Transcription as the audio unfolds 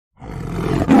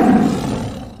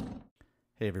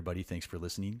Hey, everybody. Thanks for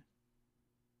listening.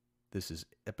 This is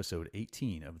episode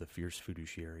 18 of the Fierce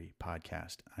Fiduciary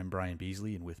podcast. I'm Brian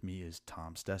Beasley, and with me is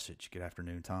Tom Stessich. Good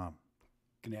afternoon, Tom.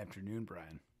 Good afternoon,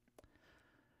 Brian.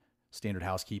 Standard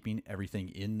housekeeping. Everything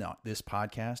in this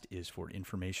podcast is for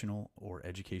informational or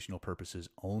educational purposes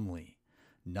only.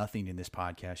 Nothing in this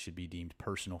podcast should be deemed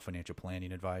personal financial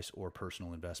planning advice or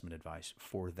personal investment advice.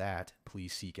 For that,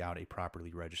 please seek out a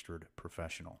properly registered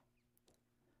professional.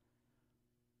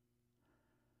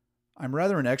 I'm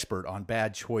rather an expert on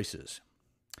bad choices.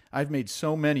 I've made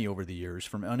so many over the years,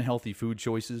 from unhealthy food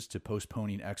choices to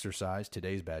postponing exercise,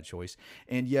 today's bad choice,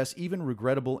 and yes, even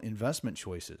regrettable investment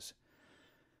choices.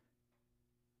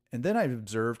 And then I've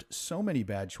observed so many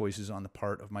bad choices on the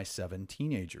part of my 7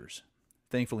 teenagers.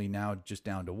 Thankfully now just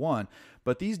down to 1,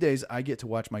 but these days I get to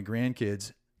watch my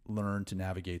grandkids learn to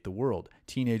navigate the world.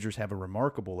 Teenagers have a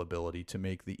remarkable ability to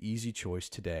make the easy choice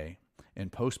today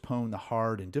and postpone the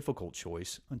hard and difficult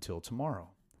choice until tomorrow.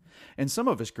 And some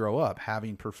of us grow up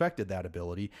having perfected that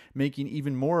ability, making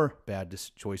even more bad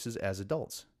choices as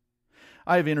adults.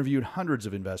 I have interviewed hundreds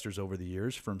of investors over the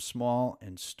years, from small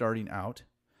and starting out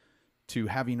to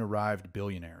having arrived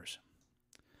billionaires.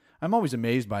 I'm always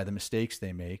amazed by the mistakes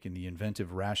they make and the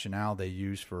inventive rationale they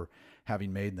use for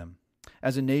having made them.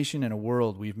 As a nation and a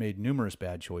world, we've made numerous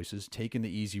bad choices, taken the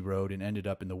easy road, and ended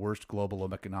up in the worst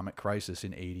global economic crisis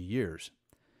in 80 years.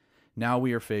 Now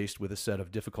we are faced with a set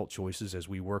of difficult choices as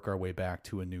we work our way back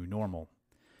to a new normal.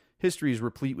 History is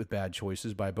replete with bad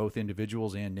choices by both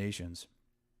individuals and nations.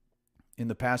 In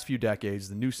the past few decades,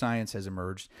 the new science has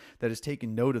emerged that has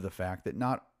taken note of the fact that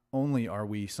not only are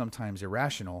we sometimes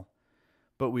irrational,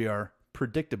 but we are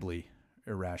predictably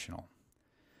irrational.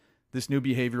 This new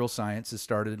behavioral science has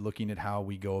started looking at how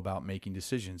we go about making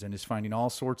decisions and is finding all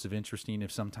sorts of interesting,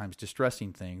 if sometimes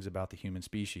distressing, things about the human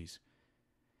species.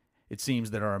 It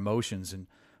seems that our emotions and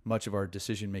much of our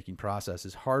decision-making process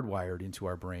is hardwired into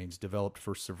our brains, developed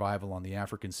for survival on the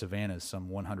African savannas some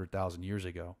 100,000 years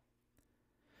ago.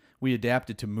 We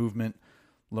adapted to movement,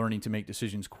 learning to make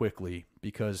decisions quickly,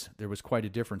 because there was quite a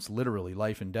difference, literally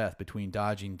life and death, between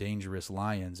dodging dangerous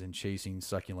lions and chasing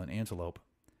succulent antelope.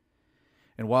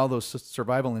 And while those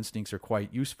survival instincts are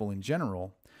quite useful in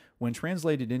general, when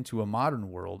translated into a modern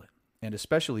world, and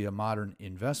especially a modern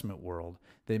investment world,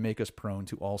 they make us prone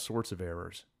to all sorts of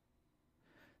errors.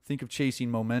 Think of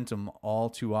chasing momentum all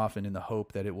too often in the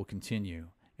hope that it will continue,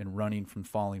 and running from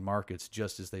falling markets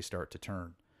just as they start to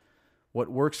turn. What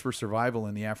works for survival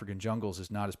in the African jungles is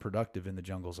not as productive in the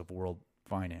jungles of world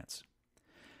finance.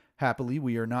 Happily,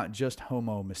 we are not just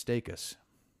homo mistakes.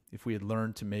 If we had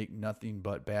learned to make nothing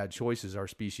but bad choices, our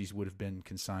species would have been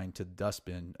consigned to the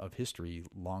dustbin of history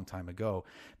a long time ago,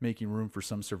 making room for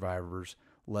some survivors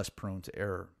less prone to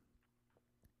error.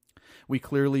 We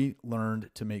clearly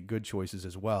learned to make good choices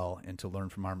as well, and to learn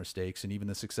from our mistakes and even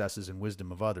the successes and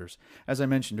wisdom of others. As I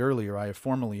mentioned earlier, I have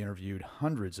formally interviewed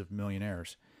hundreds of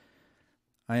millionaires.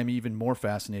 I am even more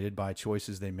fascinated by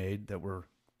choices they made that were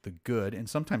the good and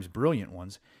sometimes brilliant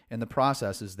ones, and the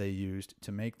processes they used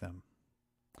to make them.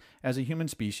 As a human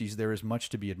species, there is much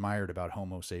to be admired about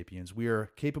Homo sapiens. We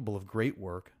are capable of great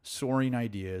work, soaring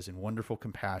ideas, and wonderful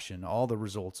compassion, all the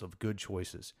results of good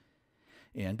choices.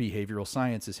 And behavioral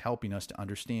science is helping us to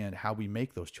understand how we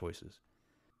make those choices.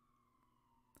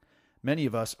 Many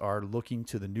of us are looking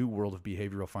to the new world of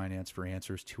behavioral finance for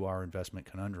answers to our investment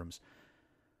conundrums.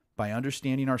 By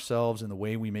understanding ourselves and the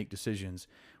way we make decisions,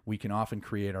 we can often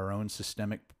create our own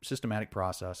systematic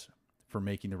process for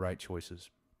making the right choices.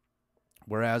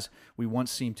 Whereas we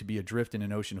once seemed to be adrift in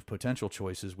an ocean of potential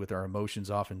choices, with our emotions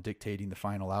often dictating the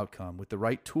final outcome, with the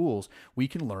right tools, we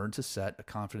can learn to set a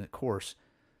confident course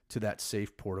to that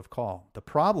safe port of call. The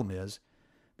problem is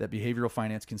that behavioral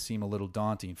finance can seem a little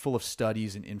daunting, full of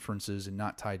studies and inferences and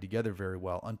not tied together very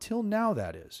well. Until now,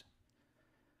 that is.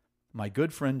 My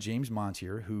good friend James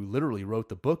Montier, who literally wrote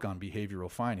the book on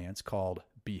behavioral finance called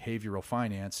Behavioral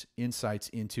Finance: Insights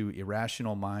into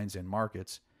Irrational Minds and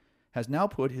Markets, has now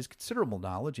put his considerable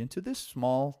knowledge into this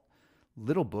small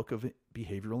little book of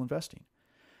behavioral investing.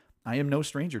 I am no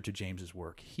stranger to James's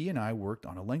work. He and I worked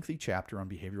on a lengthy chapter on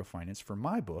behavioral finance for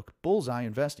my book, Bullseye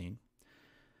Investing.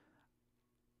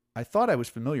 I thought I was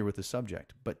familiar with the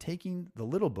subject, but taking the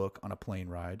little book on a plane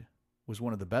ride was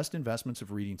one of the best investments of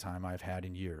reading time I've had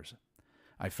in years.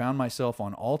 I found myself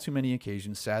on all too many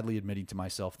occasions sadly admitting to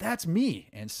myself, "That's me,"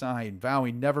 and sighing,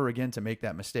 vowing never again to make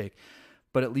that mistake.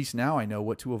 But at least now I know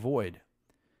what to avoid,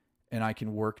 and I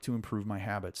can work to improve my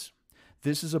habits.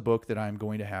 This is a book that I'm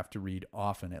going to have to read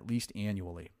often, at least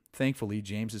annually. Thankfully,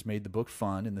 James has made the book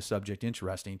fun and the subject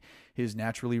interesting. His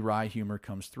naturally wry humor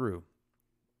comes through.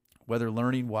 Whether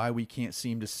learning why we can't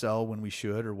seem to sell when we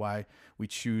should or why we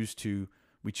choose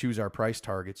our price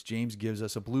targets, James gives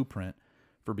us a blueprint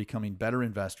for becoming better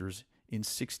investors in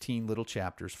 16 little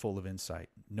chapters full of insight.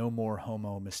 No more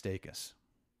homo mistakes.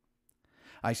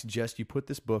 I suggest you put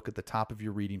this book at the top of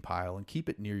your reading pile and keep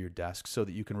it near your desk so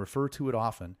that you can refer to it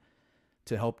often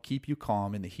to help keep you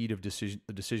calm in the heat of the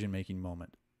decision-making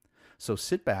moment. So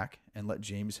sit back and let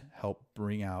James help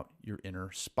bring out your inner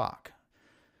Spock.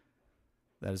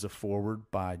 That is a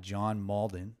foreword by John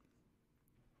Malden,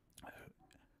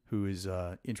 who is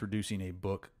introducing a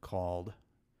book called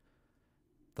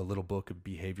The Little Book of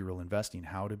Behavioral Investing,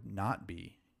 How to Not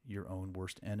Be Your Own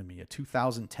Worst Enemy, a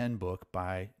 2010 book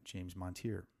by James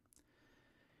Montier.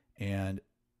 And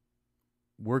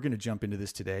we're going to jump into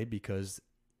this today because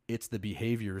it's the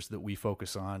behaviors that we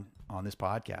focus on this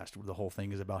podcast. The whole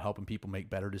thing is about helping people make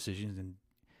better decisions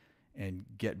and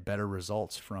get better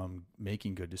results from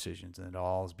making good decisions. And it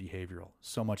all is behavioral.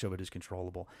 So much of it is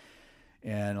controllable.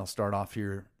 And I'll start off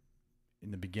here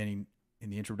in the beginning. In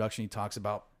the introduction, he talks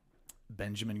about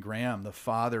Benjamin Graham, the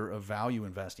father of value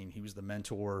investing. He was the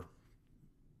mentor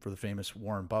for the famous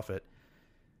Warren Buffett.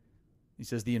 He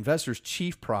says, the investor's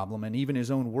chief problem and even his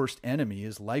own worst enemy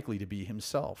is likely to be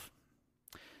himself.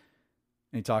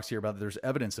 And he talks here about there's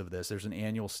evidence of this. There's an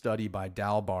annual study by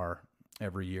Dalbar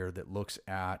every year that looks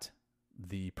at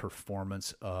the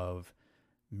performance of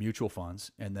mutual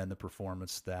funds and then the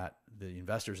performance that the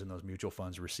investors in those mutual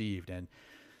funds received. And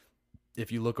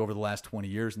if you look over the last 20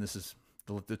 years, and this is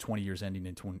the 20 years ending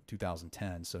in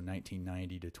 2010, so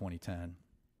 1990 to 2010,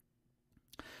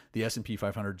 the S&P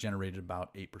 500 generated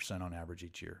about 8% on average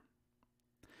each year.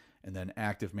 And then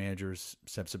active managers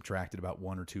have subtracted about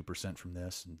 1 or 2% from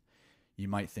this. And you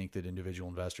might think that individual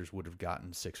investors would have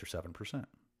gotten 6 or 7%.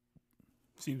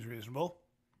 Seems reasonable.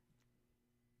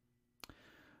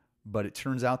 But it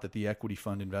turns out that the equity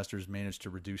fund investors managed to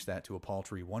reduce that to a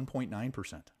paltry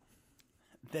 1.9%.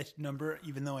 That number,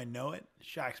 even though I know it,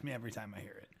 shocks me every time I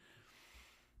hear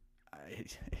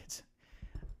it.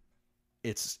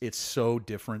 It's so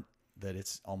different that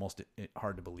it's almost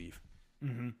hard to believe.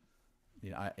 Mm-hmm.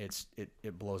 You know,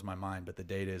 it blows my mind. But the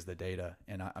data is the data,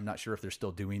 and I'm not sure if they're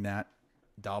still doing that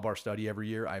Dalbar study every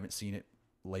year. I haven't seen it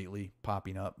lately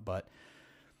popping up, but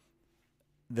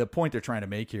the point they're trying to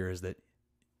make here is that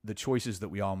the choices that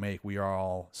we all make, we are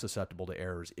all susceptible to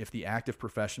errors. If the active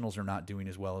professionals are not doing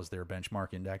as well as their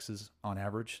benchmark indexes on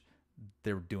average,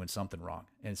 they're doing something wrong.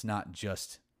 And it's not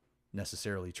just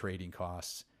necessarily trading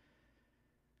costs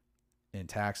and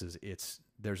taxes.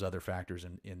 There's other factors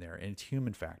in there, and it's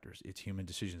human factors. It's human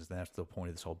decisions. And that's the point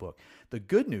of this whole book. The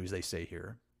good news they say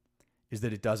here is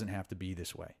that it doesn't have to be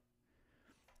this way.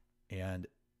 And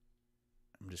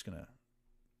I'm just going to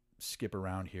skip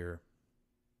around here.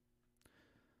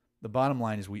 The bottom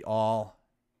line is we all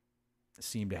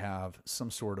seem to have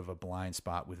some sort of a blind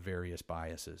spot with various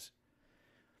biases.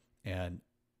 And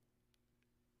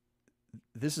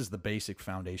this is the basic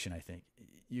foundation, I think.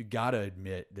 You got to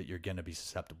admit that you're going to be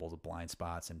susceptible to blind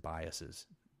spots and biases.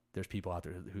 There's people out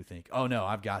there who think, oh, no,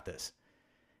 I've got this.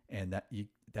 And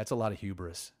that's a lot of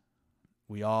hubris.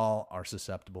 We all are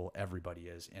susceptible. Everybody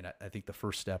is. And I think the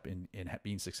first step in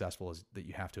being successful is that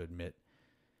you have to admit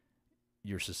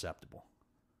you're susceptible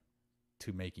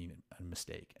to making a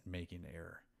mistake and making an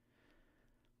error.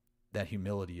 That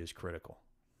humility is critical.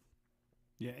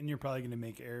 Yeah, and you're probably going to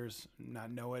make errors, not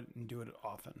know it, and do it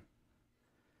often.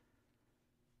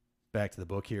 Back to the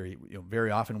book here,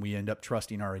 very often we end up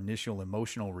trusting our initial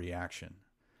emotional reaction,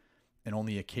 and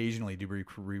only occasionally do we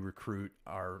recruit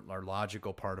our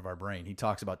logical part of our brain. He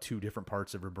talks about two different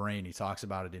parts of our brain. He talks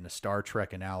about it in a Star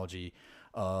Trek analogy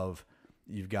of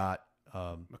you've got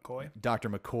Dr.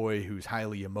 McCoy, who's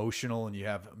highly emotional, and you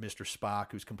have Mr.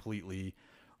 Spock, who's completely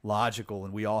logical,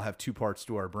 and we all have two parts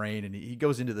to our brain. And he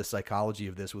goes into the psychology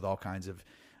of this with all kinds of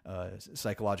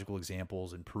psychological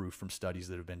examples and proof from studies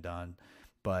that have been done.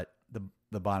 But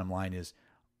the bottom line is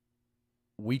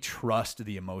we trust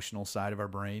the emotional side of our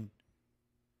brain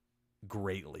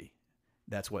greatly.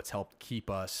 That's what's helped keep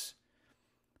us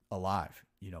alive.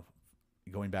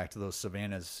 Going back to those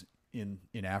savannas in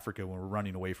Africa when we're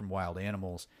running away from wild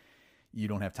animals, you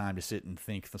don't have time to sit and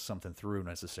think something through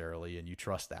necessarily, and you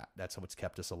trust that. That's what's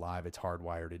kept us alive. It's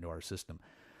hardwired into our system.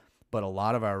 But a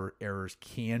lot of our errors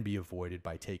can be avoided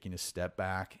by taking a step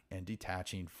back and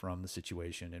detaching from the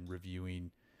situation and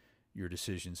reviewing your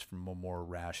decisions from a more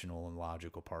rational and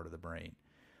logical part of the brain,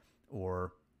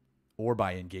 or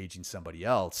by engaging somebody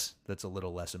else that's a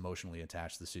little less emotionally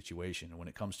attached to the situation. And when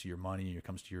it comes to your money, when it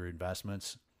comes to your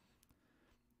investments,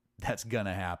 that's going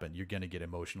to happen. You're going to get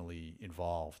emotionally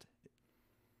involved.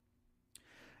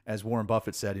 As Warren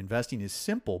Buffett said, investing is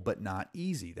simple but not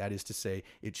easy. That is to say,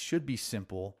 it should be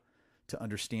simple to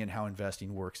understand how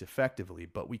investing works effectively,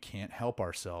 but we can't help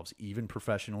ourselves. Even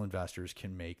professional investors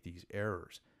can make these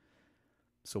errors.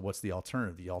 So what's the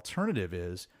alternative? The alternative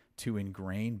is to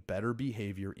ingrain better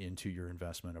behavior into your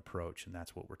investment approach, and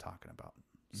that's what we're talking about.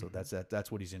 So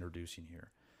that's what he's introducing here.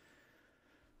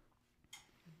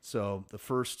 So the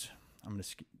first,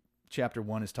 chapter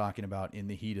 1 is talking about in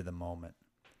the heat of the moment.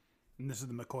 And this is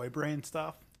the McCoy brain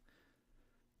stuff?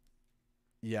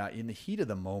 Yeah, in the heat of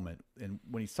the moment. And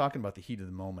when he's talking about the heat of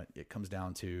the moment, it comes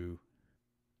down to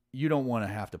you don't want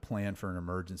to have to plan for an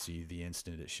emergency the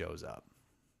instant it shows up.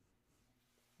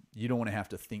 You don't want to have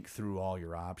to think through all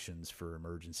your options for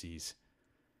emergencies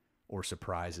or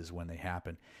surprises when they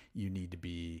happen. You need to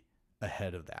be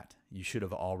ahead of that. You should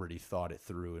have already thought it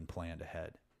through and planned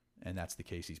ahead. And that's the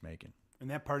case he's making. And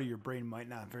that part of your brain might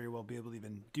not very well be able to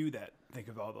even do that. Think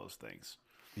of all those things.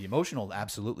 The emotional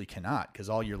absolutely cannot, because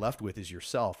all you're left with is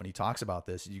yourself. And he talks about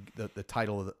this. The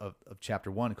title of chapter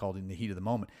 1 called In the Heat of the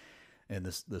Moment. And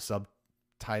the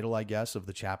subtitle, I guess, of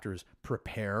the chapter is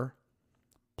Prepare,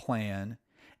 Plan,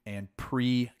 and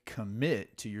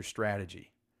Pre-Commit to Your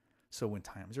Strategy. So when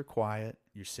times are quiet,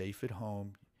 you're safe at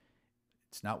home.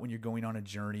 It's not when you're going on a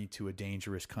journey to a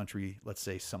dangerous country, let's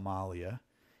say Somalia.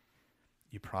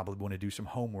 You probably want to do some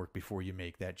homework before you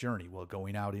make that journey. Well,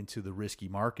 going out into the risky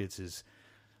markets is,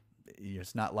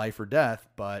 it's not life or death,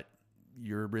 but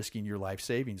you're risking your life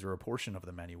savings, or a portion of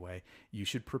them anyway. You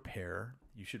should prepare,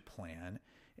 you should plan,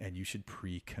 and you should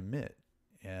pre-commit.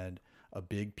 And a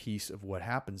big piece of what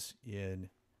happens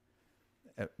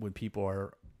when people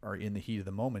are in the heat of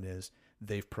the moment is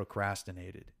they've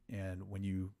procrastinated. And when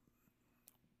you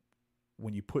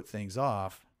put things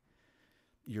off,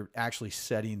 you're actually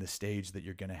setting the stage that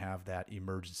you're going to have that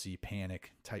emergency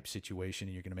panic type situation,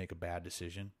 and you're going to make a bad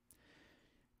decision.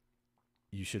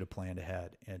 You should have planned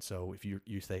ahead. And so if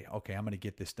you say, okay, I'm going to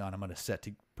get this done, I'm going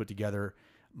to put together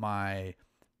my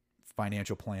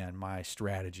financial plan, my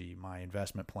strategy, my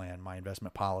investment plan, my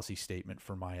investment policy statement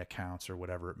for my accounts or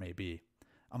whatever it may be.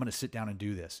 I'm going to sit down and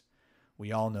do this.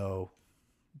 We all know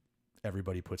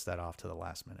everybody puts that off to the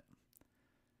last minute.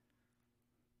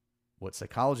 What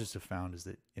psychologists have found is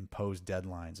that imposed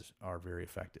deadlines are very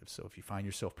effective. So if you find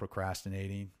yourself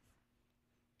procrastinating,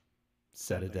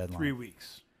 set a deadline. 3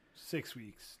 weeks, 6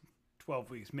 weeks, 12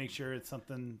 weeks. Make sure it's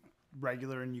something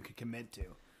regular and you can commit to.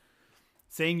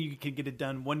 Saying you can get it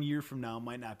done 1 year from now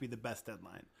might not be the best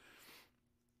deadline.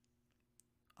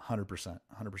 100%.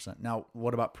 Now,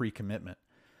 what about pre-commitment?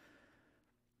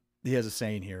 He has a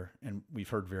saying here, and we've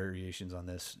heard variations on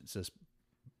this. It says,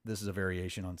 this is a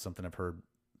variation on something I've heard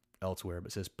elsewhere, but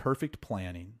it says perfect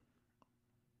planning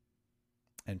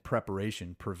and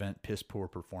preparation prevent piss poor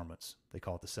performance. They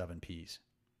call it the 7 Ps.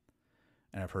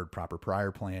 And I've heard proper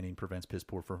prior planning prevents piss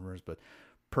poor performance, but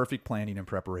perfect planning and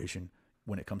preparation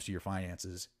when it comes to your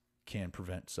finances can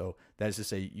prevent. So that is to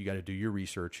say, you got to do your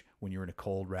research when you're in a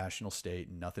cold, rational state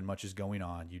and nothing much is going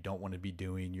on. You don't want to be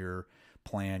doing your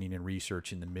planning and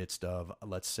research in the midst of,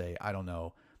 let's say, I don't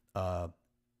know,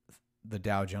 the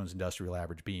Dow Jones Industrial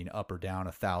Average being up or down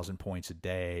 1,000 points a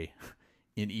day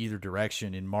in either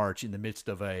direction in March in the midst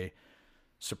of a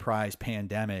surprise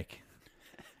pandemic.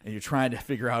 And you're trying to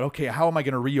figure out, okay, how am I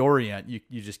going to reorient?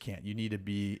 You just can't. You need to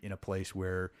be in a place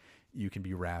where you can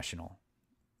be rational.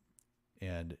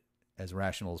 And as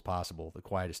rational as possible, the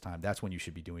quietest time, that's when you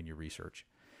should be doing your research.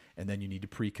 And then you need to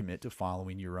pre-commit to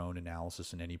following your own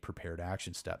analysis and any prepared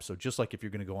action steps. So just like if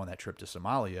you're going to go on that trip to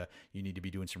Somalia, you need to be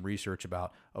doing some research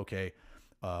about, okay,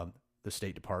 the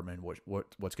State Department, what's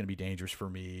going to be dangerous for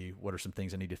me? What are some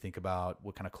things I need to think about?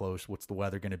 What kind of clothes? What's the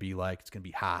weather going to be like? It's going to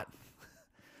be hot.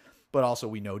 But also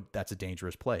we know that's a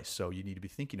dangerous place. So you need to be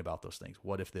thinking about those things.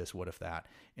 What if this? What if that?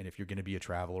 And if you're going to be a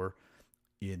traveler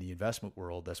in the investment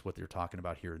world, that's what they're talking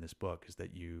about here in this book, is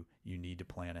that you need to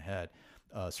plan ahead.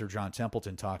 Sir John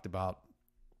Templeton talked about,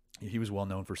 he was well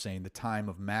known for saying the time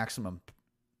of maximum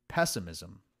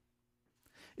pessimism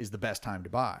is the best time to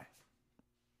buy.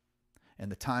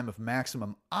 And the time of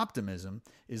maximum optimism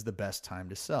is the best time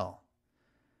to sell.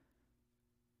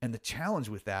 And the challenge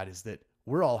with that is that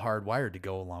we're all hardwired to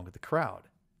go along with the crowd.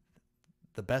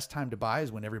 The best time to buy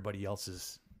is when everybody else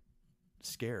is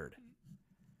scared,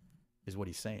 is what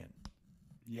he's saying.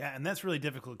 Yeah, and that's really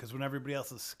difficult because when everybody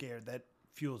else is scared, that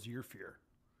fuels your fear.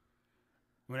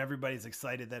 When everybody's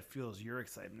excited, that fuels your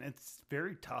excitement. It's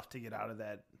very tough to get out of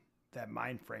that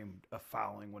mind frame of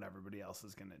following what everybody else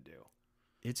is going to do.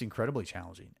 It's incredibly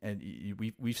challenging. And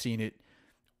we've seen it.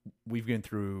 We've been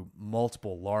through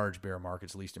multiple large bear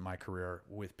markets, at least in my career,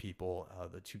 with people.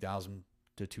 The 2000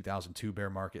 to 2002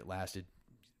 bear market lasted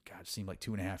God, it seemed like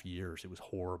 2.5 years. It was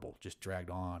horrible. Just dragged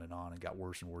on and got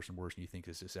worse and worse and worse. And you think,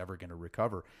 is this ever going to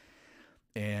recover?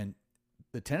 And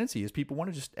the tendency is people want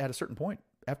to just, at a certain point,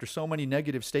 after so many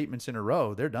negative statements in a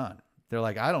row, they're done. They're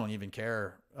like, I don't even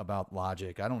care about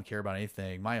logic. I don't care about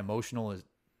anything. My emotional is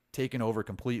taken over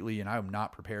completely, and I'm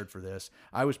not prepared for this.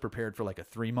 I was prepared for like a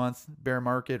 3-month bear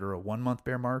market or a 1-month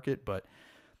bear market, but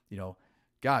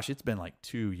gosh, it's been like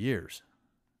 2 years.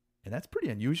 And that's pretty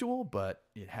unusual, but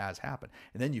it has happened.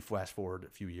 And then you fast forward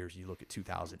a few years, you look at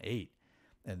 2008,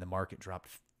 and the market dropped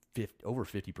over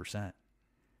 50%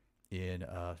 in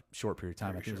a short period of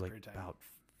time. I think it was like about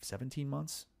 17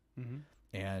 months. Mm-hmm.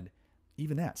 And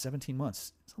even that, 17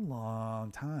 months, it's a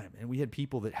long time. And we had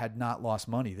people that had not lost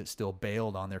money that still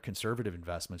bailed on their conservative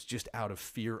investments just out of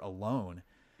fear alone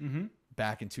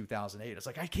back in 2008. It's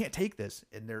like, I can't take this.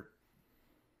 And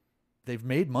they've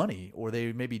made money, or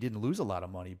they maybe didn't lose a lot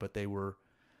of money, but they were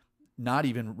not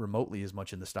even remotely as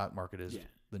much in the stock market as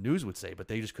the news would say, but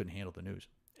they just couldn't handle the news.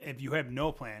 If you have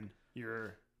no plan,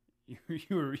 you're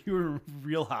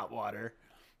real hot water.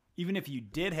 Even if you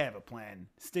did have a plan,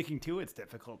 sticking to it's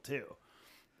difficult too.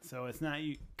 So it's not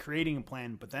you creating a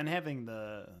plan, but then having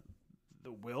the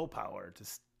willpower to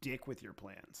stick with your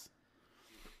plans.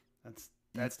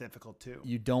 That's difficult too.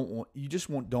 You don't want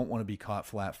to be caught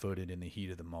flat-footed in the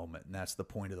heat of the moment, and that's the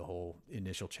point of the whole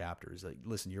initial chapter. Is like,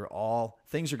 listen,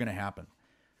 things are going to happen.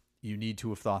 You need to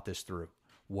have thought this through.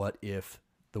 What if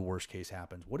the worst case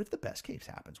happens? What if the best case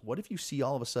happens? What if you see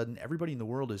all of a sudden everybody in the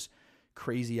world is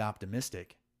crazy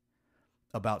optimistic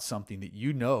about something that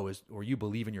is, or you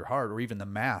believe in your heart, or even the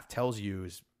math tells you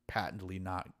is patently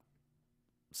not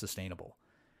sustainable?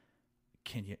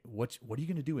 What are you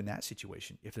going to do in that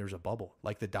situation if there's a bubble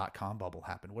like the .com bubble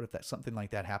happened? What if something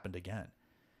like that happened again?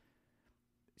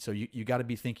 So you got to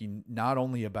be thinking not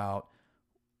only about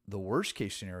the worst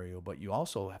case scenario, but you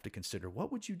also have to consider, what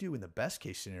would you do in the best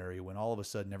case scenario when all of a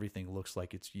sudden everything looks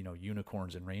like it's,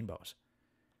 unicorns and rainbows?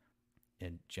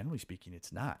 And generally speaking,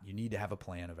 it's not. You need to have a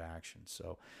plan of action.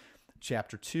 So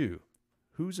chapter 2,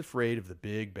 who's afraid of the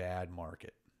big bad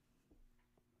market?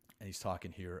 And he's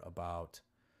talking here about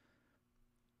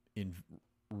in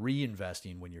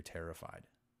reinvesting when you're terrified.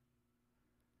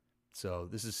 So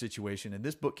this is a situation, and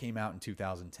this book came out in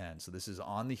 2010. So this is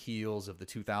on the heels of the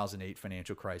 2008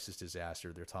 financial crisis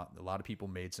disaster. A lot of people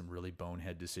made some really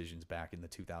bonehead decisions back in the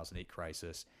 2008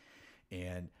 crisis.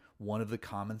 And one of the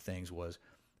common things was,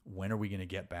 when are we going to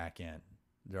get back in?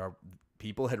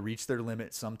 People had reached their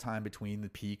limit sometime between the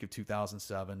peak of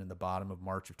 2007 and the bottom of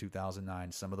March of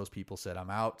 2009. Some of those people said, I'm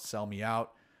out, sell me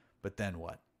out. But then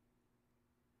what?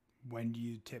 When do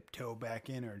you tiptoe back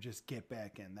in or just get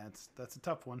back in? That's a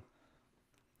tough one.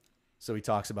 So he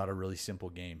talks about a really simple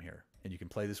game here, and you can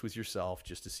play this with yourself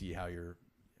just to see how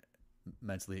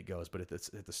mentally it goes. But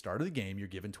at the start of the game, you're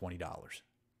given $20.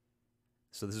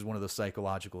 So this is one of those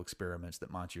psychological experiments that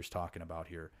Montier's talking about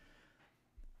here.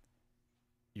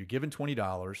 You're given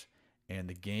 $20, and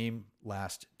the game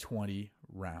lasts 20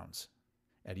 rounds.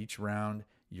 At each round,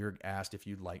 you're asked if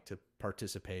you'd like to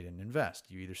participate and invest.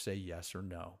 You either say yes or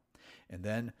no. And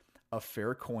then a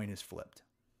fair coin is flipped.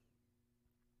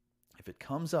 If it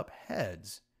comes up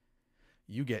heads,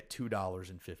 you get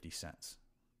 $2.50.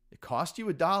 It costs you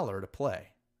 $1 to play.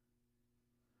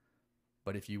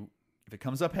 But if it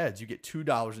comes up heads, you get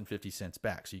 $2.50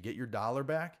 back. So you get your $1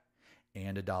 back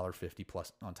and $1.50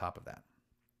 plus on top of that.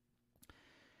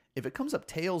 If it comes up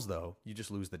tails, though, you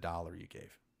just lose the $1 you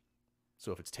gave.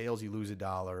 So if it's tails, you lose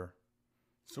 $1.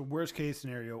 So worst case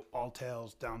scenario, all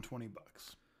tails down $20.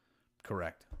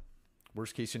 Correct.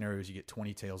 Worst case scenario is you get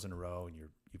 20 tails in a row and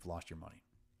you've lost your money.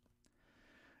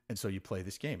 And so you play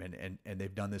this game, and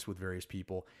they've done this with various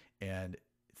people. And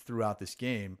throughout this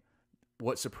game,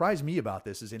 what surprised me about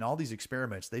this is in all these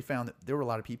experiments, they found that there were a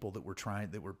lot of people that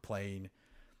were playing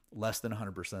less than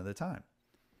 100% of the time.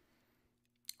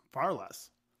 Far less.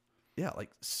 Yeah, like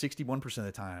 61% of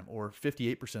the time or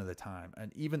 58% of the time.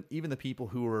 And even the people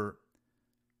who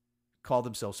called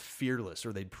themselves fearless,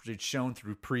 or they'd shown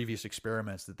through previous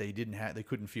experiments that they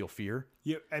couldn't feel fear.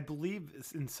 Yeah, I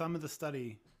believe in some of the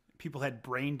study, people had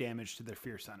brain damage to their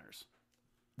fear centers.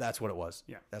 That's what it was.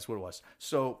 Yeah. That's what it was.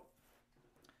 So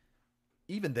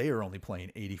even they are only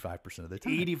playing 85% of the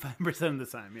time. 85% of the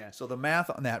time, yeah. So the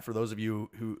math on that, for those of you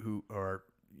who are,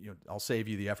 I'll save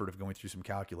you the effort of going through some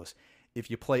calculus. If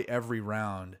you play every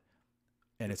round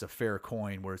and it's a fair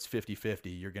coin where it's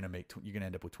 50-50, you're going to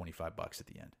end up with $25 at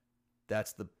the end.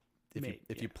 That's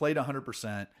if you played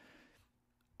 100%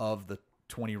 of the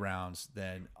 20 rounds,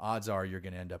 then odds are you're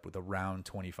going to end up with around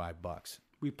 $25.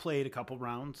 We played a couple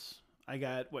rounds. I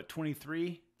got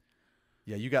 23.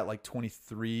 Yeah, you got like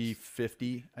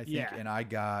 23.50, I think, Yeah. and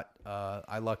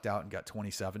I lucked out and got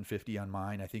 27.50 on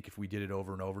mine. I think if we did it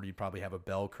over and over, you'd probably have a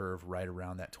bell curve right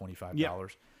around that $25 Yep.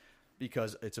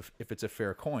 because if it's a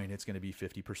fair coin, it's going to be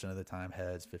 50% of the time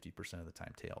heads, 50% of the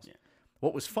time tails. Yeah.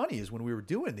 What was funny is when we were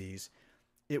doing these,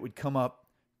 it would come up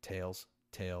tails,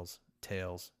 tails,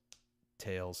 tails,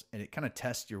 tails, and it kind of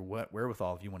tests your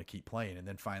wherewithal if you want to keep playing, and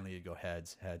then finally it'd go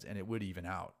heads, heads, and it would even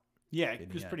out. Yeah,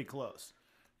 it was pretty close.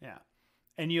 Yeah.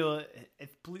 And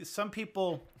some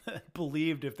people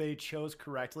believed if they chose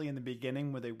correctly in the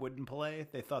beginning where they wouldn't play,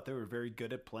 they thought they were very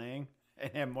good at playing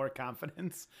and had more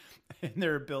confidence in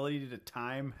their ability to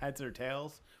time heads or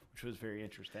tails, which was very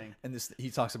interesting. And he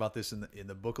talks about this in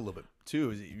the book a little bit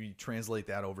too. Is you translate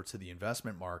that over to the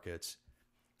investment markets,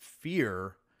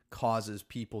 fear causes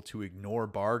people to ignore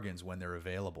bargains when they're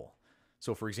available.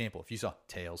 So, for example, if you saw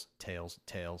tails, tails,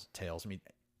 tails, tails, I mean,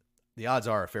 the odds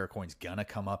are a fair coin's gonna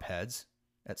come up heads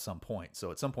at some point. So,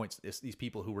 at some point, these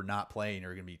people who were not playing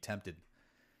are gonna be tempted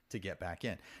to get back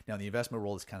in. Now, the investment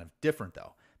world is kind of different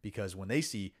though, because when they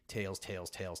see tails, tails,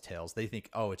 tails, tails, they think,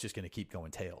 oh, it's just gonna keep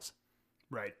going tails.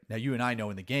 Right. Now, you and I know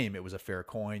in the game it was a fair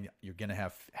coin. You're going to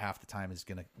have half the time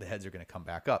the heads are going to come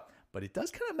back up. But it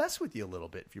does kind of mess with you a little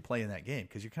bit if you're playing that game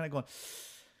because you're kind of going,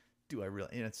 do I really?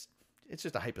 And it's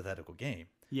just a hypothetical game.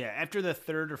 Yeah, after the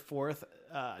third or fourth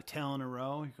tail in a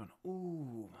row, you're going,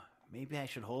 ooh, maybe I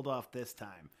should hold off this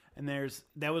time. And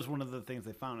that was one of the things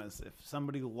they found is if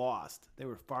somebody lost, they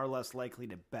were far less likely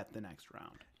to bet the next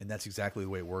round. And that's exactly the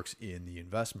way it works in the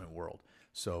investment world.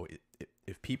 So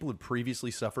if people had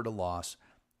previously suffered a loss,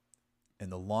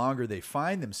 and the longer they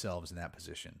find themselves in that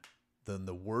position, then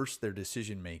the worse their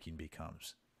decision-making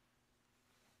becomes.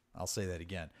 I'll say that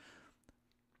again.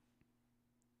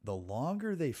 The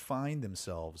longer they find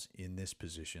themselves in this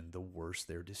position, the worse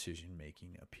their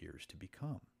decision-making appears to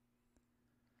become.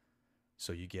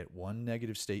 So you get one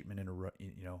negative statement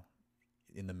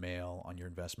in the mail on your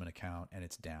investment account, and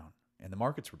it's down. And the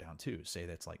markets were down too. Say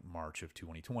that's like March of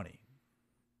 2020,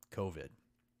 COVID.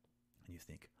 And you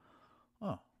think,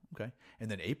 oh, okay. And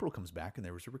then April comes back and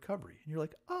there was a recovery. And you're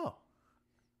like, oh,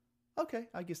 okay,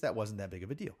 I guess that wasn't that big of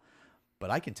a deal.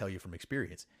 But I can tell you from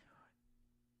experience,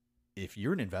 if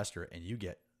you're an investor and you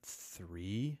get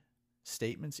 3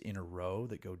 statements in a row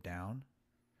that go down,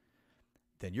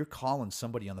 then you're calling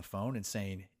somebody on the phone and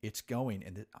saying, it's going.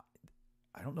 And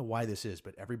I don't know why this is,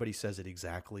 but everybody says it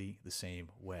exactly the same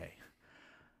way.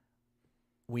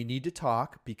 We need to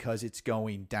talk because it's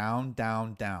going down,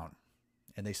 down, down.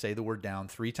 And they say the word down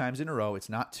 3 times in a row. It's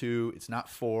not 2, it's not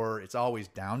 4. It's always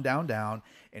down, down, down.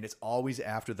 And it's always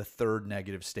after the 3rd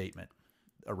negative statement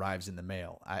arrives in the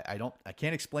mail. I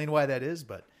can't explain why that is,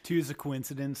 but 2 is a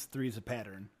coincidence, 3 is a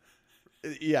pattern.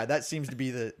 Yeah, that seems to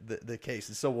be the case.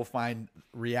 And so we'll find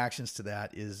reactions to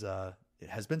that it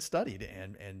has been studied,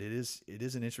 and it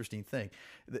is an interesting thing.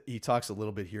 He talks a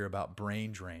little bit here about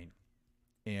brain drain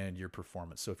and your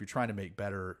performance. So if you're trying to make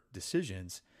better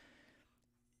decisions,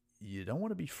 you don't want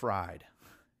to be fried.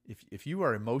 If you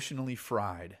are emotionally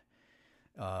fried,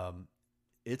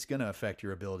 it's going to affect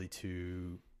your ability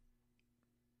to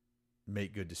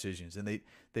make good decisions. And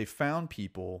they found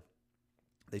people.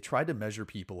 They tried to measure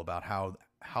people about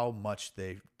how much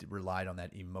they relied on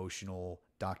that emotional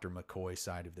Dr. McCoy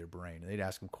side of their brain. And they'd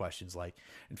ask them questions like,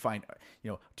 and find,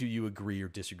 do you agree or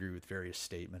disagree with various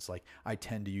statements? Like, I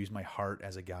tend to use my heart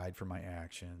as a guide for my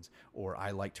actions, or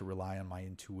I like to rely on my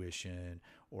intuition,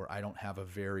 or I don't have a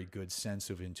very good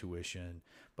sense of intuition,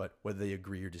 but whether they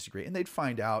agree or disagree. And they'd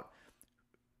find out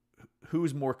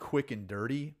who's more quick and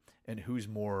dirty and who's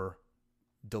more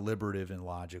deliberative and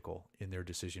logical in their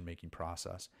decision-making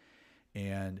process.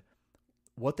 And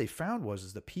what they found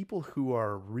was the people who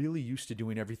are really used to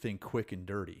doing everything quick and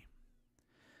dirty,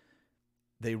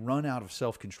 they run out of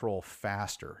self-control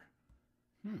faster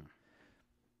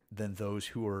than those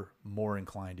who are more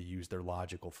inclined to use their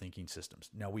logical thinking systems.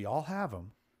 Now, we all have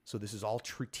them, so this is all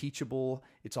teachable.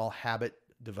 It's all habit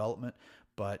development,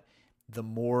 but the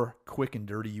more quick and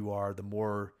dirty you are, the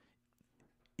more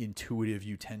intuitive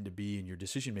you tend to be in your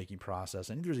decision-making process.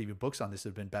 And there's even books on this that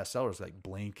have been bestsellers like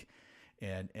Blink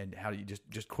and how do you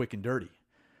just quick and dirty.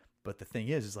 But the thing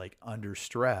is like under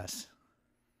stress,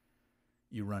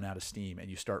 you run out of steam and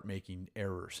you start making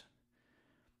errors.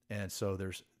 And so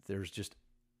there's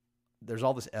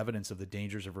all this evidence of the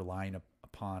dangers of relying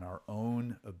upon our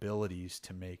own abilities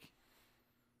to make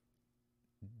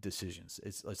decisions.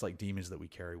 It's like demons that we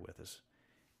carry with us.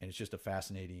 And it's just a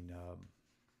fascinating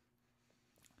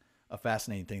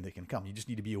thing that can come. You just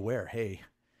need to be aware, hey,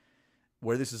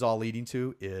 where this is all leading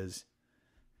to is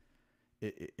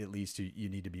it leads to you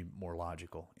need to be more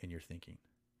logical in your thinking.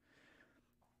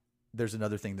 there's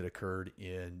another thing that occurred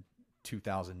in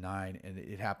 2009, and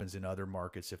it happens in other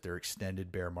markets. If they're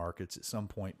extended bear markets, at some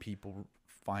point people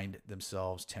find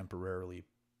themselves temporarily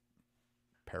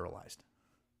paralyzed.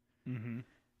 Mm-hmm.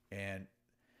 And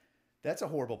that's a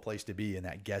horrible place to be in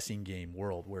that guessing game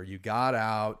world where you got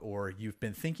out or you've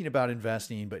been thinking about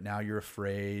investing, but now you're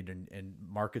afraid and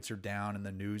markets are down and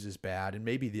the news is bad. And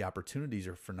maybe the opportunities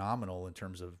are phenomenal in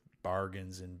terms of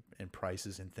bargains and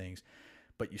prices and things,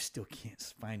 but you still can't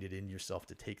find it in yourself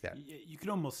to take that. You can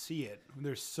almost see it.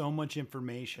 There's so much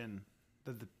information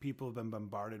that the people have been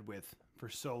bombarded with for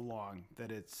so long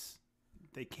that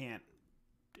they can't.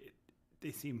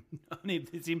 They seem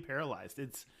paralyzed.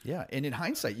 Yeah, and in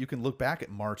hindsight, you can look back at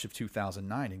March of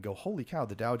 2009 and go, "Holy cow!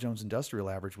 The Dow Jones Industrial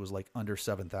Average was like under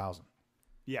 7,000."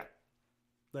 Yeah,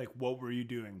 like what were you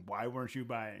doing? Why weren't you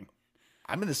buying?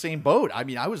 I'm in the same boat. I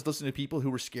mean, I was listening to people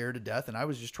who were scared to death, and I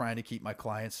was just trying to keep my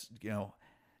clients,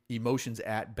 emotions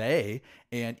at bay.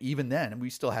 And even then,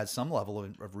 we still had some level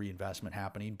of reinvestment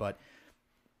happening, but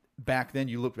back then,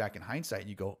 you look back in hindsight and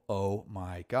you go, oh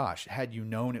my gosh, had you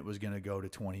known it was going to go to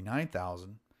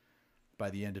 29,000 by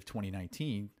the end of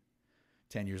 2019,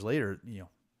 10 years later,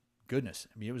 goodness.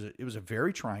 I mean, it was a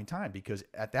very trying time because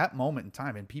at that moment in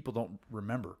time, and people don't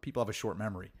remember, people have a short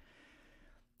memory.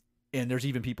 And there's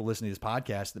even people listening to this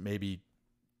podcast that maybe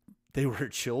they were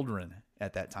children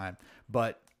at that time,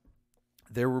 but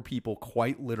there were people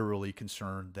quite literally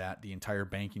concerned that the entire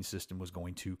banking system was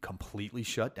going to completely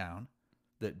shut down,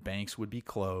 that banks would be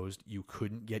closed. You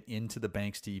couldn't get into the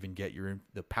banks to even get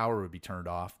the power would be turned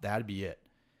off. That'd be it.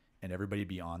 And everybody'd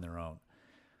be on their own.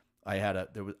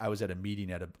 I was at a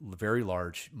meeting at a very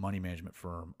large money management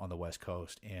firm on the West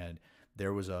Coast. And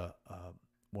there was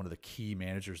one of the key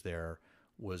managers there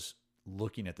was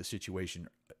looking at the situation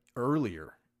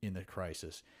earlier in the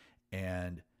crisis.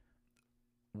 And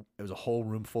it was a whole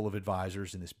room full of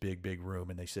advisors in this big, big room.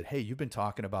 And they said, hey, you've been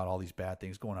talking about all these bad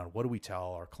things going on. What do we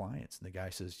tell our clients? And the guy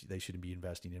says they should be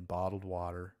investing in bottled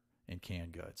water and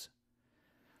canned goods.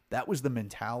 That was the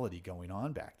mentality going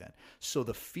on back then. So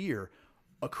the fear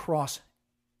across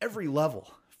every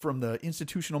level, from the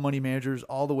institutional money managers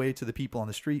all the way to the people on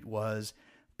the street, was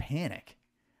panic.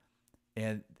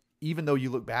 And even though you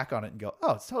look back on it and go,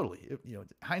 oh, it's totally,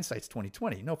 hindsight's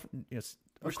 2020. No,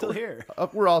 we're still here.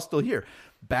 We're all still here.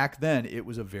 Back then, it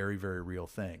was a very, very real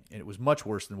thing. And it was much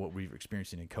worse than what we were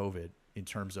experiencing in COVID in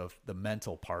terms of the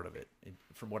mental part of it,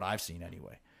 from what I've seen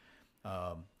anyway,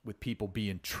 with people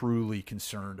being truly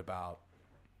concerned about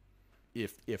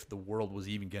if the world was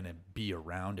even going to be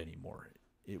around anymore.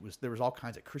 There was all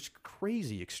kinds of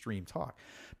crazy extreme talk.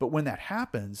 But when that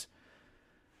happens,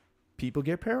 people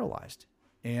get paralyzed.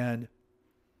 And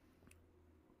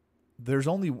there's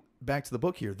only, back to the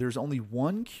book here, there's only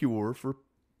one cure for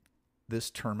this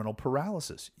terminal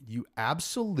paralysis. You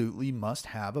absolutely must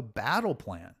have a battle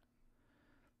plan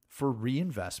for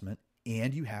reinvestment,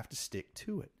 and you have to stick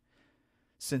to it.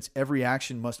 Since every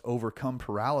action must overcome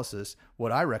paralysis,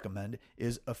 what I recommend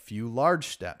is a few large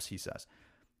steps, he says,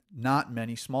 not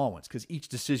many small ones, because each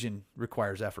decision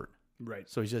requires effort. Right.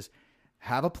 So he says,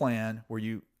 have a plan where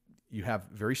you have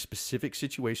very specific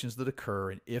situations that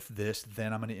occur, and if this,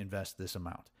 then I'm going to invest this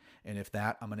amount. And if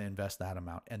that, I'm going to invest that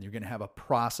amount. And you're going to have a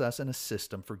process and a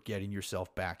system for getting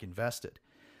yourself back invested.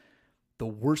 The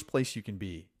worst place you can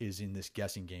be is in this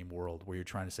guessing game world where you're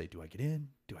trying to say, do I get in?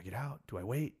 Do I get out? Do I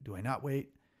wait? Do I not wait?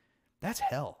 That's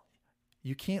hell.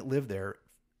 You can't live there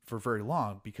for very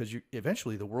long because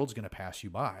eventually the world's going to pass you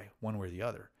by one way or the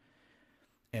other.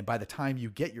 And by the time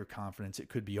you get your confidence, it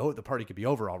could be, the party could be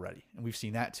over already. And we've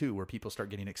seen that too, where people start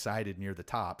getting excited near the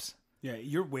tops. Yeah,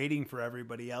 you're waiting for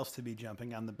everybody else to be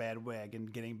jumping on the bandwagon,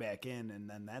 getting back in, and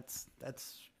then that's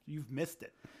you've missed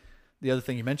it. The other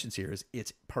thing he mentions here is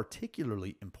it's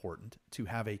particularly important to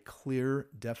have a clear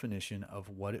definition of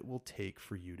what it will take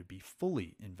for you to be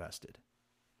fully invested.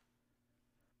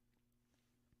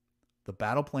 The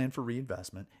battle plan for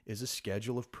reinvestment is a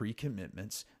schedule of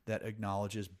pre-commitments that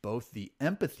acknowledges both the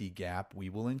empathy gap we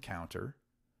will encounter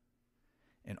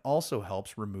and also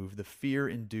helps remove the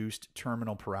fear-induced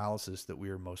terminal paralysis that we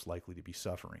are most likely to be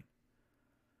suffering.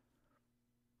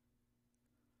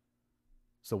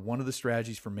 So one of the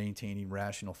strategies for maintaining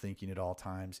rational thinking at all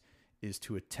times is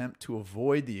to attempt to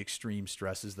avoid the extreme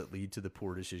stresses that lead to the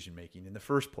poor decision-making in the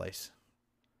first place.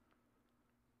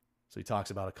 So he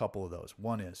talks about a couple of those.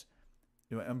 One is,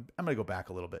 I'm going to go back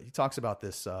a little bit. He talks about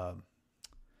this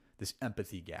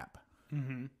empathy gap.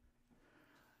 Mm-hmm.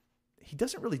 He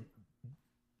doesn't really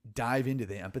dive into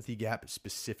the empathy gap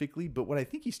specifically, but what I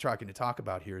think he's trying to talk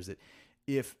about here is that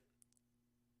if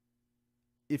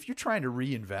you're trying to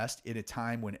reinvest in a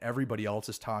time when everybody else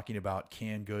is talking about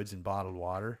canned goods and bottled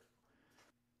water,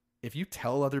 if you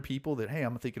tell other people that, hey,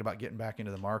 I'm thinking about getting back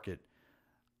into the market,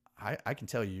 I can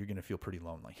tell you, you're going to feel pretty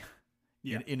lonely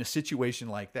in a situation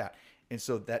like that. And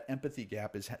so that empathy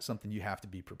gap is something you have to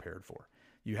be prepared for.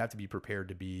 You have to be prepared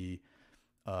to be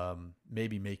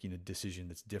maybe making a decision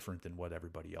that's different than what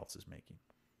everybody else is making.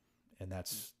 And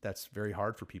that's very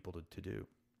hard for people to do.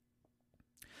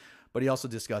 But he also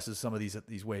discusses some of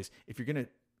these ways. If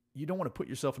you don't want to put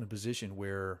yourself in a position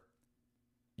where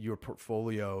your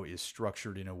portfolio is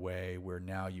structured in a way where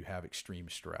now you have extreme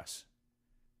stress.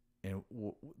 And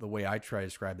the way I try to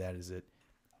describe that is that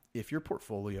if your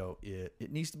portfolio,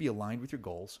 it needs to be aligned with your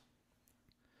goals,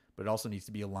 but it also needs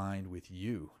to be aligned with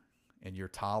you and your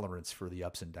tolerance for the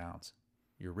ups and downs,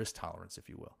 your risk tolerance, if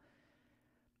you will.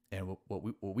 And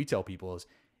what we tell people is,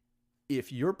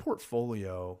 if your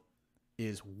portfolio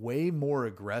is way more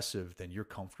aggressive than you're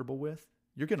comfortable with,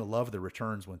 you're going to love the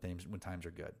returns when times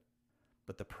are good.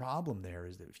 But the problem there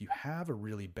is that if you have a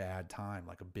really bad time,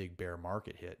 like a big bear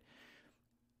market hit,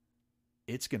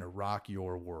 it's going to rock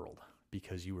your world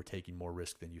because you were taking more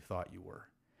risk than you thought you were.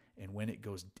 And when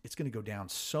it's going to go down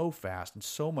so fast and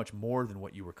so much more than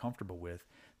what you were comfortable with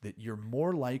that you're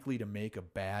more likely to make a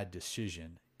bad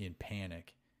decision in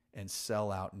panic and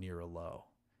sell out near a low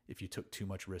if you took too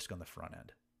much risk on the front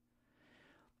end.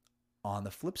 On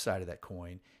the flip side of that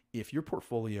coin, if your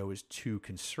portfolio is too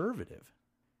conservative,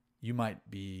 you might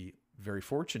be very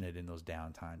fortunate in those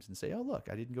down times and say, oh, look,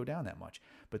 I didn't go down that much.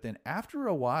 But then after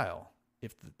a while,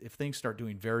 if things start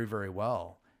doing very, very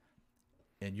well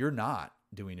and you're not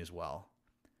doing as well,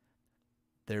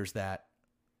 there's that,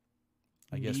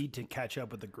 I guess, need to catch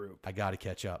up with the group. I got to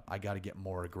catch up. I got to get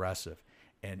more aggressive.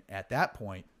 And at that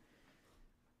point,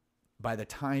 by the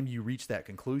time you reach that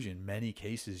conclusion, many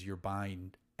cases you're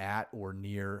buying at or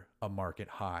near a market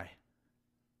high,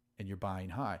 and you're buying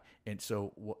high. And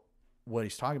so what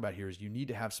he's talking about here is you need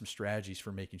to have some strategies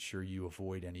for making sure you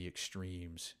avoid any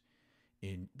extremes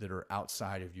that are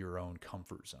outside of your own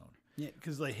comfort zone. Yeah,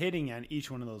 because like hitting on each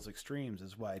one of those extremes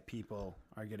is why people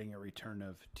are getting a return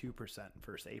of 2%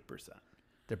 versus 8%.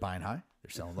 They're buying high, they're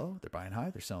selling low, they're buying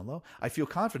high, they're selling low. I feel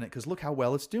confident because look how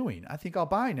well it's doing. I think I'll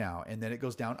buy now. And then it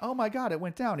goes down. Oh my God, it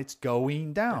went down. It's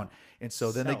going down. And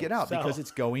so then they get out because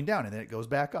it's going down, and then it goes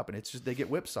back up, and it's just, they get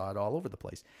whipsawed all over the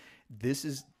place. This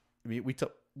is, I mean,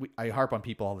 I harp on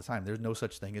people all the time. There's no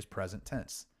such thing as present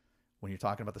tense when you're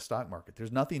talking about the stock market.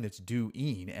 There's nothing that's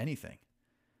doing anything.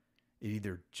 It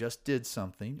either just did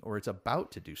something or it's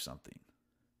about to do something.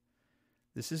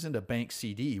 This isn't a bank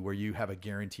CD where you have a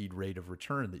guaranteed rate of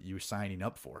return that you're signing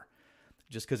up for.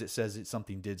 Just because it says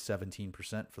something did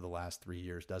 17% for the last 3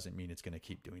 years doesn't mean it's going to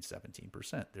keep doing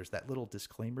 17%. There's that little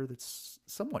disclaimer that's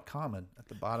somewhat common at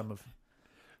the bottom of...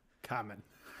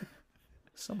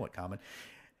 Somewhat common.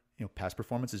 You know, past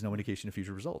performance is no indication of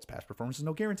future results. Past performance is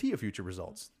no guarantee of future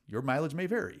results. Your mileage may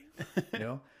vary. You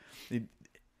know,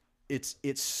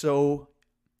 it's so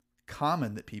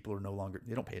common that people are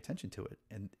they don't pay attention to it.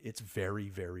 And it's very,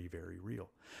 very, very real.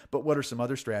 But what are some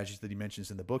other strategies that he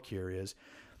mentions in the book here is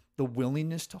the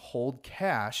willingness to hold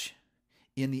cash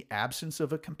in the absence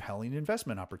of a compelling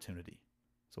investment opportunity.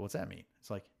 So what's that mean? It's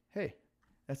like, hey,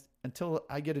 until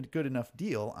I get a good enough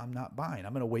deal, I'm not buying.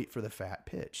 I'm going to wait for the fat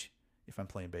pitch if I'm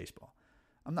playing baseball.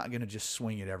 I'm not going to just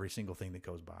swing at every single thing that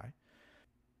goes by.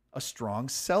 A strong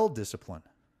sell discipline.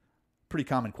 Pretty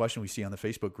common question we see on the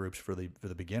Facebook groups for the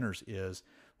beginners is,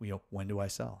 when do I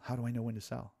sell? How do I know when to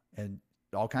sell? And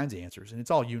all kinds of answers. And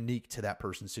it's all unique to that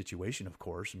person's situation, of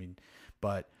course. I mean,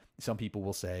 but some people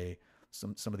will say,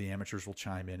 some of the amateurs will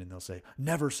chime in and they'll say,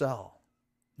 never sell.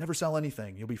 Never sell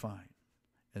anything. You'll be fine.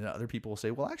 And other people will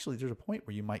say, well, actually, there's a point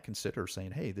where you might consider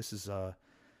saying, hey, this is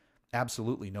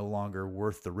absolutely no longer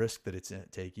worth the risk that it's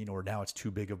taking, or now it's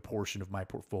too big a portion of my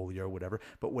portfolio or whatever.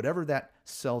 But whatever that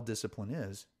sell discipline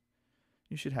is,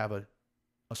 you should have a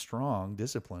strong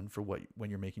discipline for when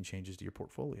you're making changes to your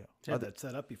portfolio. Yeah, that's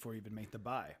set up before you even make the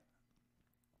buy.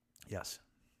 Yes.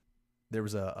 There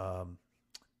was a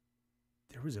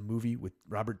movie with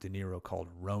Robert De Niro called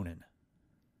Ronin.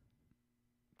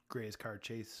 Greatest car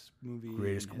chase movie.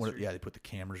 They put the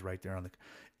cameras right there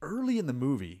early in the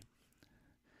movie.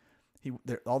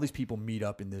 All these people meet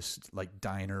up in this like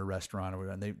diner restaurant or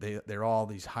whatever, and they're all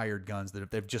these hired guns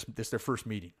that it's their first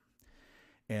meeting,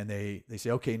 and they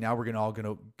say, okay, now we're all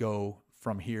gonna go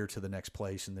from here to the next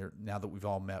place, and now that we've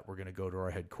all met, we're gonna go to our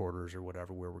headquarters or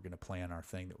whatever where we're gonna plan our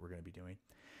thing that we're gonna be doing.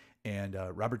 And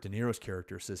Robert De Niro's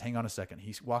character says, hang on a second.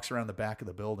 He walks around the back of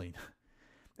the building,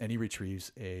 and he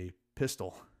retrieves a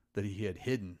pistol that he had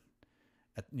hidden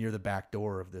near the back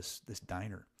door of this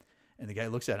diner. And the guy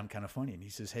looks at him kind of funny, and he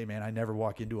says, hey man, I never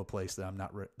walk into a place that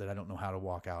I don't know how to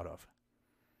walk out of.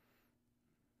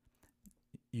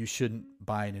 you shouldn't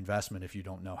buy an investment if you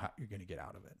don't know how you're going to get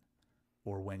out of it,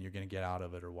 or when you're going to get out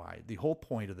of it, or why. The whole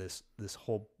point of this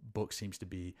whole book seems to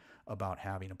be about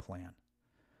having a plan.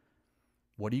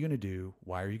 What are you going to do?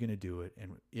 Why are you going to do it?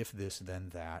 And if this, then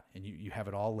that. And you have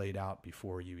it all laid out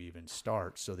before you even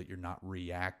start, so that you're not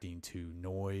reacting to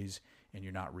noise, and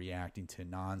you're not reacting to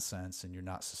nonsense, and you're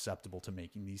not susceptible to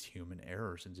making these human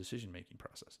errors in decision-making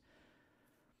process.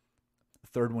 The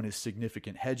third one is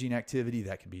significant hedging activity.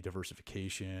 That could be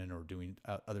diversification or doing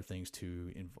other things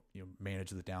to manage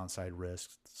the downside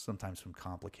risks, sometimes some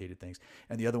complicated things.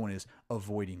 And the other one is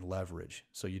avoiding leverage.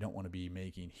 So you don't want to be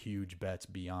making huge bets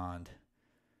beyond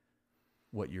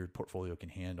what your portfolio can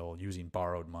handle using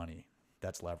borrowed money.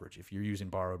 That's leverage. If you're using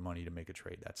borrowed money to make a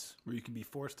trade, that's where you can be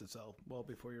forced to sell well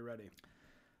before you're ready.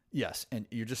 Yes, and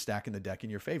you're just stacking the deck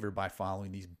in your favor by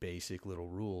following these basic little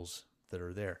rules that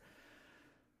are there.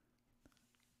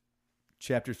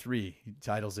 Chapter 3, he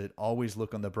titles it "Always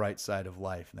Look on the Bright Side of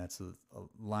Life," and that's a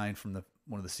line from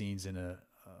one of the scenes in a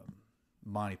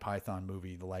Monty Python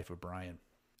movie, The Life of Brian.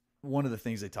 One of the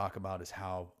things they talk about is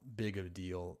how big of a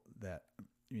deal that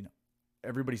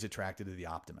everybody's attracted to the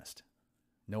optimist.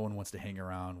 No one wants to hang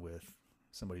around with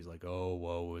somebody's like, "Oh,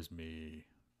 woe is me.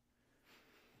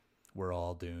 We're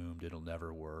all doomed. It'll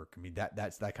never work." I mean, that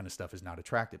kind of stuff is not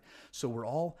attractive. So we're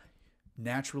all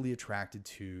naturally attracted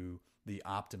to the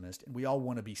optimist, and we all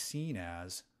want to be seen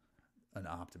as an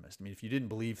optimist. I mean, if you didn't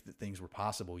believe that things were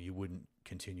possible, you wouldn't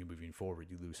continue moving forward.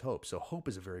 You lose hope. So hope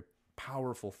is a very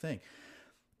powerful thing.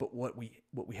 But what we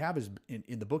have is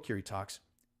in the book here, he talks,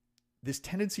 this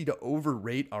tendency to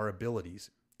overrate our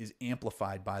abilities is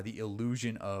amplified by the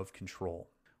illusion of control.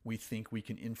 We think we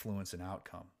can influence an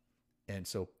outcome. And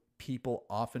so people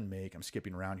often I'm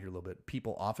skipping around here a little bit,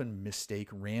 people often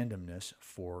mistake randomness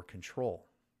for control.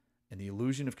 And the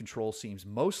illusion of control seems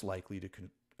most likely to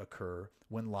occur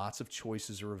when lots of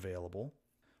choices are available,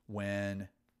 when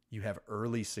you have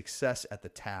early success at the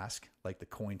task, like the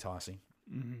coin tossing.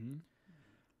 Mm-hmm.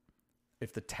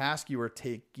 If the task you are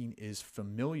taking is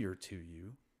familiar to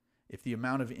you, if the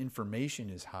amount of information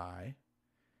is high,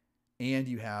 and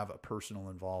you have a personal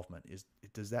involvement,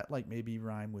 does that maybe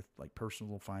rhyme with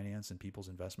personal finance and people's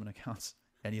investment accounts?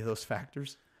 Any of those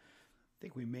factors? I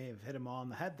think we may have hit them all on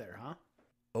the head there, huh?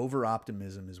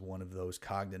 Over-optimism is one of those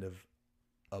cognitive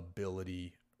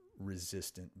ability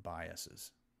resistant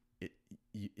biases.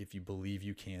 If you believe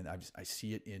you can, I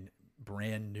see it in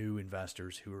brand new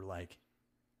investors who are like,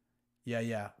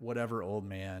 yeah, whatever, old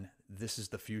man, this is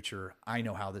the future. I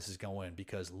know how this is going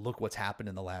because look what's happened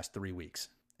in the last 3 weeks.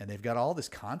 And they've got all this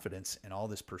confidence and all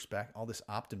this perspective, all this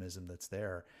optimism that's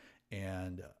there.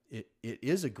 And it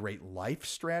is a great life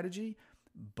strategy,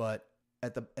 but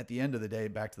at the end of the day,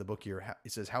 back to the book here,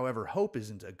 it says, however, hope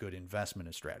isn't a good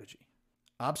investment strategy.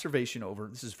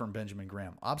 This is from Benjamin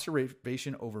Graham,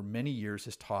 observation over many years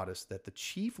has taught us that the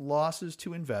chief losses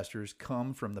to investors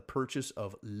come from the purchase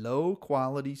of low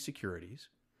quality securities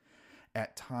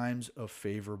at times of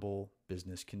favorable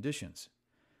business conditions.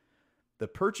 The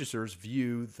purchasers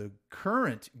view the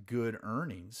current good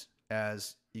earnings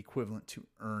as equivalent to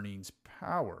earnings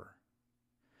power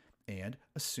and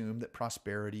assume that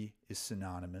prosperity is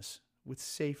synonymous with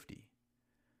safety.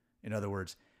 In other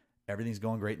words, everything's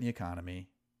going great in the economy.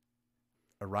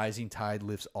 A rising tide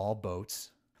lifts all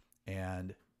boats,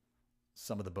 and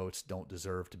some of the boats don't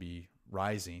deserve to be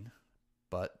rising,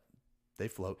 but they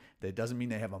float. That doesn't mean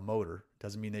they have a motor.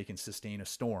 Doesn't mean they can sustain a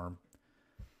storm,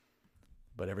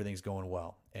 but everything's going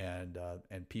well. And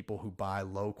people who buy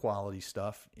low quality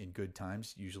stuff in good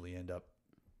times usually end up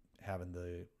having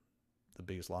the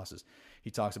biggest losses.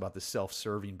 He talks about the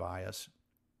self-serving bias.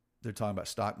 They're talking about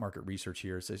stock market research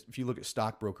here. It says if you look at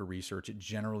stockbroker research, it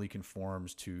generally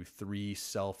conforms to 3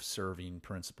 self-serving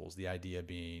principles. The idea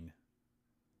being,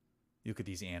 you look at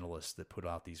these analysts that put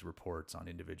out these reports on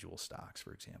individual stocks,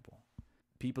 for example.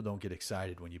 People don't get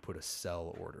excited when you put a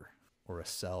sell order or a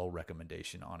sell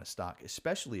recommendation on a stock,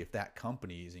 especially if that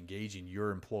company is engaging your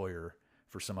employer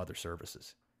for some other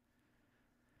services.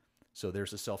 So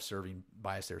there's a self-serving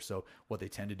bias there. So what they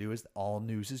tend to do is all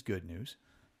news is good news.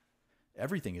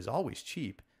 Everything is always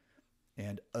cheap,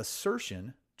 and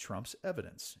assertion trumps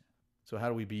evidence. So how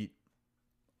do we beat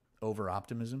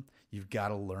over-optimism? You've got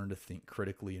to learn to think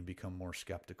critically and become more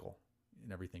skeptical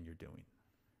in everything you're doing.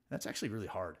 That's actually really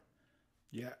hard.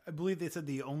 Yeah, I believe they said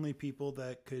the only people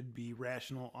that could be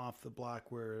rational off the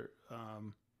block were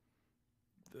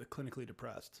the clinically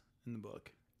depressed in the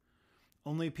book.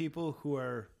 Only people who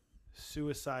are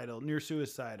near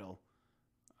suicidal,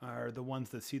 are the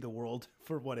ones that see the world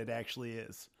for what it actually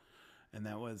is. And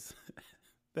that was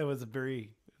a very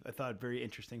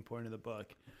interesting point of the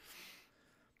book.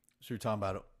 So you're talking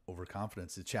about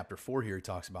overconfidence. In chapter 4 here, he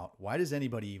talks about why does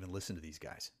anybody even listen to these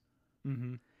guys?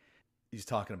 Mm-hmm. He's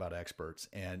talking about experts.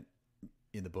 And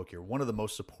in the book here, one of the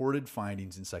most supported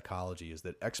findings in psychology is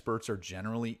that experts are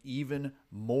generally even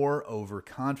more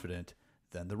overconfident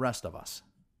than the rest of us.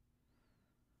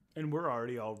 And we're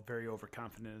already all very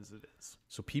overconfident as it is.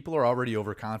 So people are already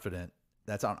overconfident.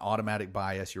 That's on automatic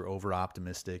bias. You're over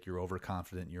optimistic. You're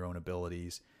overconfident in your own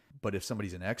abilities. But if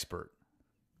somebody's an expert,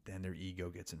 then their ego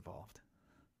gets involved.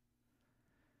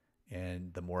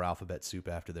 And the more alphabet soup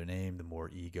after their name, the more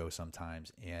ego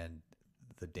sometimes. And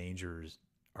the dangers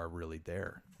are really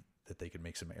there that they could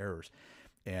make some errors.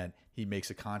 And he makes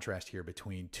a contrast here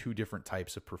between two different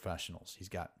types of professionals. He's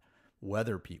got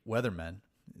weathermen,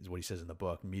 is what he says in the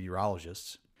book,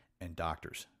 meteorologists, and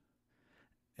doctors.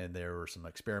 And there were some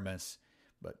experiments,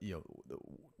 but the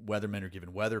weathermen are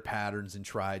given weather patterns and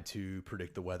tried to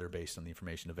predict the weather based on the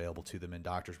information available to them, and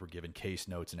doctors were given case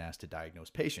notes and asked to diagnose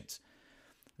patients.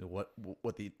 What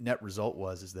the net result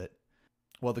was is that,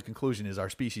 well, the conclusion is our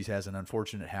species has an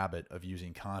unfortunate habit of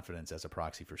using confidence as a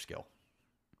proxy for skill.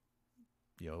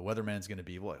 The weatherman's going to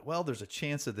be, well, there's a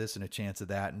chance of this and a chance of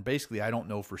that. And basically, I don't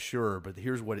know for sure, but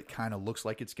here's what it kind of looks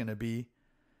like it's going to be.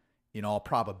 In all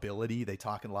probability, they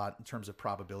talk a lot in terms of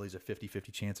probabilities, a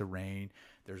 50-50 chance of rain.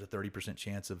 There's a 30%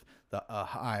 chance of the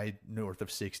high north of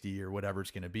 60 or whatever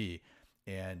it's going to be.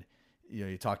 And,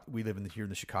 we live here in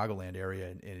the Chicagoland area.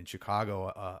 And in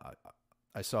Chicago,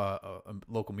 I saw a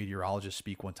local meteorologist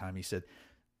speak one time. He said,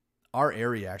 our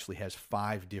area actually has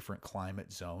 5 different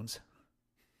climate zones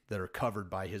that are covered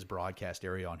by his broadcast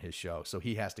area on his show. So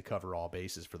he has to cover all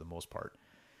bases for the most part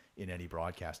in any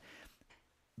broadcast.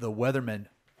 The weathermen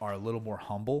are a little more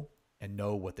humble and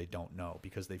know what they don't know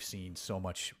because they've seen so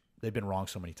much. They've been wrong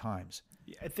so many times.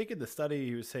 Yeah, I think in the study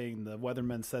he was saying the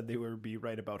weathermen said they would be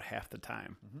right about half the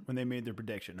time when they made their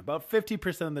prediction. About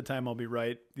 50% of the time I'll be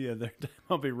right. The other time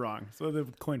I'll be wrong. So the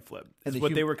coin flip is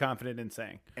what they were confident in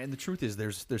saying. And the truth is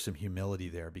there's some humility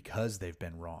there because they've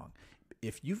been wrong.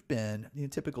 If you've been a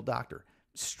typical doctor,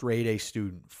 straight A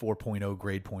student, 4.0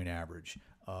 grade point average,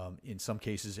 in some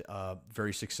cases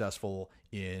very successful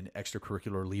in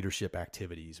extracurricular leadership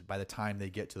activities, by the time they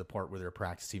get to the part where they're a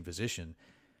practicing physician,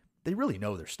 they really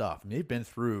know their stuff. I mean, they've been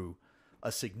through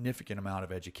a significant amount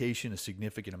of education, a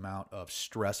significant amount of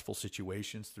stressful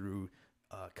situations through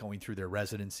going through their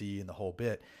residency and the whole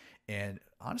bit. And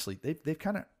honestly, they've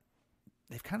kind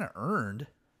of earned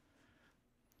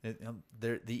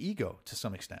the ego to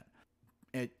some extent.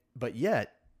 But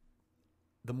yet,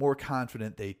 the more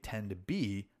confident they tend to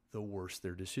be, the worse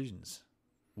their decisions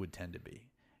would tend to be.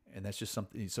 And that's just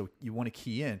something. So you want to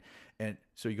key in. And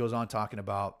so he goes on talking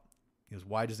about,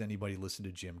 why does anybody listen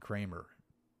to Jim Cramer?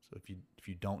 So if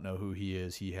you don't know who he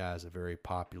is, he has a very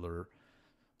popular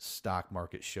stock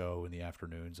market show in the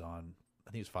afternoons on,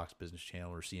 I think it's Fox Business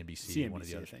Channel or CNBC, one of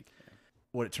the others. I think. Yeah.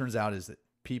 What it turns out is that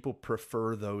people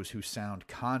prefer those who sound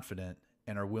confident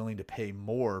and are willing to pay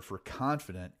more for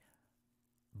confident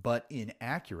but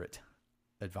inaccurate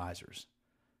advisors.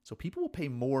 So people will pay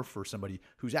more for somebody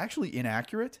who's actually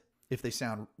inaccurate if they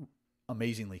sound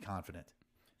amazingly confident.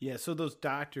 Yeah, so those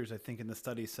doctors, I think in the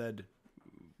study said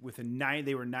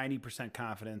they were 90%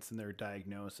 confidence in their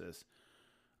diagnosis.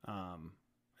 And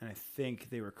I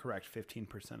think they were correct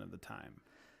 15% of the time.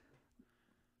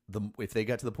 If they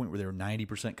got to the point where they were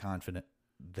 90% confident,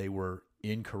 they were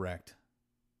incorrect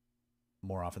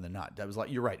more often than not. That was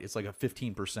you're right. It's like a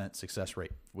 15% success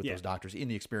rate with those doctors in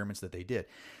the experiments that they did.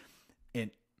 And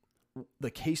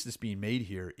the case that's being made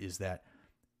here is that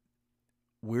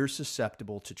we're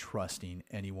susceptible to trusting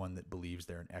anyone that believes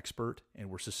they're an expert, and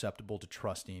we're susceptible to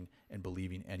trusting and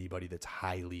believing anybody that's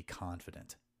highly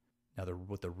confident. Now,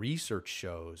 what the research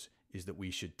shows is that we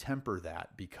should temper that,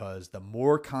 because the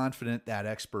more confident that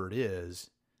expert is,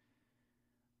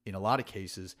 in a lot of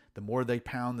cases, the more they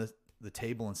pound the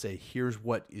table and say, here's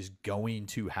what is going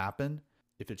to happen.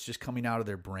 If it's just coming out of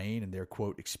their brain and their,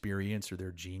 quote, experience or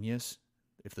their genius,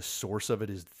 if the source of it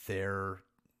is their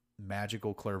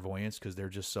magical clairvoyance because they're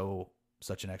just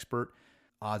such an expert,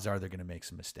 odds are they're going to make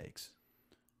some mistakes.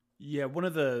 Yeah, one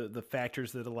of the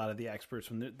factors that a lot of the experts,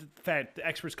 the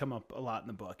experts come up a lot in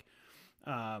the book.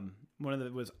 One of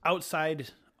them was outside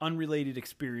unrelated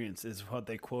experience is what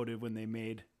they quoted when they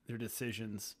made their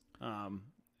decisions.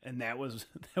 And that was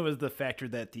the factor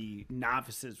that the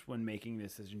novices, when making the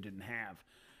decision, didn't have.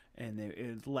 And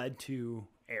it led to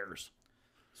errors.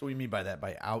 So what do you mean by that?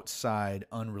 By outside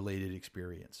unrelated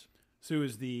experience? So it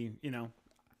was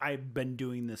I've been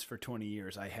doing this for 20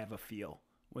 years. I have a feel,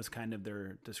 was kind of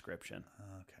their description.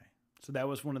 Okay. So that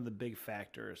was one of the big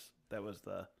factors. That was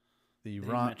the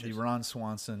Ron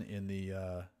Swanson in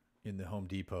the in the Home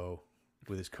Depot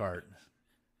with his cart.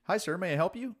 Hi, sir, may I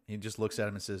help you? He just looks at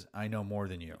him and says, I know more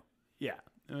than you. Yeah.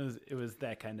 It was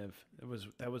that kind of,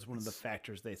 that was one of the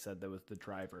factors they said that was the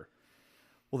driver.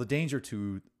 Well, the danger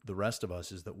to the rest of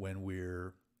us is that when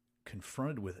we're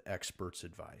confronted with experts'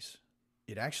 advice,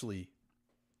 it actually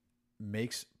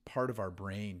makes part of our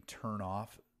brain turn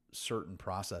off certain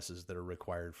processes that are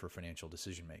required for financial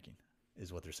decision making,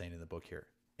 is what they're saying in the book here.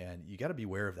 And you got to be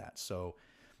aware of that. So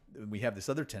we have this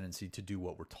other tendency to do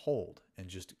what we're told and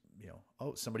just,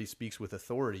 oh, somebody speaks with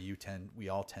authority. We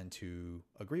all tend to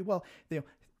agree. Well,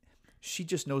 she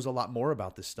just knows a lot more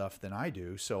about this stuff than I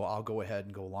do. So I'll go ahead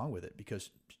and go along with it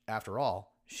because after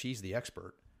all, she's the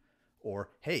expert. Or,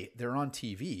 hey, they're on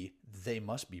TV. They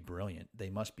must be brilliant. They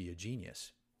must be a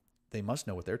genius. They must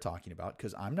know what they're talking about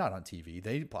because I'm not on TV.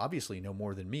 They obviously know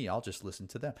more than me. I'll just listen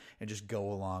to them and just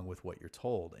go along with what you're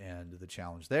told. And the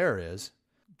challenge there is,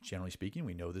 generally speaking,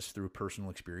 we know this through personal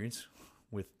experience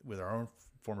with our own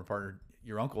former partner,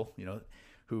 your uncle,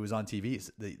 who was on TV.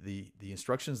 The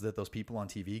instructions that those people on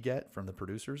TV get from the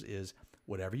producers is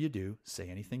whatever you do, say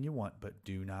anything you want, but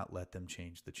do not let them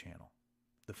change the channel.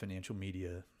 The financial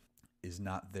media is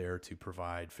not there to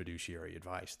provide fiduciary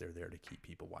advice. They're there to keep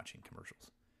people watching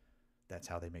commercials. That's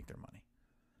how they make their money.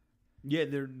 Yeah,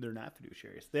 they're not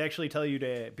fiduciaries. They actually tell you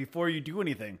to, before you do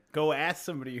anything, go ask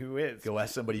somebody who is. Go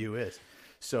ask somebody who is.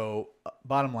 So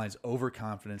bottom line is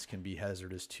overconfidence can be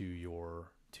hazardous to your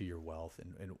wealth.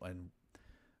 And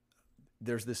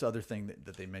there's this other thing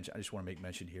that they mentioned. I just want to make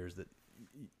mention here is that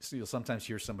you'll sometimes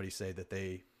hear somebody say that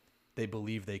they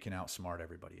believe they can outsmart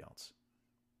everybody else.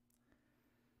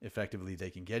 Effectively,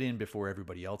 they can get in before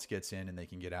everybody else gets in, and they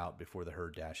can get out before the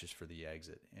herd dashes for the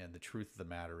exit. And the truth of the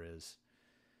matter is,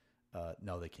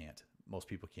 no, they can't. Most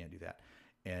people can't do that.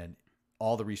 And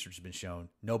all the research has been shown,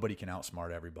 nobody can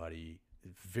outsmart everybody.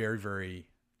 Very, very,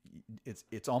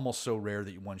 it's almost so rare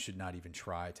that one should not even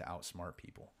try to outsmart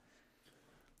people.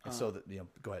 And so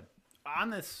that, go ahead. On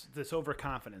this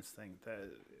overconfidence thing,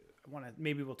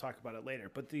 maybe we'll talk about it later,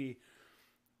 but the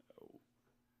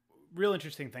real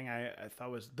interesting thing I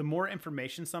thought was the more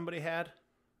information somebody had,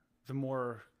 the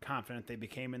more confident they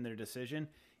became in their decision,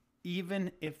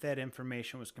 even if that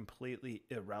information was completely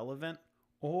irrelevant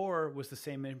or was the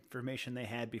same information they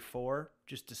had before,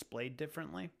 just displayed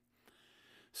differently.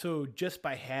 So just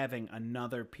by having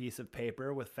another piece of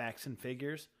paper with facts and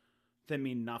figures that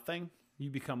mean nothing, you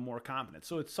become more confident.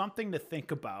 So it's something to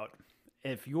think about.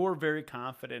 If you're very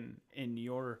confident in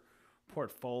your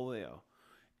portfolio,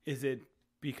 is it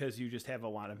because you just have a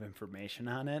lot of information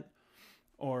on it,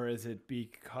 or is it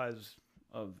because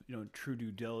of true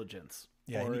due diligence,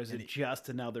 or is it just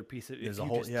another piece of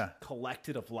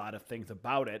collected a lot of things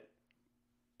about it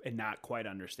and not quite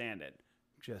understand it?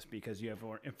 Just because you have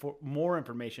more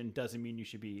information doesn't mean you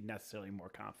should be necessarily more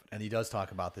confident. And he does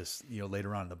talk about this,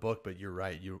 later on in the book. But you're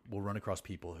right; you will run across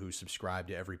people who subscribe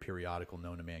to every periodical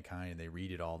known to mankind, and they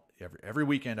read it all every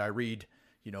weekend. I read,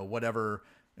 whatever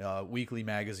weekly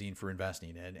magazine for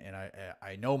investing, and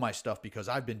I know my stuff because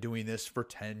I've been doing this for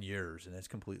 10 years, and it's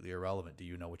completely irrelevant. Do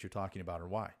you know what you're talking about or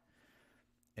why?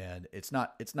 And it's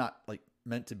not like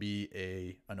meant to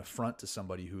be an affront to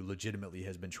somebody who legitimately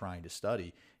has been trying to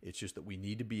study. It's just that we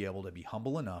need to be able to be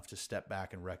humble enough to step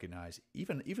back and recognize,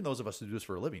 even those of us who do this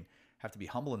for a living have to be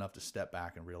humble enough to step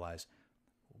back and realize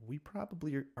we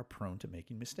probably are prone to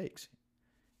making mistakes.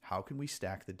 How can we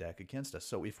stack the deck against us?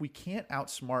 So if we can't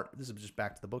outsmart, this is just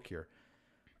back to the book here.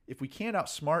 If we can't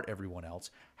outsmart everyone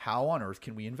else, how on earth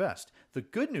can we invest? The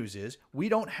good news is we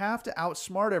don't have to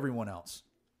outsmart everyone else.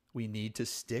 We need to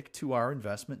stick to our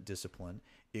investment discipline,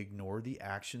 ignore the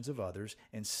actions of others,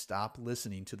 and stop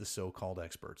listening to the so-called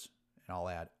experts. And I'll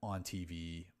add on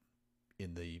TV,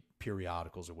 in the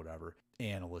periodicals or whatever,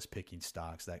 analysts picking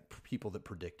stocks, that people that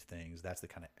predict things. That's the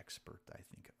kind of expert I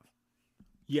think of.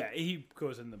 Yeah, he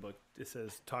goes in the book. It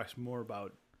talks more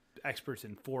about experts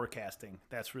in forecasting.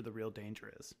 That's where the real danger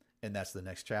is. And that's the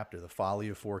next chapter, the folly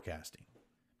of forecasting.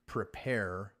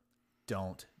 Prepare,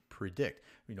 don't predict.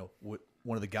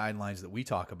 One of the guidelines that we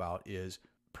talk about is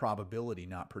probability,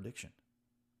 not prediction.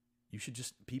 You should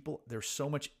there's so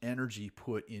much energy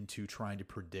put into trying to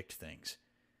predict things.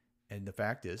 And the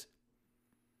fact is,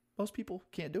 most people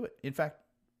can't do it. In fact,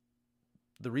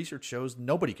 the research shows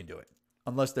nobody can do it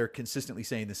unless they're consistently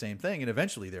saying the same thing, and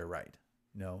eventually they're right.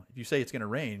 If you say it's going to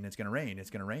rain, it's going to rain.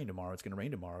 It's going to rain tomorrow. It's going to rain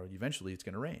tomorrow. Eventually, it's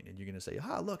going to rain, and you're going to say,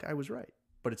 look, I was right.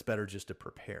 But it's better just to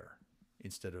prepare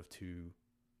instead of to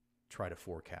try to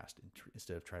forecast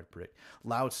instead of try to predict.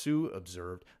 Lao Tzu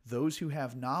observed, those who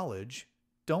have knowledge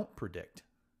don't predict.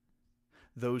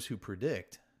 Those who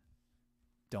predict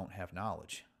don't have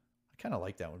knowledge. I kind of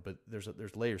like that one, but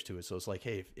there's layers to it. So it's like,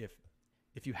 hey,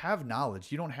 if you have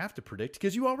knowledge, you don't have to predict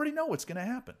because you already know what's going to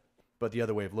happen. But the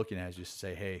other way of looking at it is just to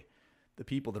say, hey, the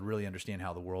people that really understand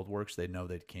how the world works, they know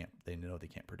they can't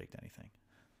predict anything.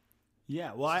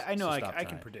 Yeah, well, I know I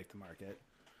can predict the market.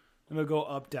 I'm gonna go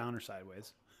up, down, or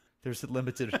sideways. There's a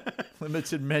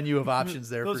limited menu of options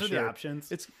there. Those for are sure. the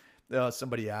options. It's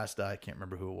somebody asked, I can't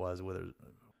remember who it was, whether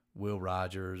Will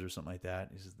Rogers or something like that.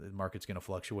 He says the market's going to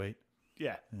fluctuate.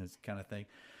 Yeah, and this kind of thing.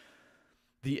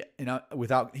 He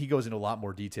goes into a lot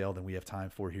more detail than we have time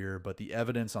for here, but the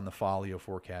evidence on the folly of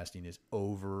forecasting is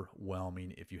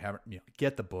overwhelming. If you haven't,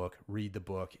 get the book, read the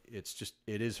book. It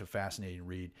is a fascinating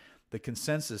read. The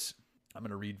consensus, I'm going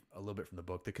to read a little bit from the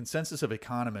book. The consensus of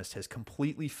economists has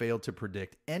completely failed to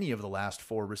predict any of the last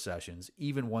 4 recessions,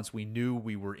 even once we knew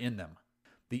we were in them.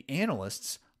 The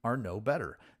analysts are no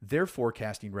better. Their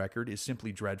forecasting record is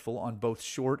simply dreadful on both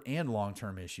short and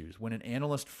long-term issues. When an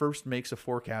analyst first makes a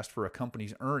forecast for a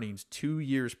company's earnings 2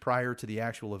 years prior to the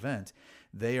actual event,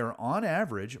 they are on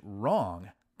average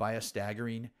wrong by a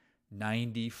staggering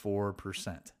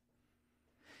 94%.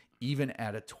 Even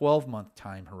at a 12-month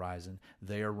time horizon,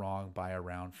 they are wrong by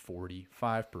around 45%.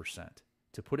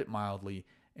 To put it mildly,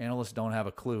 analysts don't have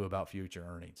a clue about future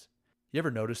earnings. You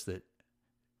ever notice that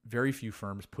very few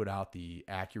firms put out the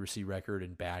accuracy record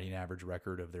and batting average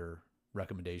record of their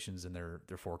recommendations and their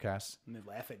forecasts? And they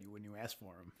laugh at you when you ask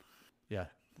for them. Yeah.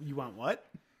 You want what?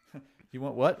 You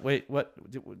want what? Wait, what?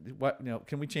 What?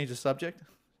 Can we change the subject?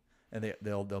 And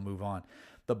they'll move on.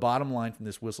 The bottom line from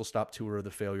this whistle-stop tour of the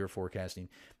failure of forecasting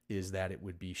is that it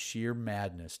would be sheer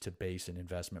madness to base an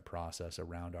investment process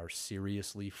around our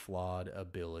seriously flawed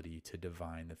ability to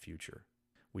divine the future.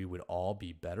 We would all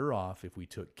be better off if we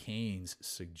took Keynes'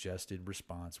 suggested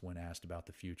response when asked about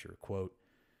the future. Quote,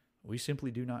 "We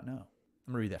simply do not know."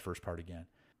 I'm going to read that first part again.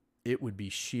 It would be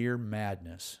sheer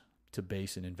madness to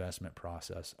base an investment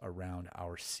process around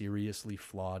our seriously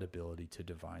flawed ability to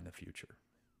divine the future.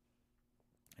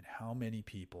 And how many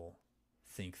people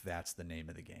think that's the name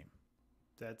of the game?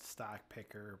 That's stock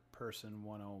picker person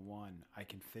 101. I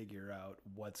can figure out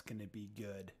what's going to be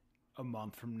good a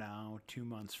month from now, 2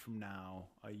 months from now,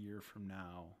 a year from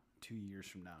now, 2 years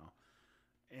from now.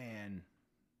 And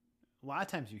a lot of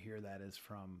times you hear that is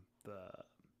from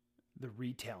the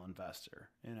retail investor.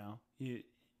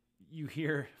 You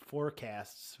hear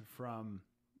forecasts from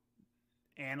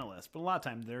analysts, but a lot of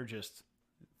times they're just,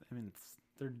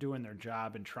 they're doing their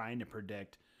job and trying to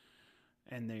predict,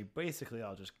 and they basically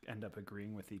all just end up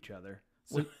agreeing with each other.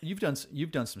 So, well, you've done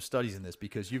some studies in this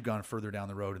because you've gone further down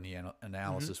the road in the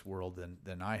analysis world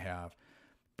than I have.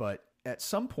 But at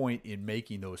some point in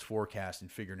making those forecasts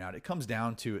and figuring out, it comes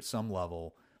down to, at some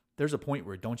level, there's a point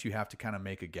where don't you have to kind of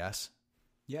make a guess?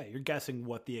 Yeah, you're guessing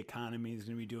what the economy is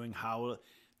going to be doing. How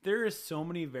there is so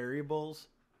many variables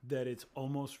that it's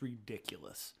almost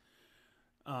ridiculous.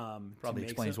 Probably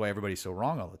explains why everybody's so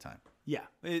wrong all the time. Yeah,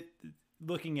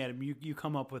 looking at it, you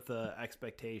come up with an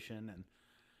expectation, and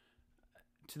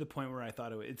to the point where I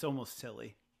thought it's almost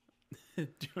silly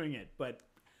doing it. But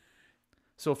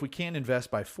so if we can't invest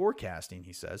by forecasting,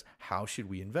 he says, how should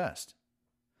we invest?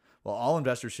 Well, all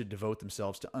investors should devote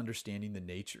themselves to understanding the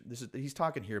nature. He's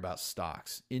talking here about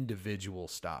stocks, individual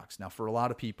stocks. Now, for a lot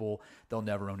of people, they'll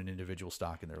never own an individual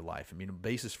stock in their life. The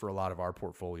basis for a lot of our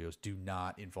portfolios do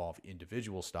not involve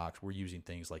individual stocks. We're using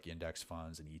things like index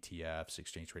funds and ETFs,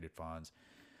 exchange-traded funds,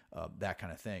 that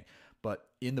kind of thing. But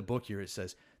in the book here, it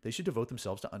says they should devote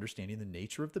themselves to understanding the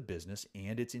nature of the business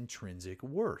and its intrinsic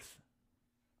worth,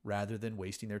 rather than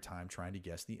wasting their time trying to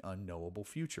guess the unknowable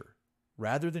future.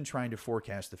 Rather than trying to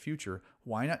forecast the future,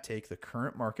 why not take the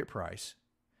current market price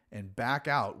and back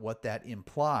out what that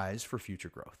implies for future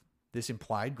growth? This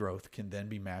implied growth can then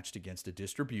be matched against a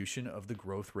distribution of the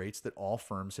growth rates that all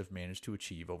firms have managed to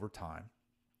achieve over time.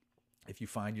 If you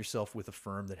find yourself with a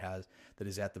firm that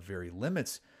is at the very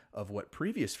limits of what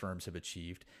previous firms have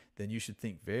achieved, then you should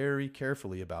think very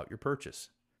carefully about your purchase.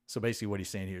 So basically what he's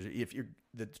saying here is, if you're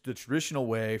the traditional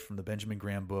way from the Benjamin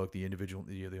Graham book, the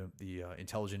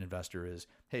intelligent investor is,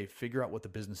 hey, figure out what the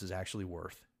business is actually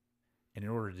worth. And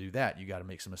in order to do that, you got to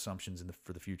make some assumptions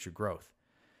for the future growth.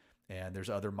 And there's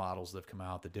other models that have come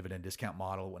out, the dividend discount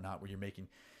model and whatnot, where you're making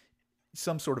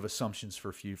some sort of assumptions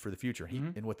for the future.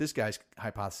 And what this guy's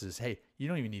hypothesis is, hey, you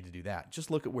don't even need to do that. Just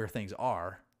look at where things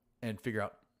are and figure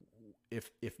out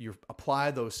if you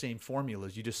apply those same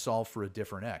formulas, you just solve for a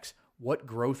different X. What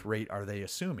growth rate are they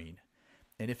assuming?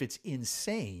 And if it's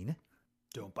insane,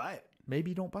 don't buy it.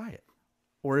 Maybe don't buy it.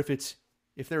 Or if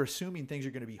they're assuming things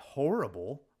are going to be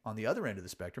horrible on the other end of the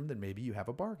spectrum, then maybe you have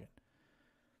a bargain.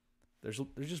 There's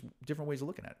just different ways of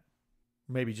looking at it.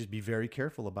 Maybe just be very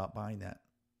careful about buying that.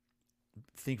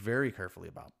 think very carefully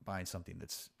about buying something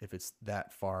if it's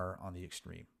that far on the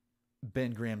extreme.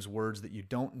 Ben Graham's words that you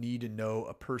don't need to know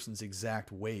a person's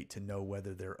exact weight to know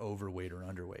whether they're overweight or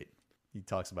underweight. He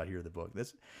talks about here in the book.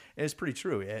 It's pretty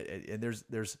true. And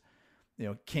there's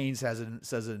Keynes says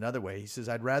it another way. He says,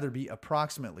 I'd rather be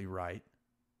approximately right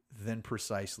than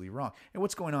precisely wrong. And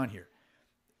what's going on here?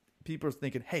 People are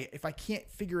thinking, hey, if I can't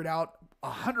figure it out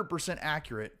 100%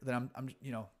 accurate, then I'm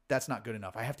that's not good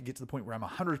enough. I have to get to the point where I'm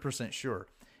 100% sure.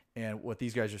 And what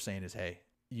these guys are saying is, hey,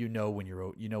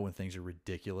 when things are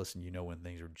ridiculous and when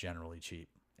things are generally cheap.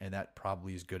 And that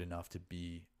probably is good enough to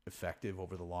be effective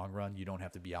over the long run. You don't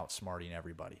have to be outsmarting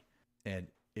everybody. And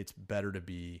it's better to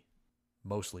be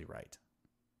mostly right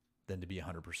than to be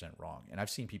 100% wrong. And I've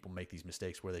seen people make these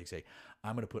mistakes where they say,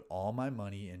 I'm going to put all my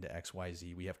money into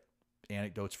XYZ. We have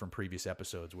anecdotes from previous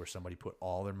episodes where somebody put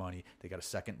all their money, they got a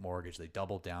second mortgage, they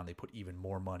doubled down, they put even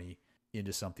more money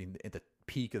into something at the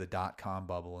peak of the dot-com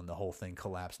bubble, and the whole thing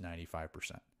collapsed 95%.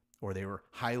 Or they were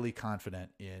highly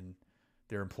confident in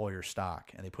their employer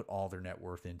stock and they put all their net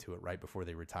worth into it right before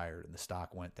they retired, and the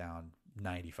stock went down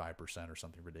 95% or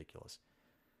something ridiculous.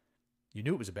 You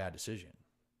knew it was a bad decision,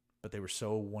 but they were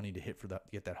so wanting to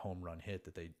get that home run hit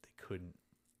that they couldn't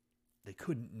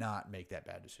not make that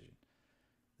bad decision.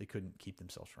 They couldn't keep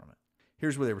themselves from it.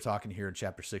 Here's where they were talking here in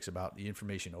chapter 6 about the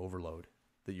information overload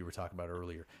that you were talking about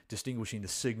earlier, distinguishing the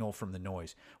signal from the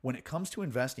noise. When it comes to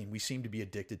investing, we seem to be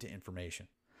addicted to information.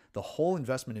 The whole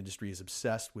investment industry is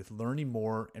obsessed with learning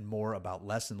more and more about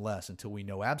less and less until we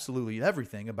know absolutely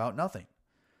everything about nothing.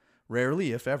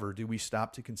 Rarely, if ever, do we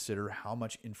stop to consider how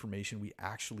much information we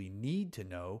actually need to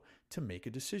know to make a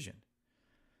decision.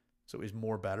 So is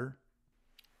more better?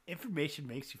 Information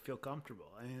makes you feel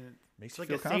comfortable. I mean, makes it's you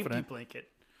like feel a confident. safety blanket.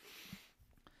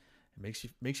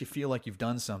 It makes you feel like you've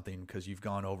done something because you've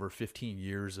gone over 15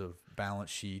 years of balance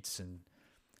sheets and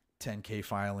 10K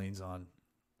filings on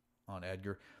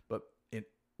Edgar. But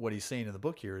what he's saying in the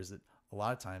book here is that a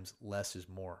lot of times less is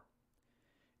more.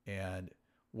 And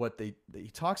what he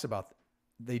talks about,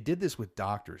 they did this with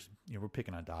doctors. We're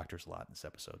picking on doctors a lot in this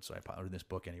episode, or in this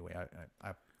book anyway.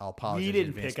 I'll apologize. We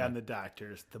didn't pick on the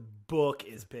doctors. The book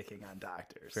is picking on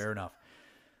doctors. Fair enough.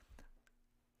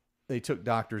 They took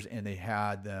doctors and they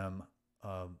had them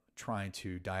trying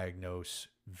to diagnose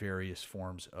various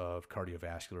forms of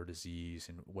cardiovascular disease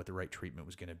and what the right treatment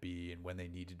was going to be and when they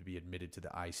needed to be admitted to the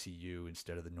ICU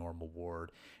instead of the normal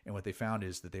ward. And what they found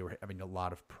is that they were having a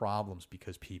lot of problems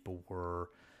because people were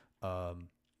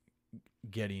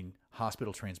getting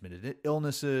hospital transmitted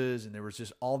illnesses, and there was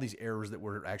just all these errors that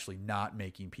were actually not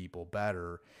making people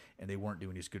better, and they weren't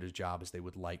doing as good a job as they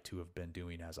would like to have been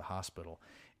doing as a hospital.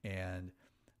 And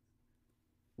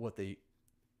what they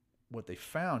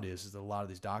found is that a lot of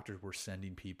these doctors were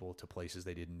sending people to places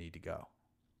they didn't need to go,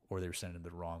 or they were sending them to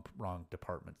the wrong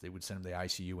departments. They would send them to the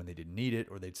ICU when they didn't need it,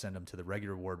 or they'd send them to the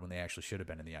regular ward when they actually should have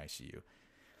been in the ICU.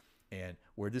 And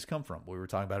where'd this come from? What we were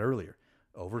talking about earlier,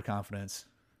 overconfidence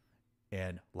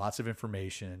and lots of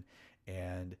information.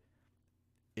 And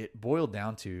it boiled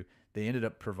down to, they ended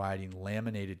up providing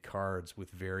laminated cards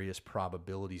with various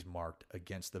probabilities marked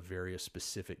against the various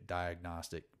specific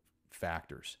diagnostic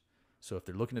factors. So if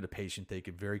they're looking at a patient, they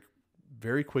could very,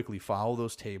 very quickly follow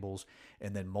those tables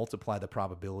and then multiply the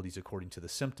probabilities according to the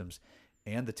symptoms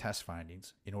and the test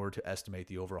findings in order to estimate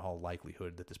the overall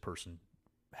likelihood that this person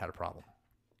had a problem.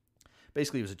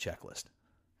 Basically, it was a checklist.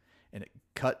 And it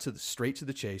cut straight to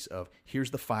the chase of,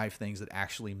 here's the 5 things that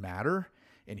actually matter,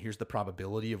 and here's the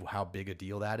probability of how big a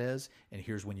deal that is, and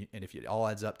here's and if it all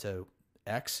adds up to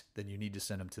X, then you need to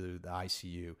send them to the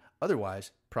ICU.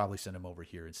 Otherwise, probably send them over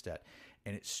here instead.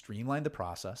 And it streamlined the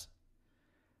process.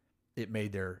 It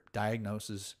made their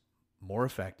diagnosis more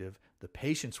effective. The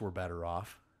patients were better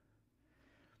off.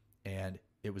 And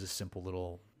it was a simple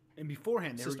little And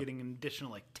beforehand, they system. were getting an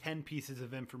additional 10 pieces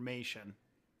of information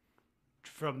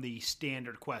from the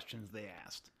standard questions they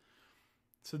asked.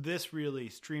 So this really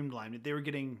streamlined it. They were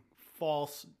getting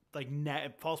false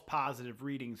positive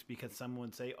readings because someone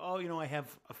would say, oh, I have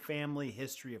a family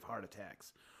history of heart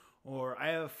attacks. Or I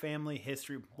have a family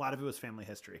history. A lot of it was family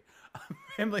history.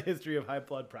 Family history of high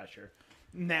blood pressure.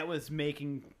 And that was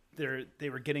making they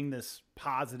were getting this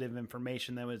positive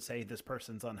information that would say this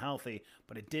person's unhealthy,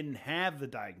 but it didn't have the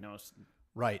diagnosis.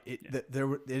 Right.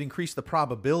 It increased the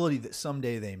probability that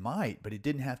someday they might, but it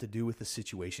didn't have to do with the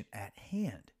situation at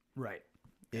hand. Right.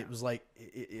 It was like,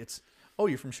 it's, oh,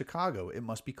 you're from Chicago. It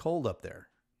must be cold up there.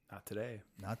 Not today.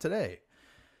 Not today.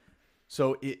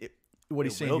 So what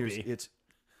he's saying here is, it's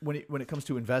when it comes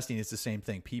to investing, it's the same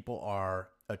thing. People are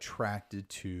attracted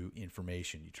to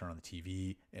information. You turn on the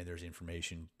TV and there's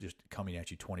information just coming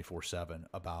at you 24/7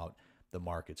 about the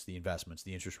markets, the investments,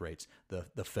 the interest rates,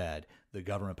 the Fed, the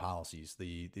government policies,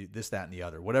 the this, that, and the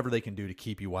other. Whatever they can do to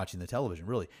keep you watching the television.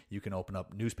 Really, you can open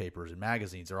up newspapers and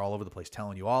magazines. They're all over the place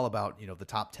telling you all about, the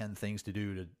top 10 things to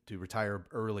do to retire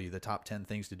early, the top 10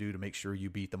 things to do to make sure you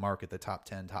beat the market, the top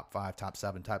 10, top 5, top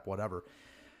 7, type whatever.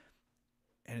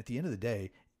 And at the end of the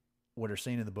day, what they're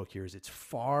saying in the book here is it's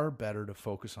far better to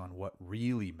focus on what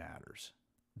really matters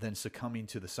than succumbing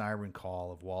to the siren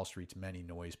call of Wall Street's many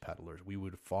noise peddlers. We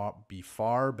would be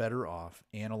far better off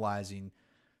analyzing,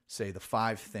 say, the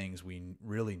 5 things we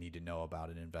really need to know about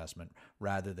an investment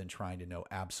rather than trying to know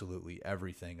absolutely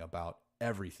everything about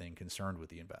everything concerned with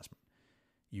the investment.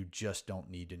 You just don't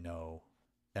need to know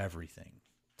everything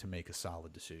to make a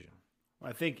solid decision.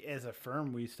 I think as a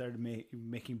firm, we started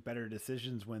making better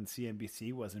decisions when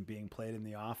CNBC wasn't being played in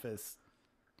the office.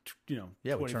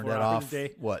 Yeah, we turned that off.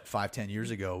 5-10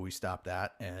 years ago, we stopped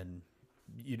that, and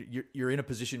you're in a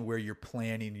position where you're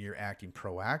planning and you're acting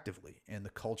proactively. And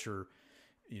the culture,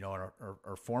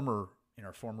 our former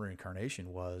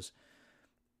incarnation was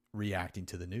reacting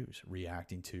to the news,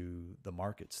 reacting to the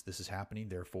markets. This is happening,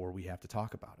 therefore we have to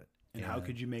talk about it. And how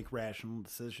could you make rational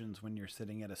decisions when you're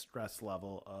sitting at a stress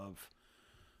level of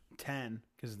 10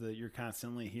 because you're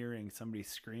constantly hearing somebody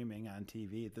screaming on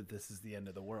TV that this is the end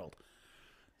of the world?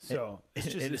 So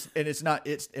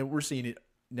and we're seeing it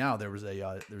now. There's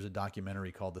a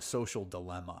documentary called The Social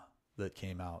Dilemma that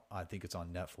came out. I think it's on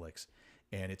Netflix,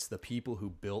 and it's the people who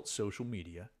built social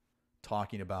media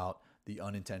talking about the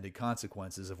unintended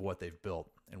consequences of what they've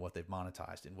built and what they've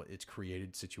monetized, and what it's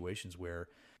created situations where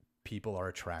people are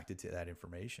attracted to that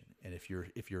information. And if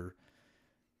you're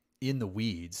in the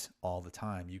weeds all the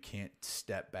time, you can't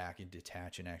step back and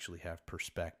detach and actually have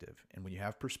perspective. And when you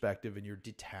have perspective and you're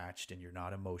detached and you're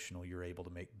not emotional, you're able to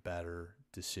make better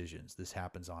decisions. This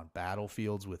happens on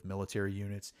battlefields with military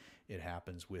units. It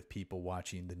happens with people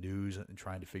watching the news and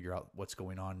trying to figure out what's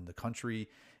going on in the country.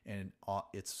 And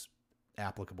it's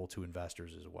applicable to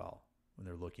investors as well when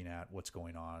they're looking at what's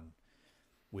going on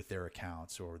with their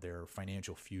accounts or their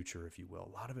financial future, if you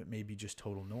will. A lot of it may be just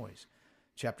total noise.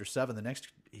 Chapter 7, the next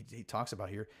he talks about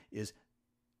here is,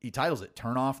 he titles it,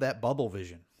 Turn Off That Bubble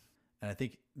Vision. And I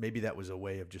think maybe that was a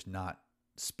way of just not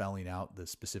spelling out the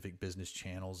specific business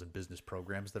channels and business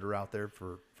programs that are out there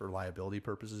for liability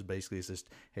purposes. Basically, it's just,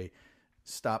 hey,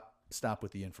 stop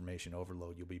with the information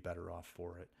overload. You'll be better off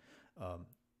for it.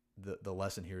 The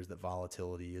lesson here is that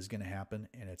volatility is going to happen,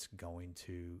 and it's going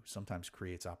to sometimes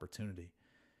creates opportunity.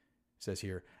 It says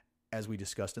here, as we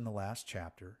discussed in the last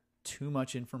chapter, too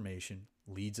much information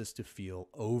leads us to feel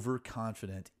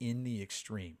overconfident in the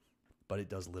extreme, but it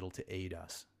does little to aid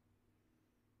us.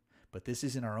 But this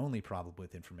isn't our only problem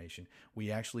with information.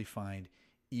 We actually find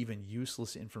even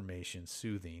useless information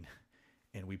soothing,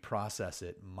 and we process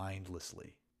it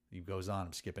mindlessly. He goes on,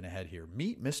 I'm skipping ahead here.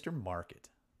 Meet Mr. Market.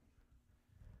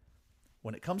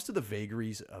 When it comes to the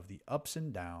vagaries of the ups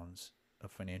and downs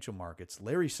of financial markets,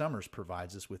 Larry Summers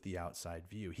provides us with the outside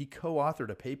view. He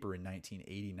co-authored a paper in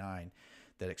 1989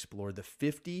 that explored the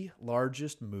 50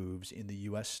 largest moves in the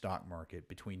U.S. stock market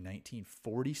between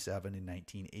 1947 and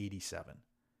 1987.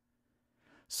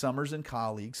 Summers and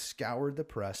colleagues scoured the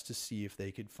press to see if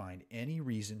they could find any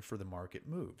reason for the market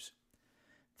moves.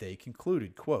 They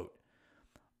concluded, quote,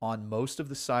 on most of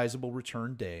the sizable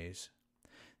return days,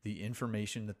 the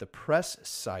information that the press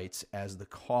cites as the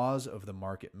cause of the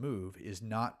market move is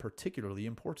not particularly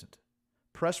important.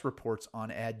 Press reports on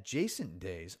adjacent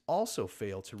days also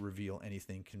fail to reveal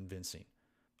anything convincing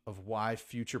of why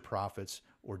future profits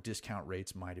or discount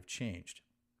rates might have changed.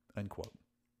 Unquote.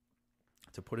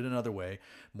 To put it another way,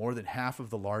 more than half of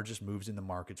the largest moves in the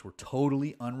markets were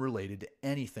totally unrelated to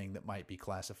anything that might be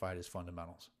classified as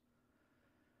fundamentals.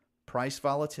 Price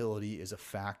volatility is a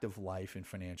fact of life in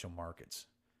financial markets.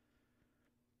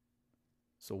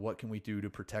 So what can we do to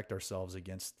protect ourselves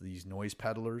against these noise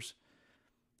peddlers?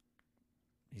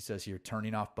 He says here,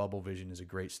 turning off bubble vision is a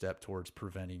great step towards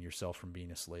preventing yourself from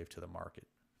being a slave to the market.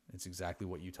 It's exactly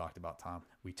what you talked about, Tom.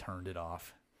 We turned it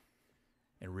off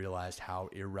and realized how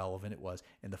irrelevant it was.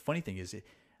 And the funny thing is,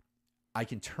 I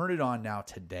can turn it on now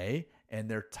today, and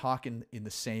they're talking in the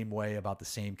same way about the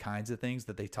same kinds of things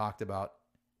that they talked about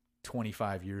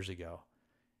 25 years ago.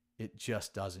 It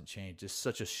just doesn't change. It's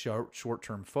such a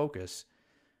short-term focus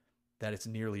that it's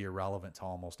nearly irrelevant to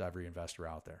almost every investor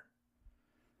out there.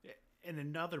 And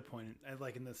another point I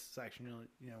like in this section,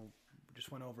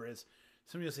 just went over is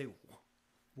somebody will say,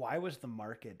 why was the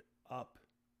market up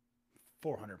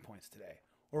 400 points today?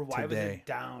 Or why was it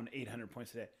down 800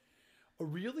 points today? A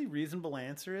really reasonable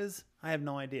answer is, I have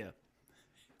no idea.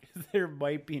 There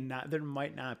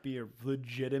might not be a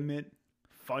legitimate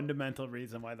fundamental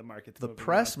reason why the market's The moving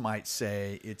press up. might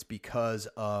say it's because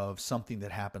of something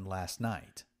that happened last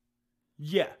night.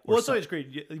 Yeah. Well, it's always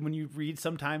great when you read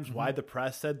sometimes why the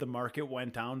press said the market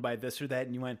went down by this or that,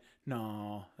 and you went,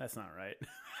 no, that's not right.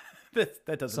 that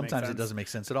doesn't Sometimes make sense. it doesn't make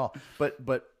sense at all. But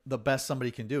the best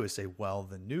somebody can do is say, well,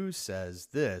 the news says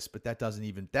this, but that doesn't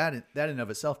even that in and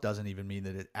of itself doesn't even mean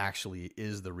that it actually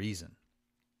is the reason.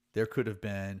 There could have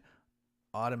been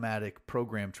automatic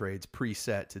program trades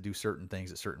preset to do certain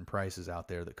things at certain prices out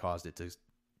there that caused it to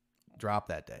drop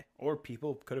that day. Or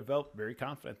people could have felt very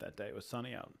confident that day. It was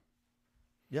sunny out.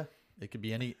 Yeah, it could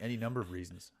be any number of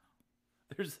reasons.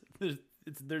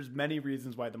 There's many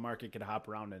reasons why the market could hop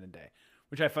around in a day,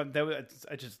 which I found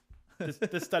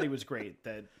this study was great.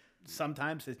 That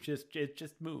sometimes it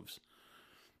just moves.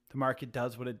 The market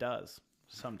does what it does.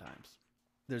 Sometimes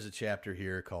there's a chapter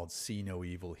here called "See No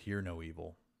Evil, Hear No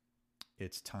Evil."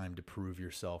 It's time to prove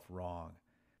yourself wrong.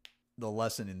 The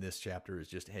lesson in this chapter is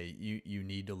just, hey, you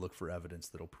need to look for evidence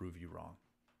that'll prove you wrong.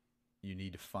 You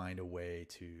need to find a way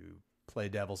to play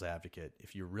devil's advocate.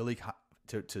 If you're really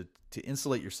to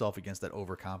insulate yourself against that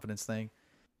overconfidence thing,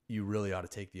 you really ought to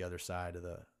take the other side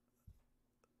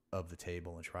of the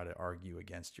table and try to argue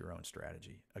against your own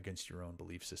strategy, against your own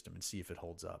belief system, and see if it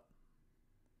holds up.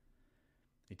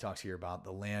 He talks here about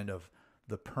the land of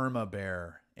the perma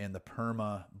bear and the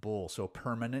perma bull. So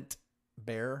permanent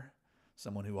bear,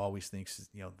 someone who always thinks,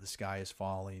 the sky is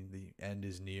falling, the end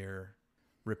is near,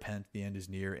 repent, the end is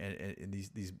near, and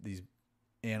these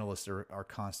analysts are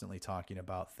constantly talking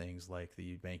about things like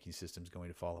the banking system's going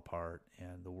to fall apart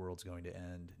and the world's going to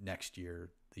end next year,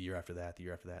 the year after that,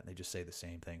 and they just say the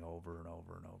same thing over and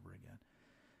over and over again.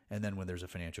 And then when there's a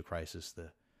financial crisis,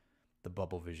 the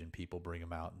bubble vision people bring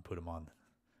them out and put them on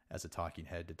as a talking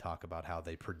head to talk about how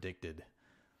they predicted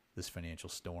this financial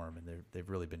storm, and they've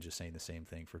really been just saying the same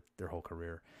thing for their whole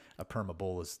career. A perma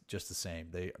bull is just the same.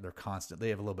 They're constant. They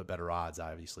have a little bit better odds,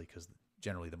 obviously, because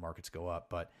generally the markets go up,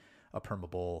 but a perma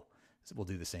bull will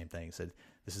do the same thing. It said,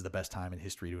 this is the best time in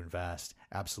history to invest.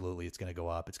 Absolutely, it's going to go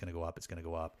up. It's going to go up. It's going to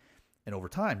go up. And over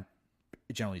time,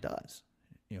 it generally does.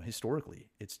 Historically,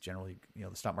 it's generally,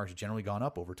 the stock market's generally gone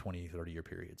up over 20, 30-year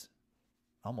periods.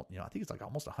 Almost, I think it's like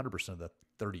almost 100% of the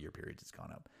 30-year periods it's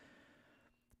gone up.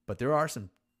 But there are some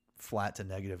flat to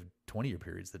negative 20-year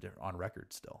periods that are on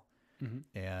record still.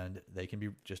 Mm-hmm. And they can be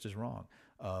just as wrong.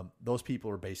 Those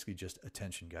people are basically just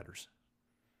attention getters.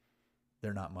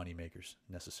 They're not money makers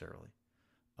necessarily,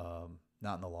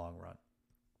 not in the long run.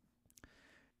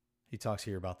 He talks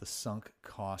here about the sunk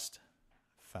cost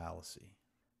fallacy.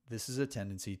 This is a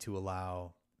tendency to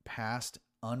allow past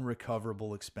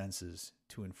unrecoverable expenses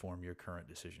to inform your current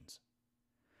decisions.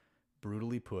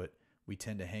 Brutally put, we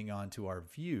tend to hang on to our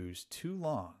views too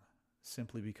long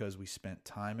simply because we spent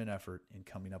time and effort in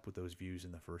coming up with those views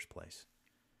in the first place.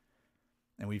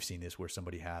 And we've seen this where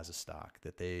somebody has a stock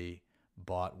that they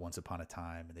bought once upon a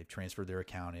time and they've transferred their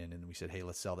account in, and we said, hey,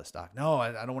 let's sell that stock. No,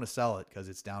 I don't want to sell it because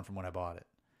it's down from when I bought it.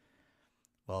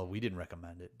 Well, we didn't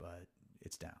recommend it, but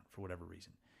it's down for whatever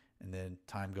reason. And then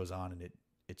time goes on and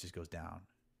it just goes down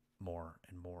more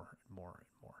and more and more and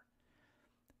more.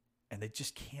 And they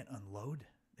just can't unload.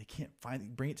 They can't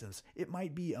bring it to us. It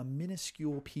might be a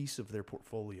minuscule piece of their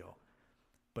portfolio,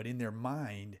 but in their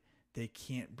mind, they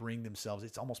can't bring themselves.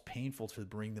 It's almost painful to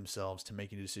bring themselves to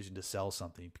making a decision to sell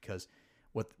something, because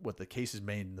what the case is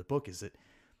made in the book is that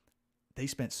they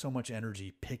spent so much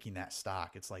energy picking that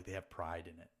stock. It's like they have pride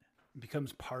in it. It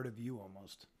becomes part of you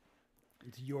almost.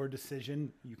 It's your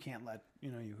decision. You can't let,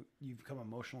 you become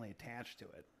emotionally attached to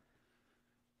it.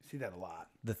 I see that a lot.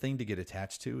 The thing to get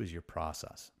attached to is your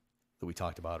process that we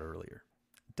talked about earlier.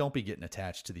 Don't be getting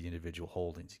attached to the individual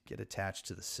holdings. Get attached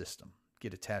to the system.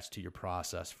 Get attached to your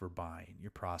process for buying,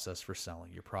 your process for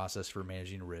selling, your process for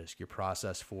managing risk, your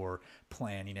process for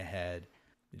planning ahead.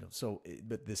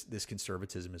 But this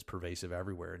conservatism is pervasive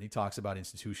everywhere. And he talks about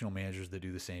institutional managers that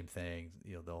do the same thing.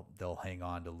 They'll hang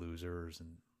on to losers,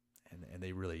 and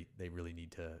they really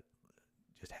need to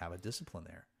just have a discipline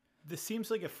there. This seems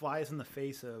like it flies in the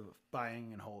face of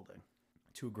buying and holding.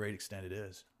 To a great extent, it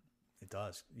is. It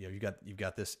does. You've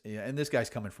got this, and this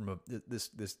guy's coming from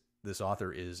this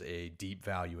author is a deep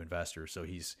value investor, so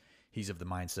he's of the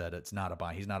mindset it's not a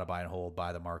buy. He's not a buy and hold,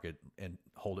 buy the market and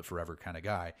hold it forever kind of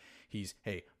guy. He's,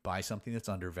 hey, buy something that's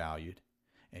undervalued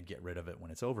and get rid of it when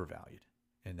it's overvalued,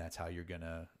 and that's how you're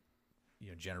gonna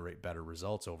generate better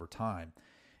results over time.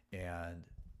 And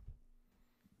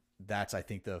that's, I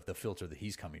think, the filter that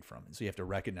he's coming from. And so you have to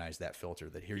recognize that filter,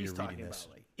 that here you're reading this.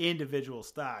 About like individual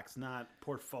stocks, not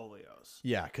portfolios.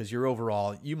 Yeah, because you're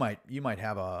overall, you might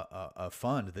have a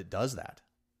fund that does that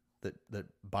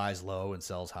buys low and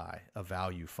sells high, a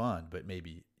value fund, but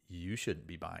maybe you shouldn't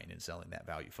be buying and selling that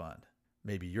value fund.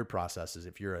 Maybe your process is,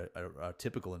 if you're a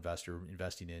typical investor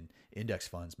investing in index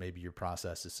funds, maybe your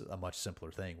process is a much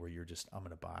simpler thing where you're just, I'm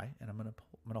going to buy and I'm going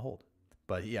to hold.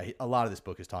 But yeah, a lot of this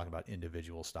book is talking about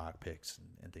individual stock picks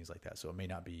and things like that. So it may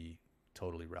not be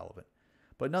totally relevant.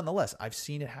 But nonetheless, I've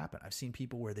seen it happen. I've seen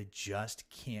people where they just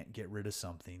can't get rid of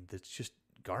something that's just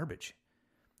garbage,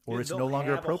 or it's no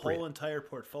longer appropriate. A whole entire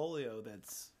portfolio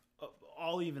that's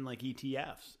all even like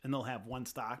ETFs, and they'll have one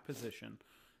stock position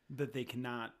that they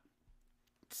cannot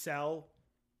sell,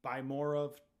 buy more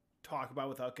of, talk about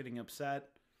without getting upset,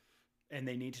 and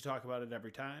they need to talk about it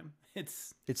every time.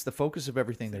 It's the focus of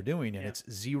everything they're doing, and it's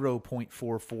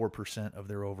 0.44% of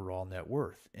their overall net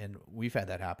worth. And we've had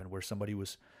that happen where somebody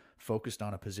was focused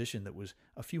on a position that was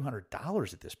a few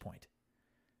 $100s at this point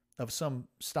of some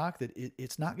stock that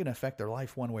it's not going to affect their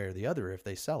life one way or the other if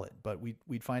they sell it. But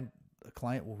we'd find a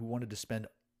client who wanted to spend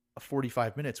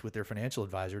 45 minutes with their financial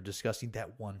advisor discussing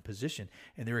that one position,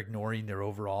 and they're ignoring their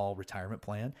overall retirement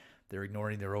plan. They're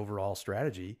ignoring their overall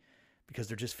strategy because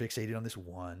they're just fixated on this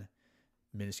one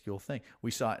minuscule thing. We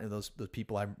saw it in those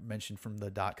people I mentioned from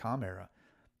the .com era.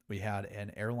 We had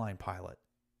an airline pilot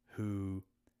who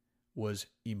was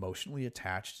emotionally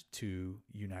attached to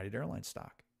United Airlines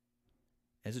stock.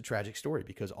 It's a tragic story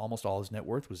because almost all his net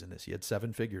worth was in this. He had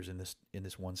 7 figures in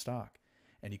this one stock,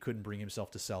 and he couldn't bring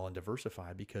himself to sell and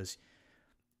diversify because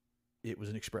it was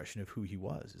an expression of who he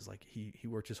was. It's like he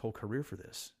worked his whole career for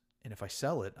this, and if I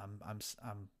sell it,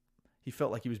 he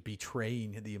felt like he was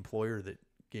betraying the employer that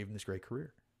gave him this great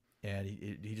career, and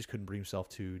he just couldn't bring himself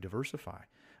to diversify.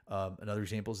 Another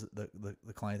example is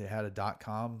the client that had a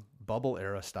 .com bubble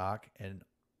era stock, and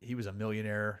he was a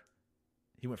millionaire.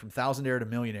 He went from thousandaire to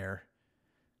millionaire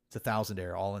to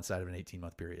thousandaire all inside of an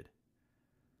 18-month period.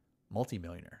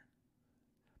 Multi-millionaire.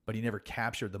 But he never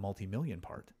captured the multi-million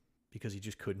part because he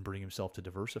just couldn't bring himself to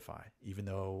diversify, even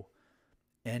though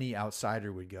any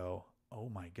outsider would go, oh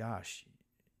my gosh,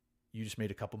 you just made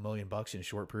a couple $1,000,000 in a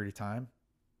short period of time.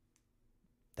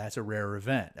 That's a rare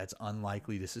event. That's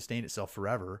unlikely to sustain itself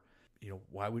forever.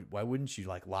 Why wouldn't you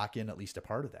lock in at least a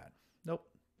part of that? Nope.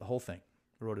 The whole thing.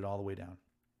 I wrote it all the way down.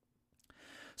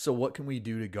 So what can we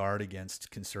do to guard against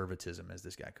conservatism, as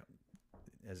this guy,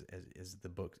 as the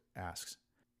book asks?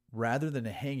 Rather than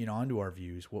hanging on to our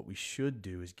views, what we should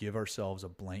do is give ourselves a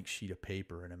blank sheet of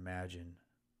paper and imagine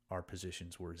our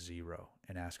positions were 0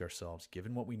 and ask ourselves,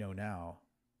 given what we know now,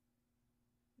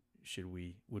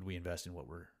 would we invest in what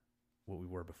we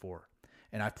were before?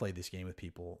 And I've played this game with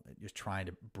people just trying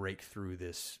to break through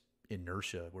this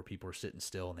inertia where people are sitting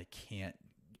still and they can't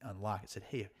unlock it. Said,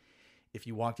 hey, if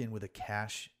you walked in with a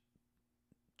cash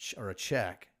or a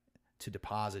check to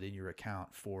deposit in your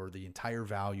account for the entire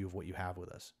value of what you have with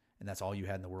us, and that's all you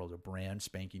had in the world, a brand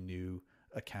spanking new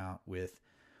account with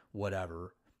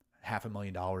whatever,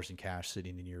 $500,000 in cash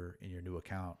sitting in your new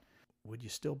account, would you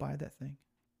still buy that thing?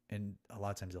 And a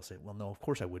lot of times they'll say, well, no, of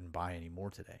course I wouldn't buy any more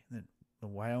today. Then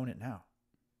why own it now?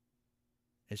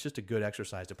 It's just a good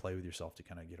exercise to play with yourself to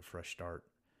kind of get a fresh start.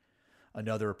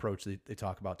 Another approach they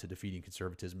talk about to defeating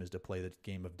conservatism is to play the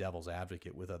game of devil's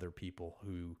advocate with other people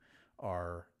who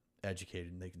are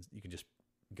educated, and you can just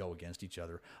go against each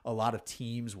other. A lot of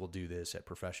teams will do this at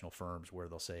professional firms where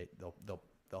they'll say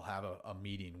they'll have a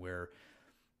meeting where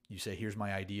you say, here's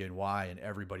my idea and why, and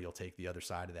everybody will take the other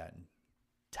side of that and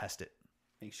test it.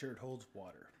 Make sure it holds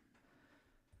water.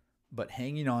 But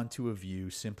hanging on to a view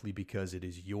simply because it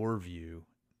is your view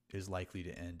is likely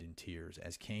to end in tears.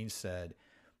 As Keynes said,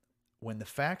 when the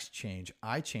facts change,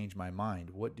 I change my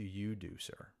mind. What do you do,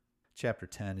 sir? Chapter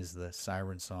 10 is the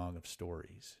siren song of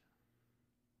stories.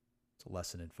 It's a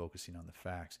lesson in focusing on the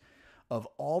facts. Of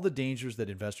all the dangers that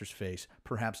investors face,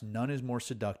 perhaps none is more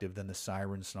seductive than the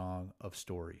siren song of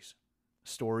stories.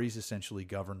 Stories essentially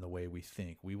govern the way we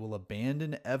think. We will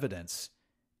abandon evidence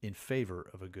in favor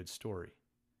of a good story.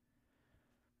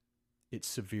 It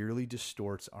severely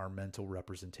distorts our mental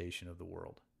representation of the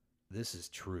world. This is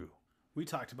true. We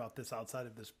talked about this outside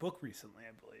of this book recently,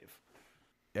 I believe.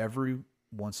 Every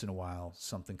once in a while,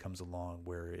 something comes along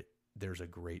where there's a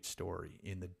great story.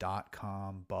 In the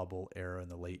 .com bubble era in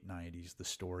the late 90s, the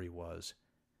story was,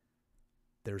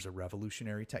 there's a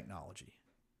revolutionary technology.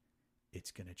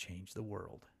 It's going to change the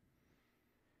world.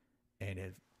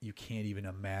 And you can't even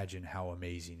imagine how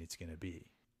amazing it's going to be.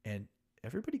 And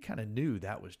everybody kind of knew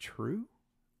that was true,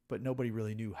 but nobody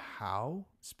really knew how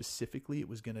specifically it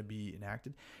was going to be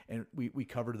enacted. And we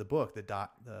covered the book, the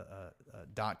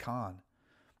 .com,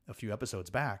 a few episodes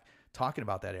back, talking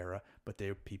about that era, but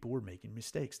people were making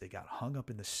mistakes. They got hung up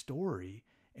in the story,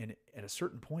 and at a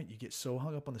certain point, you get so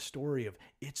hung up on the story of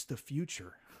it's the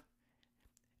future.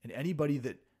 And anybody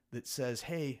that that says,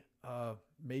 hey,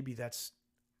 maybe that's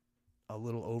a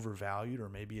little overvalued, or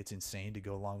maybe it's insane to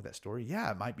go along with that story.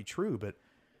 Yeah, it might be true, but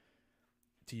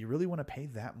do you really want to pay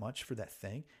that much for that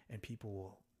thing? And people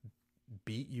will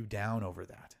beat you down over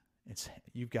that.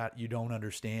 You don't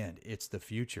understand. It's the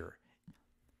future.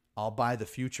 I'll buy the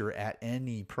future at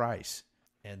any price.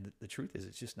 And the truth is,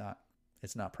 it's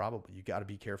not probable. You got to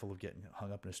be careful of getting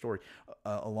hung up in a story.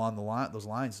 Along those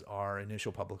lines are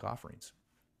initial public offerings.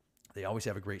 They always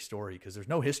have a great story because there's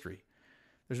no history.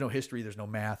 There's no history. There's no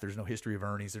math. There's no history of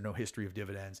earnings. There's no history of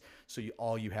dividends. So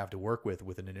all you have to work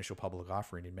with an initial public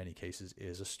offering in many cases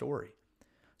is a story.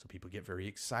 So people get very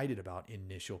excited about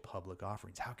initial public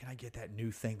offerings. How can I get that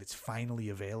new thing that's finally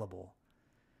available?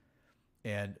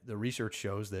 And the research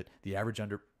shows that the average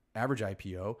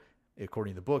IPO,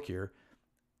 according to the book here,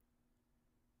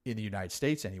 in the United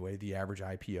States anyway, the average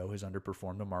IPO has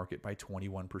underperformed the market by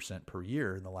 21% per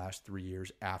year in the last 3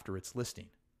 years after its listing,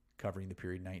 covering the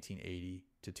period 1980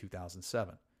 to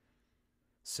 2007.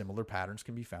 Similar patterns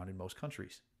can be found in most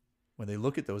countries. When they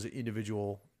look at those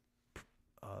individual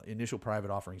initial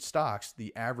private offering stocks,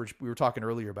 the average, we were talking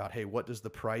earlier about, hey, what does the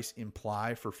price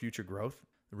imply for future growth?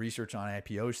 The research on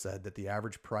IPOs said that the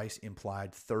average price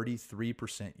implied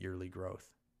 33% yearly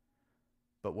growth.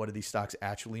 But what did these stocks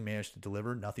actually manage to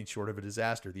deliver? Nothing short of a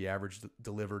disaster. The average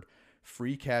delivered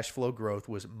free cash flow growth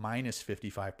was minus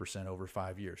 55% over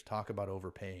 5 years. Talk about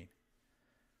overpaying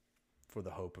for the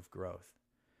hope of growth.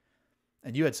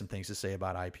 And you had some things to say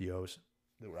about IPOs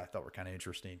that I thought were kind of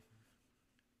interesting.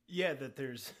 Yeah, that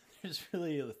there's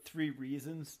really 3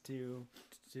 reasons to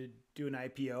do an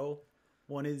IPO.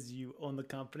 One is you own the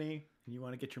company and you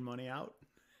want to get your money out.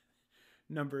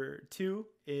 Number 2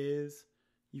 is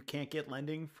you can't get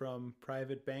lending from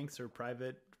private banks or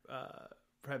private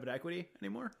equity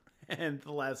anymore. And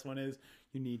the last one is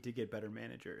you need to get better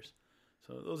managers.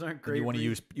 So those aren't great. And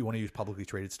you want to use publicly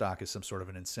traded stock as some sort of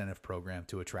an incentive program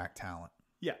to attract talent.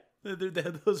 Yeah,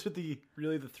 those are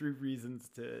really the 3 reasons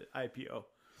to IPO.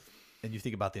 And you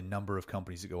think about the number of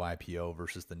companies that go IPO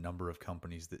versus the number of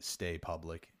companies that stay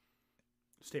public.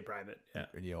 Stay private,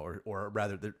 yeah. Or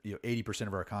rather, 80%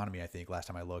 of our economy, I think, last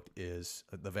time I looked, is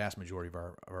the vast majority of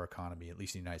our economy, at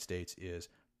least in the United States, is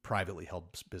privately held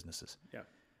businesses. Yeah.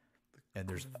 And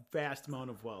there's a vast amount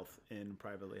of wealth in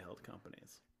privately held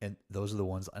companies. And those are the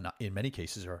ones, in many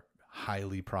cases, are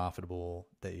highly profitable.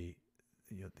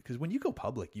 Because when you go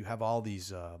public, you have all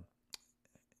these,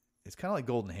 it's kind of like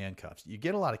golden handcuffs. You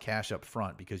get a lot of cash up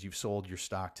front because you've sold your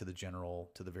stock to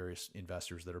the various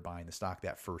investors that are buying the stock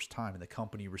that first time, and the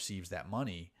company receives that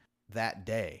money that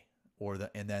day,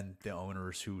 and then the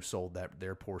owners who sold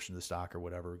their portion of the stock or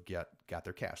whatever got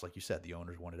their cash. Like you said, the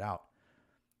owners want it out.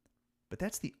 But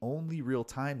that's the only real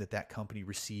time that company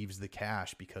receives the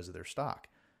cash because of their stock.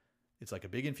 It's like a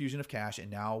big infusion of cash, and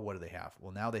now what do they have?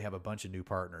 Well, now they have a bunch of new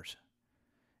partners,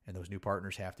 and those new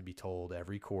partners have to be told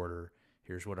every quarter,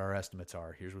 here's what our estimates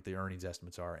are, here's what the earnings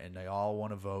estimates are, and they all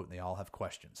want to vote, and they all have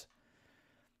questions.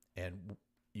 And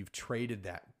you've traded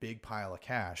that big pile of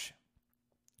cash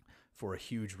for a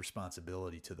huge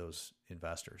responsibility to those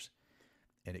investors.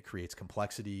 And it creates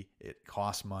complexity, it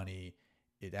costs money,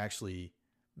 it actually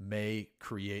may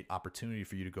create opportunity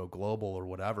for you to go global or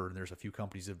whatever. And there's a few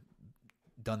companies that have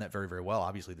done that very, very well.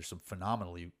 Obviously, there's some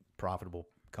phenomenally profitable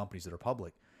companies that are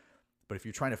public. But if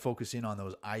you're trying to focus in on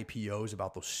those IPOs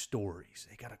about those stories,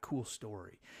 they got a cool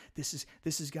story. This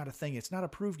has got a thing. It's not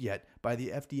approved yet by the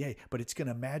FDA, but it's going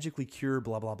to magically cure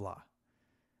blah, blah, blah.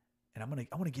 And I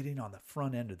want to get in on the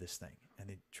front end of this thing. And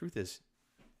the truth is,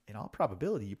 in all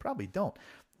probability, you probably don't.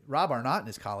 Rob Arnott and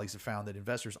his colleagues have found that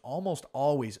investors almost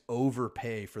always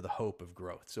overpay for the hope of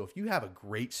growth. So if you have a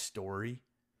great story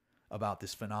about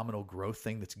this phenomenal growth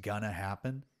thing that's going to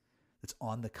happen, that's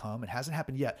on the come, it hasn't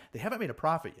happened yet. They haven't made a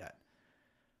profit yet.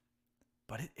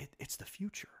 But it's the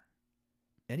future.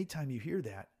 Anytime you hear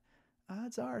that,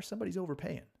 odds are somebody's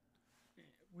overpaying.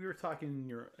 We were talking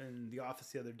in the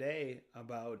office the other day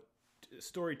about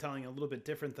storytelling a little bit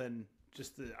different than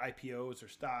just the IPOs or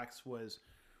stocks. Was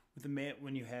with the man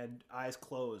when you had eyes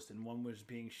closed and one was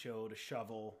being showed a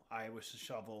shovel, eye was a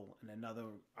shovel, and another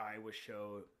eye was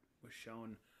shown.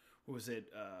 What was it?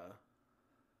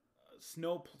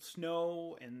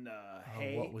 Snow and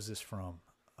hay. What was this from?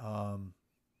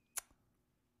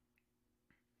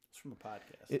 It's from a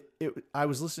podcast. I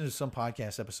was listening to some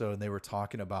podcast episode and they were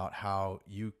talking about how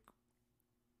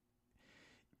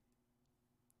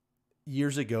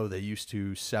years ago they used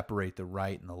to separate the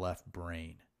right and the left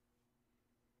brain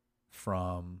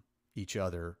from each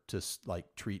other to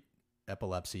like treat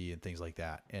epilepsy and things like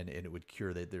that, and it would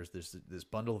cure that. There's this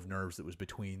bundle of nerves that was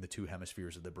between the two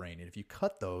hemispheres of the brain, and if you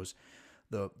cut those,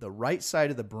 the right side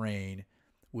of the brain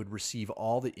would receive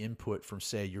all the input from,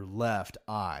 say, your left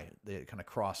eye. They kind of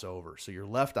cross over. So your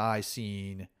left eye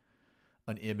seeing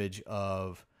an image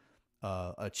of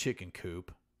a chicken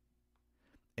coop,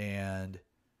 and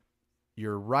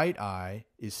your right eye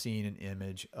is seeing an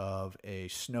image of a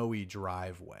snowy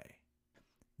driveway.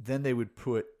 Then they would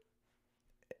put,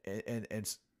 and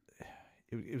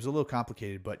it was a little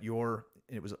complicated, but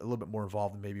it was a little bit more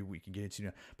involved than maybe we can get into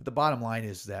now. But the bottom line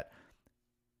is that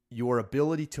your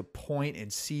ability to point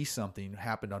and see something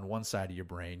happened on one side of your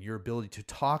brain. Your ability to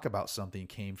talk about something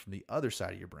came from the other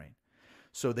side of your brain.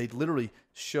 So they'd literally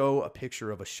show a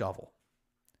picture of a shovel.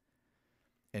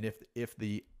 And if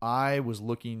the eye was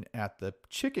looking at the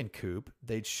chicken coop,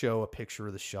 they'd show a picture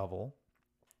of the shovel.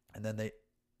 And then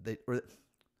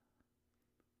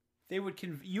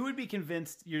you would be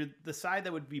convinced the side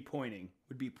that would be pointing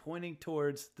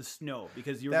towards the snow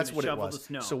because you were going to shovel the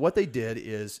snow. So what they did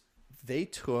is they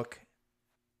took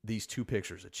these two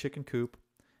pictures, a chicken coop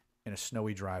and a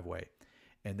snowy driveway,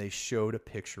 and they showed a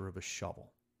picture of a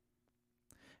shovel.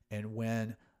 And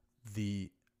when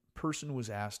the person was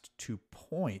asked to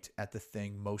point at the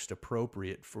thing most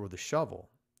appropriate for the shovel,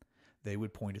 they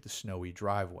would point at the snowy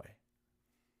driveway.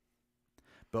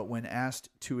 But when asked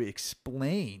to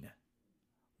explain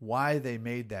why they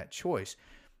made that choice,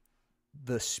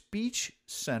 the speech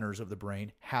centers of the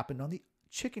brain happened on the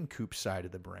chicken coop side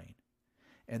of the brain.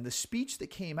 And the speech that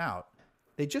came out,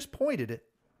 they just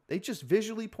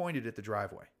visually pointed at the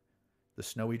driveway, the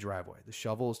snowy driveway. The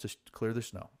shovel is to clear the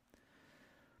snow.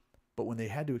 But when they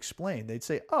had to explain, they'd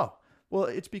say, oh, well,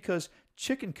 it's because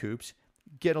chicken coops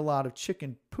get a lot of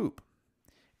chicken poop,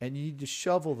 and you need to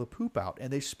shovel the poop out.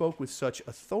 And they spoke with such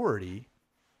authority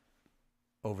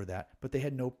over that, but they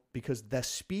had because the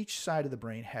speech side of the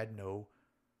brain had no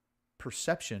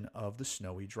perception of the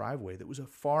snowy driveway that was a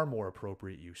far more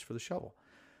appropriate use for the shovel.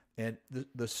 And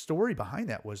the story behind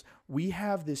that was we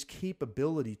have this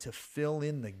capability to fill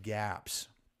in the gaps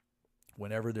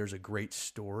whenever there's a great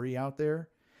story out there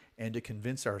and to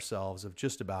convince ourselves of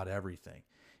just about everything.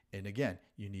 And again,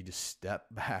 you need to step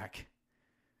back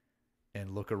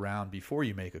and look around before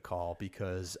you make a call,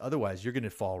 because otherwise you're going to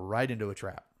fall right into a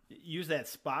trap. Use that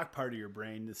Spock part of your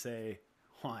brain to say,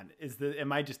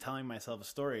 am I just telling myself a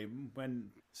story?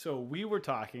 So we were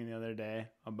talking the other day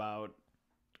about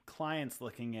clients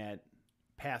looking at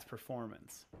past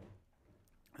performance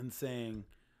and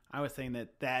I was saying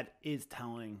that is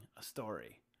telling a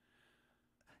story.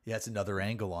 Yeah, it's another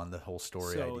angle on the whole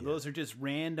story So idea. those are just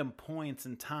random points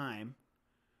in time,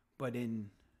 but in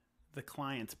the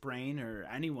client's brain or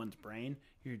anyone's brain,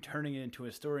 you're turning it into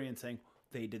a story and saying,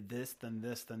 they did this, then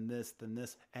this, then this, then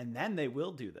this, and then they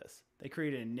will do this. They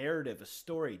created a narrative, a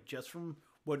story, just from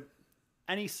what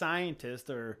any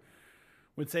scientist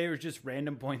would say are just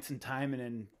random points in time, and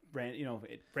then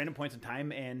random points in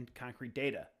time and concrete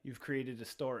data. You've created a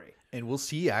story. And we'll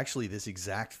see actually this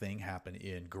exact thing happen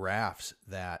in graphs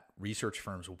that research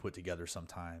firms will put together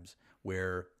sometimes,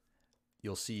 where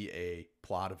you'll see a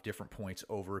plot of different points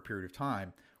over a period of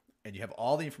time, and you have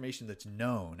all the information that's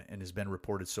known and has been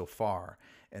reported so far.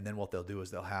 And then what they'll do is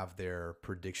they'll have their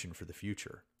prediction for the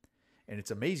future. And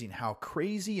it's amazing how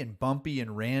crazy and bumpy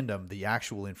and random the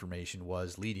actual information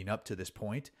was leading up to this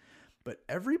point. But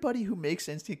everybody who makes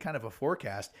any kind of a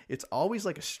forecast, it's always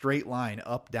like a straight line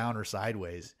up, down, or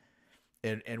sideways.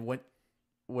 And what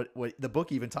the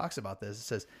book even talks about this, it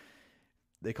says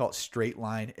they call it straight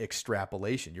line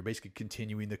extrapolation. You're basically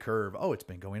continuing the curve. Oh, it's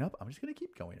been going up. I'm just going to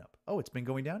keep going up. Oh, it's been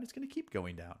going down. It's going to keep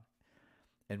going down.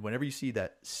 And whenever you see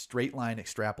that straight line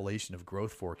extrapolation of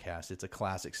growth forecasts, it's a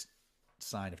classic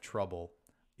sign of trouble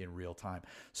in real time.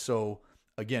 So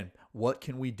again, what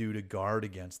can we do to guard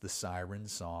against the siren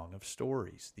song of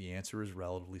stories? The answer is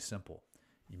relatively simple.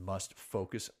 You must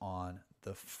focus on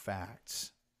the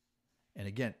facts. And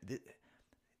again,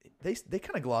 they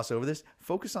kind of gloss over this.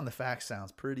 Focus on the facts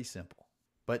sounds pretty simple,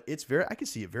 but I can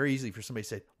see it very easily for somebody to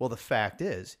say, well, the fact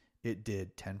is it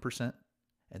did 10%,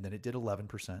 and then it did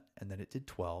 11%, and then it did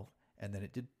 12, and then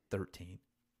it did 13,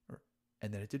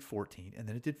 and then it did 14, and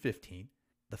then it did 15.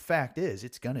 The fact is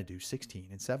it's going to do 16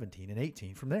 and 17 and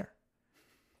 18 from there.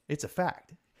 It's a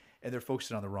fact. And they're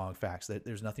focusing on the wrong facts.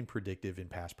 There's nothing predictive in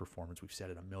past performance. We've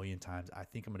said it a million times. I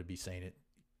think I'm going to be saying it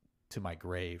to my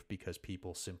grave, because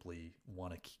people simply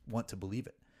want to believe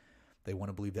it. They want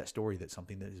to believe that story, that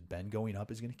something that has been going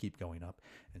up is going to keep going up,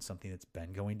 and something that's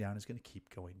been going down is going to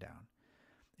keep going down.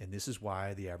 And this is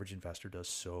why the average investor does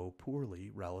so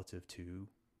poorly relative to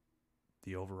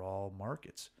the overall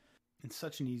markets. It's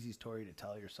such an easy story to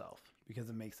tell yourself because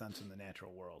it makes sense in the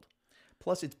natural world.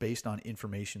 Plus, it's based on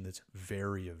information that's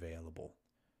very available.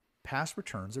 past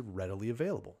returns are readily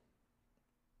available.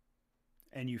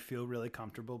 And you feel really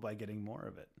comfortable by getting more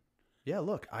of it. Yeah,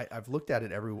 look, I've looked at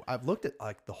it I've looked at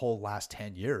like the whole last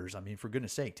 10 years. I mean, for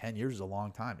goodness sake, 10 years is a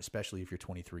long time, especially if you're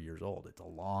 23 years old. It's a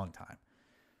long time.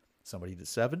 Somebody that's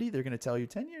 70, they're going to tell you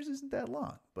 10 years isn't that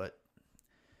long. But,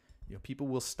 people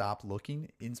will stop looking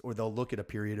or they'll look at a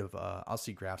period of, I'll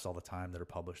see graphs all the time that are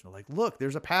published. And they're like, look,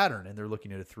 there's a pattern. And they're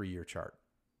looking at a 3-year chart.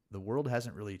 The world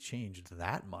hasn't really changed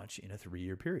that much in a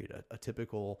 3-year period. A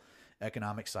typical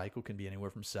economic cycle can be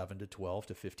anywhere from 7 to 12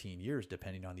 to 15 years,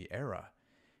 depending on the era.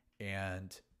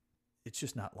 And it's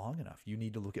just not long enough. You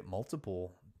need to look at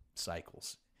multiple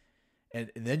cycles.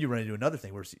 And then you run into another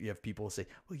thing where you have people say,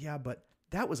 well, yeah, but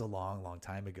that was a long, long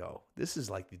time ago. This is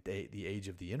like the age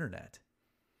of the internet.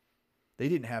 They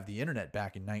didn't have the internet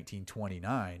back in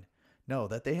 1929. No,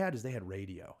 that they had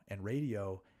radio. And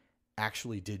radio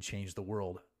actually did change the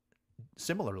world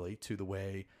similarly to the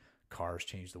way cars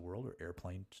changed the world, or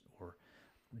airplanes, or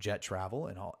jet travel,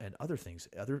 and other things.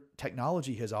 Other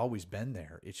technology has always been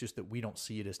there. It's just that we don't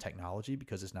see it as technology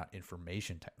because it's not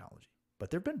information technology. But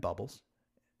there have been bubbles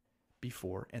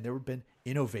before, and there have been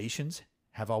innovations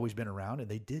have always been around, and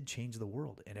they did change the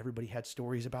world. And everybody had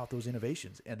stories about those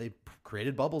innovations, and they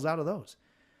created bubbles out of those.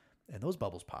 And those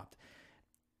bubbles popped.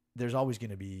 There's always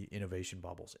going to be innovation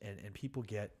bubbles, and people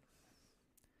get,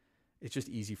 it's just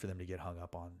easy for them to get hung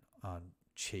up on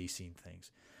chasing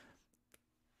things.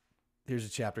 Here's a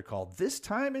chapter called "This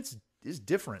Time is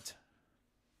Different."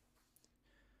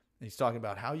 And he's talking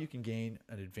about how you can gain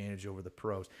an advantage over the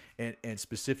pros. And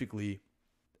specifically,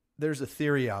 there's a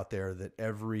theory out there that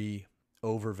every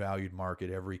overvalued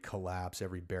market, every collapse,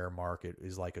 every bear market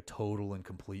is like a total and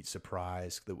complete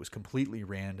surprise that was completely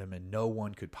random, and no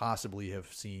one could possibly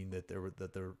have seen that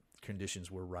the conditions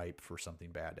were ripe for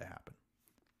something bad to happen.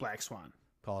 Black Swan.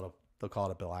 They'll call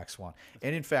it a black swan.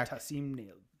 And in fact,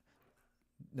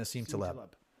 Nassim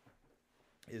Taleb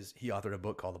he authored a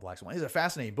book called The Black Swan. It's a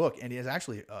fascinating book, and it is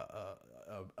actually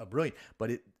a brilliant. But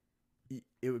it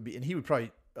would be, and he would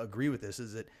probably agree with this,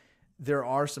 is that there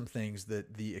are some things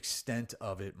that the extent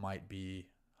of it might be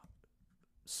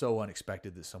so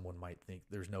unexpected that someone might think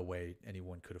there's no way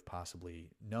anyone could have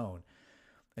possibly known.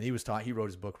 And he wrote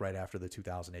his book right after the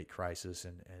 2008 crisis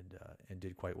and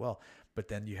did quite well. But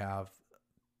then you have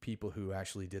people who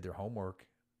actually did their homework,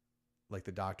 like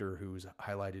the doctor who's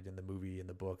highlighted in the movie, in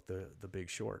the book, The Big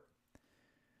Short.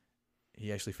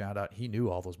 He actually found out, he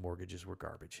knew all those mortgages were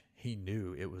garbage. He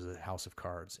knew it was a house of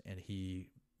cards, and he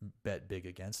bet big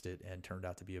against it and turned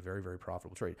out to be a very, very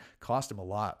profitable trade. Cost him a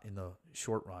lot in the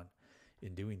short run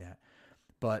in doing that.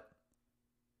 But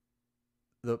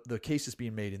the case that's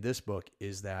being made in this book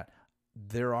is that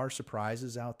there are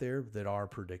surprises out there that are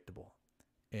predictable.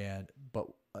 But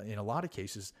in a lot of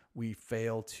cases, we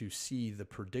fail to see the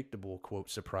predictable, quote,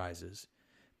 surprises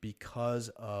because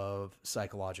of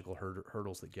psychological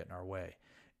hurdles that get in our way.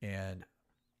 And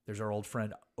there's our old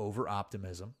friend,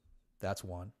 over-optimism. That's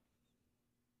one.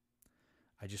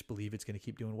 I just believe it's going to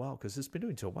keep doing well because it's been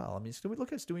doing so well. I mean,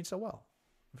 look, it's doing so well.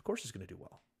 Of course it's going to do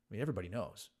well. I mean, everybody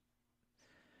knows.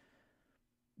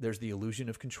 There's the illusion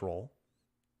of control.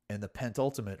 And the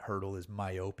penultimate hurdle is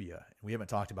myopia. We haven't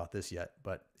talked about this yet,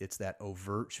 but it's that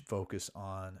overt focus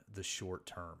on the short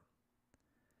term.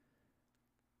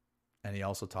 And he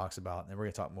also talks about, and we're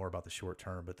going to talk more about the short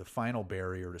term, but the final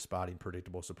barrier to spotting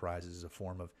predictable surprises is a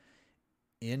form of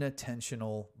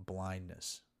inattentional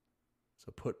blindness.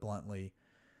 So put bluntly,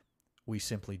 we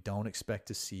simply don't expect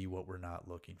to see what we're not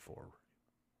looking for.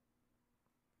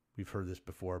 We've heard this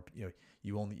before.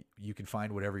 You can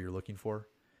find whatever you're looking for.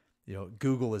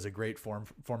 Google is a great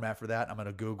format for that. I'm going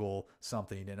to Google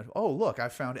something, and oh, look, I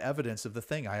found evidence of the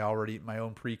thing my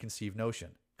own preconceived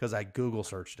notion, because I Google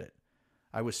searched it.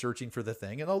 I was searching for the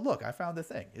thing, and oh, look, I found the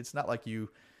thing. It's not like you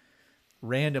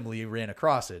randomly ran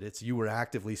across it. It's you were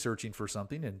actively searching for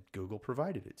something, and Google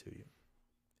provided it to you.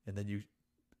 And then you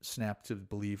snap to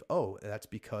believe, oh, that's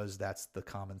because that's the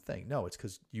common thing. No, it's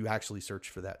because you actually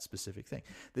searched for that specific thing.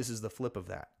 This is the flip of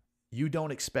that. You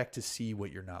don't expect to see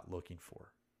what you're not looking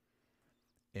for.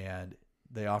 And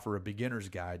they offer a beginner's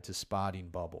guide to spotting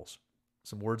bubbles.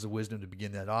 Some words of wisdom to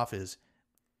begin that off is,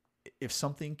 if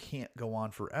something can't go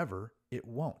on forever, it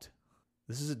won't.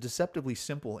 This is a deceptively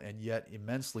simple and yet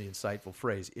immensely insightful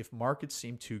phrase. If markets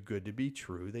seem too good to be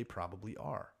true, they probably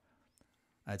are.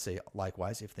 I'd say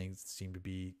likewise, if things seem to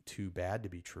be too bad to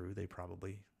be true, they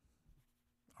probably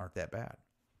aren't that bad.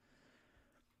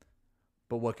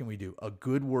 But what can we do? A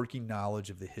good working knowledge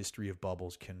of the history of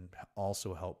bubbles can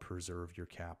also help preserve your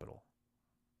capital.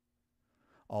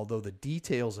 Although the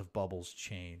details of bubbles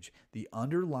change, the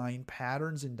underlying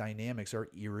patterns and dynamics are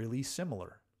eerily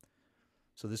similar.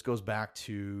 So this goes back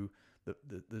to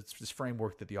this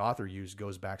framework that the author used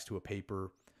goes back to a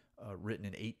paper written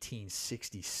in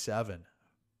 1867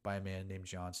 by a man named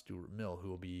John Stuart Mill, who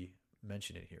will be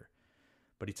mentioned here.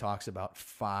 But he talks about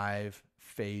 5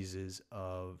 phases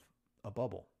of a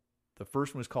bubble. The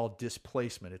first one is called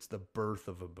displacement. It's the birth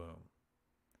of a boom.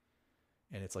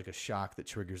 And it's like a shock that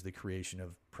triggers the creation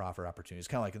of profit opportunities. It's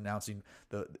kind of like announcing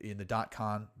in the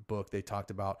 .com book, they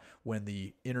talked about when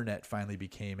the internet finally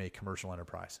became a commercial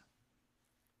enterprise.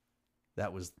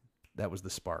 That was the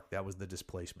spark. That was the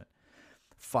displacement.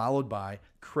 Followed by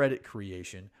credit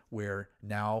creation, where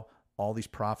now all these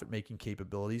profit-making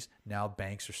capabilities, now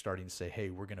banks are starting to say, hey,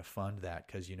 we're going to fund that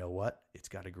because you know what? It's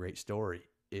got a great story.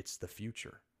 It's the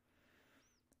future.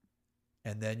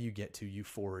 And then you get to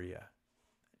euphoria.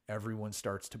 Everyone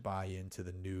starts to buy into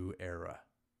the new era.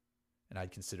 And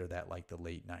I'd consider that like the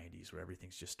late 90s, where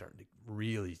everything's just starting to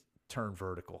really turn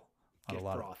vertical. On Get a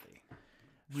lot frothy.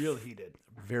 Real heated.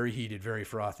 Very heated, very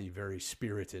frothy, very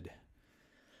spirited.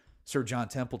 Sir John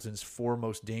Templeton's 4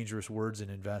 most dangerous words in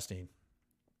investing.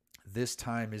 This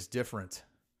time is different.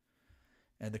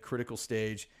 And the critical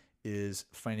stage is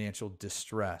financial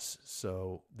distress.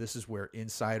 So this is where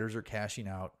insiders are cashing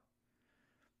out.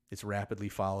 It's rapidly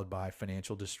followed by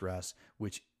financial distress, in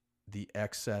which the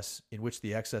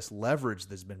excess leverage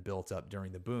that's been built up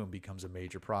during the boom becomes a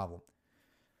major problem.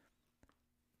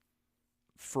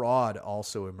 Fraud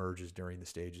also emerges during the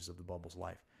stages of the bubble's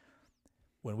life.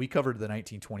 When we covered the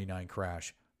 1929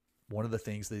 crash, one of the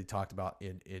things that he talked about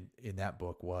in that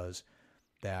book was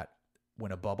that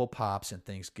when a bubble pops and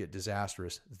things get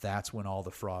disastrous, that's when all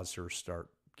the fraudsters start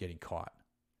getting caught.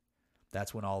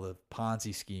 That's when all the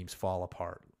Ponzi schemes fall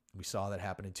apart. We saw that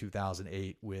happen in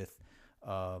 2008 with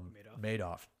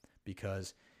Madoff,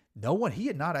 because he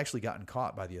had not actually gotten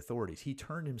caught by the authorities. He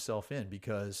turned himself in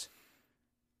because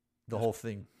the whole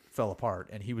thing fell apart,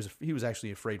 and he was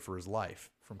actually afraid for his life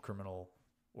from criminal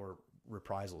or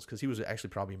reprisals, because he was actually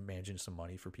probably managing some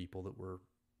money for people that were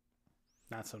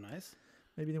not so nice.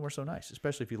 Maybe they weren't so nice,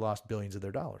 especially if he lost billions of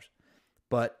their dollars.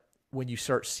 But when you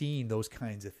start seeing those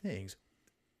kinds of things,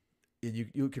 and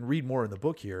you can read more in the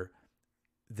book here,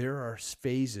 there are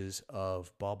phases of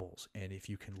bubbles. And if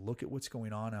you can look at what's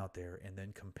going on out there and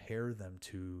then compare them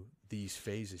to these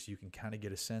phases, you can kind of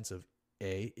get a sense of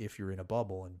A, if you're in a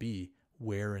bubble, and B,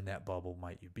 where in that bubble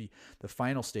might you be. The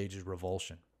final stage is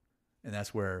revulsion. And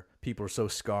that's where people are so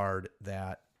scarred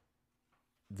that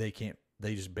they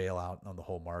just bail out on the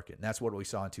whole market. And that's what we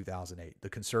saw in 2008. The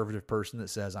conservative person that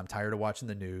says, I'm tired of watching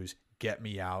the news, get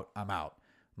me out, I'm out.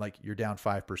 Like, you're down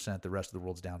 5%, the rest of the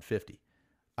world's down 50%.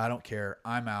 I don't care.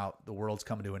 I'm out. The world's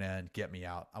coming to an end. Get me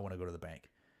out. I want to go to the bank.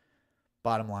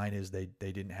 Bottom line is they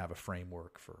didn't have a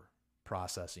framework for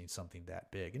processing something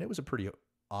that big. And it was a pretty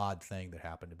odd thing that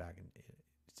happened back in,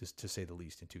 just to say the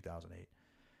least, in 2008.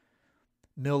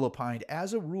 Mill opined,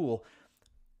 as a rule,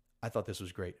 I thought this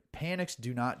was great. Panics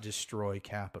do not destroy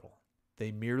capital.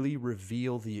 They merely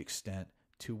reveal the extent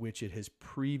to which it has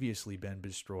previously been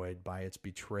destroyed by its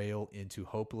betrayal into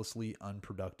hopelessly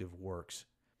unproductive works.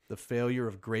 The failure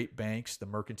of great banks, the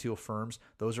mercantile firms,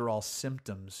 those are all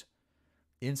symptoms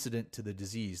incident to the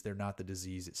disease. They're not the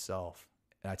disease itself.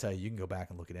 And I tell you can go back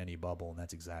and look at any bubble, and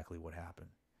that's exactly what happened.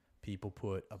 People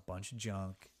put a bunch of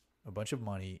junk, a bunch of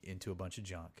money into a bunch of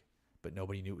junk, but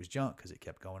nobody knew it was junk because it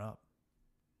kept going up.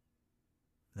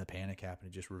 And the panic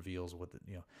happened. It just reveals what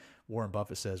Warren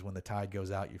Buffett says, when the tide goes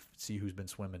out, you see who's been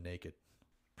swimming naked.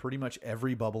 Pretty much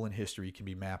every bubble in history can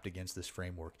be mapped against this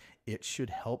framework. It should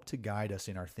help to guide us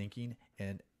in our thinking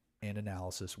and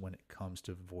analysis when it comes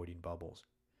to avoiding bubbles.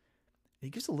 He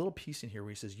gives a little piece in here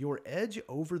where he says, your edge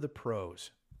over the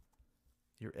pros,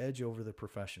 your edge over the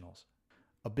professionals.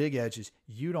 A big edge is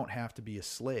you don't have to be a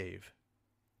slave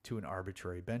to an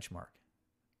arbitrary benchmark.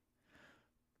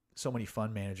 So many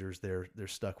fund managers, they're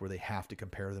stuck where they have to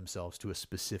compare themselves to a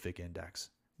specific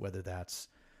index, whether that's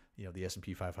the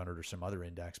S&P 500 or some other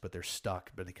index, but they're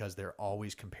stuck because they're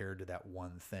always compared to that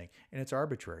one thing. And it's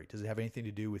arbitrary. Does it have anything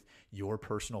to do with your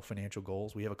personal financial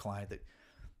goals? We have a client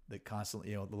that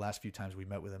constantly, the last few times we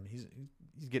met with him, he's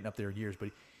getting up there in years,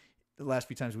 but the last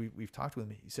few times we've talked with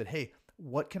him, he said, hey,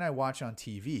 what can I watch on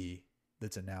TV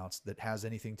that's announced that has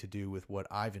anything to do with what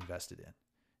I've invested in?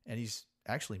 And he's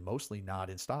actually mostly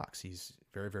not in stocks. He's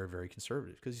very, very, very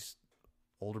conservative because he's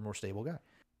an older, more stable guy.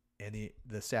 And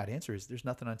the sad answer is there's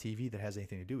nothing on TV that has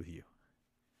anything to do with you.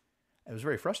 It was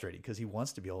very frustrating because he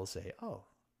wants to be able to say, oh,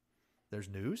 there's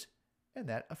news and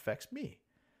that affects me.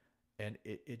 And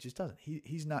it just doesn't.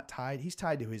 He's not tied. He's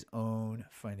tied to his own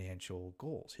financial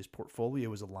goals. His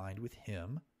portfolio is aligned with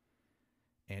him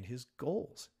and his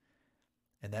goals.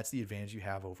 And that's the advantage you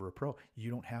have over a pro.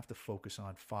 You don't have to focus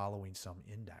on following some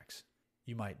index.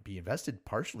 You might be invested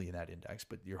partially in that index,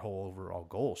 but your whole overall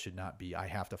goal should not be, I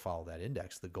have to follow that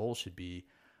index. The goal should be,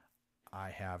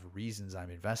 I have reasons I'm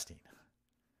investing.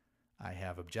 I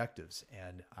have objectives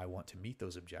and I want to meet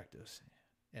those objectives.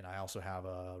 And I also have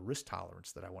a risk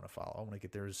tolerance that I want to follow. I want to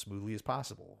get there as smoothly as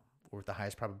possible or with the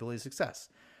highest probability of success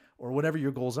or whatever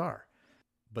your goals are.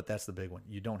 But that's the big one.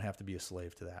 You don't have to be a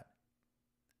slave to that.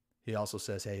 He also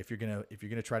says, hey, if you're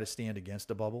gonna try to stand against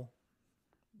a bubble,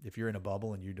 if you're in a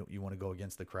bubble and you want to go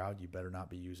against the crowd, you better not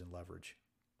be using leverage.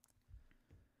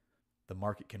 The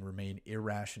market can remain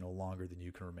irrational longer than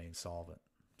you can remain solvent.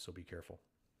 So be careful.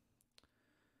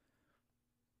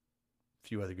 A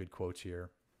few other good quotes here,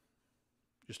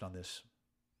 just on this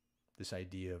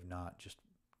idea of not just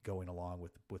going along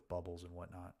with bubbles and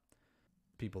whatnot.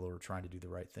 People who are trying to do the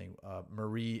right thing.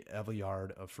 Marie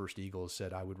Eviard of First Eagle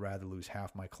said, I would rather lose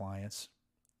half my clients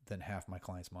than half my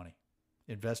clients' money.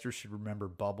 Investors should remember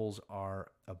bubbles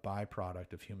are a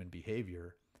byproduct of human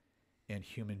behavior, and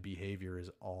human behavior is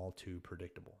all too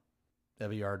predictable.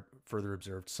 Eviard further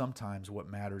observed, sometimes what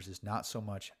matters is not so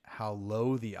much how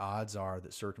low the odds are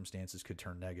that circumstances could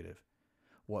turn negative.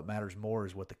 What matters more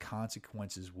is what the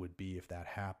consequences would be if that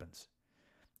happens.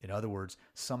 In other words,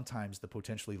 sometimes the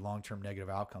potentially long-term negative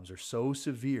outcomes are so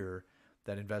severe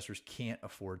that investors can't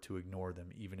afford to ignore them,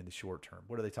 even in the short term.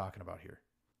 What are they talking about here?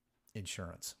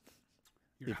 Insurance.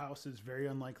 Your house is very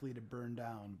unlikely to burn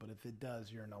down, but if it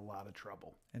does, you're in a lot of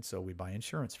trouble. And so we buy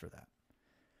insurance for that.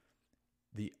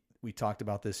 We talked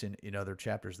about this in other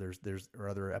chapters. Or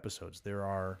other episodes. There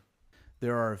are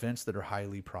events that are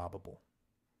highly probable,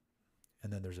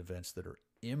 and then there's events that are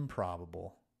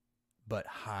improbable but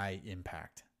high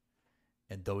impact.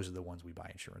 And those are the ones we buy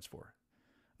insurance for.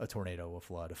 A tornado, a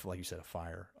flood, like you said, a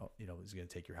fire, is going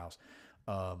to take your house.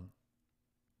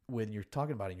 When you're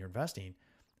talking about it, you're investing,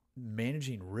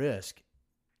 managing risk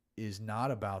is not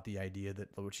about the idea that,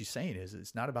 what she's saying is,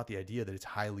 it's not about the idea that it's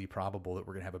highly probable that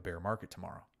we're going to have a bear market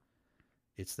tomorrow.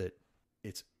 It's that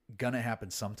it's going to happen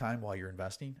sometime while you're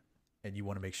investing, and you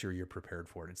want to make sure you're prepared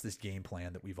for it. It's this game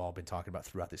plan that we've all been talking about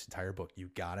throughout this entire book.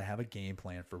 You've got to have a game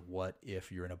plan for what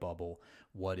if you're in a bubble,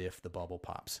 what if the bubble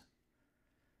pops,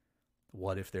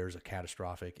 what if there's a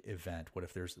catastrophic event, what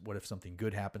if something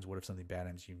good happens, what if something bad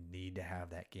happens. You need to have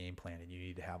that game plan, and you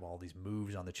need to have all these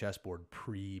moves on the chessboard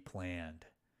pre-planned,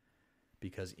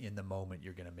 because in the moment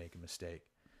you're going to make a mistake.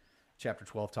 Chapter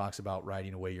 12 talks about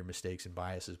writing away your mistakes and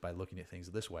biases by looking at things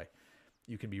this way.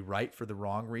 You can be right for the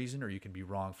wrong reason, or you can be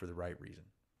wrong for the right reason.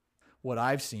 What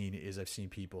I've seen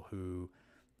people who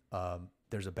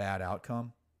there's a bad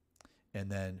outcome, and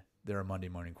then they're a Monday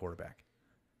morning quarterback.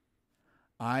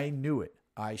 I knew it.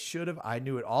 I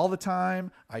knew it all the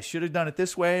time. I should have done it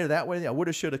this way or that way. I would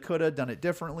have, should have, could have done it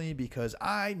differently because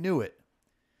I knew it.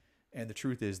 And the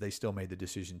truth is, they still made the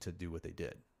decision to do what they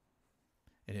did.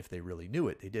 And if they really knew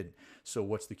it, they didn't. So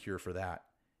what's the cure for that?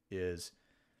 Is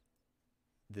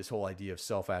this whole idea of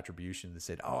self-attribution that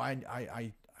said, oh,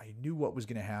 I knew what was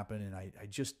going to happen, and I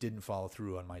just didn't follow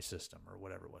through on my system, or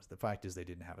whatever it was. The fact is, they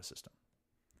didn't have a system.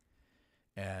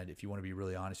 And if you want to be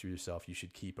really honest with yourself, you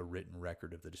should keep a written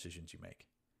record of the decisions you make.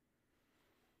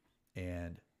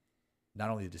 And not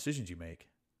only the decisions you make,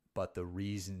 but the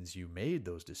reasons you made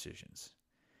those decisions.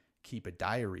 Keep a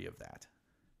diary of that.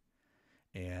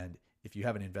 And if you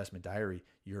have an investment diary,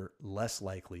 you're less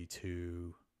likely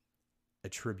to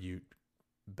attribute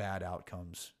bad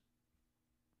outcomes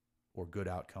or good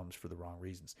outcomes for the wrong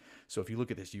reasons. So if you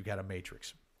look at this, you've got a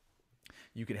matrix.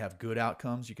 You could have good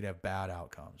outcomes, you could have bad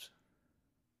outcomes.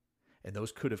 And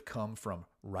those could have come from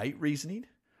right reasoning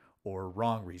or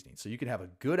wrong reasoning. So you could have a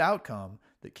good outcome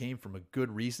that came from a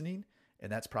good reasoning,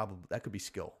 and that could be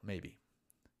skill, maybe.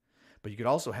 But you could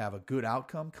also have a good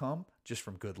outcome come just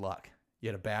from good luck. You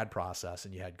had a bad process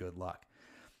and you had good luck.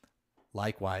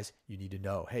 Likewise, you need to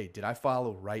know, hey, did I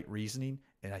follow right reasoning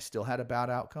and I still had a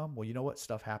bad outcome? Well, you know what?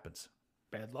 Stuff happens.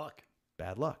 Bad luck.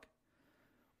 Bad luck.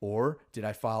 Or did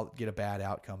I get a bad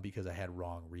outcome because I had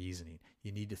wrong reasoning?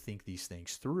 You need to think these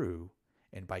things through.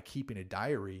 And by keeping a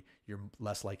diary, you're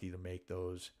less likely to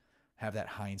have that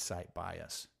hindsight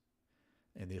bias.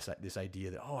 And this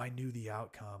idea that, oh, I knew the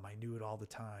outcome. I knew it all the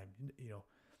time.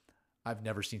 I've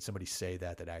never seen somebody say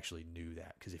that actually knew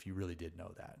that. Because if you really did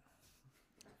know that,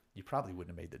 you probably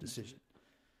wouldn't have made the decision.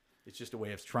 It's just a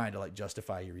way of trying to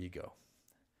justify your ego.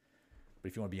 But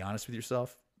if you want to be honest with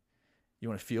yourself, you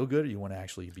want to feel good, or you want to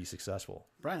actually be successful?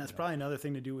 Brian, that's probably another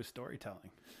thing to do with storytelling.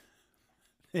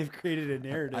 They've created a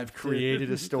narrative. I've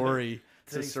created a story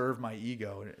to serve my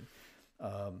ego.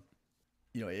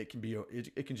 it can be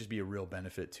it can just be a real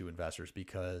benefit to investors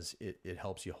because it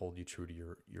helps you hold you true to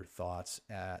your thoughts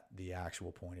at the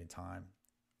actual point in time,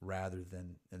 rather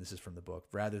than, and this is from the book,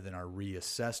 rather than our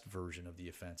reassessed version of the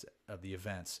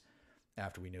events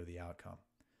after we know the outcome.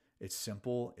 It's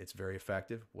simple. It's very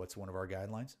effective. What's one of our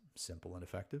guidelines? Simple and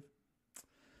effective.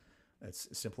 It's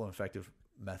a simple and effective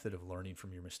method of learning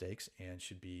from your mistakes and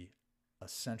should be a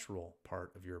central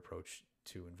part of your approach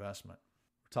to investment.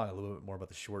 We're talking a little bit more about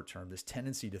the short term. This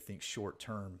tendency to think short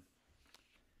term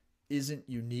isn't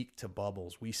unique to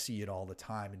bubbles. We see it all the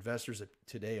time. Investors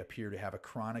today appear to have a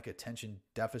chronic attention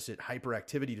deficit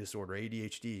hyperactivity disorder,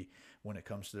 ADHD, when it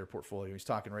comes to their portfolio. He's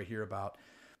talking right here about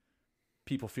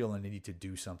people feeling they need to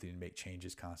do something and make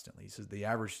changes constantly. He says the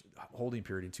average holding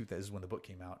period this is when the book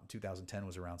came out in 2010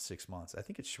 was around 6 months. I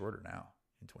think it's shorter now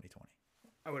in 2020.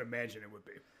 I would imagine it would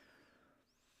be.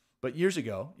 But years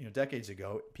ago, decades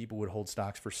ago, people would hold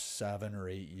stocks for 7 or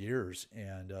 8 years,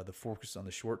 and the focus on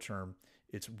the short term,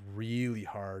 it's really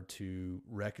hard to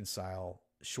reconcile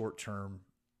short-term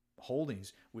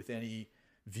holdings with any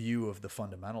view of the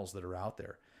fundamentals that are out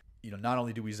there. Not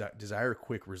only do we desire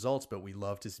quick results, but we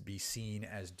love to be seen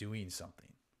as doing something,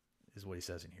 is what he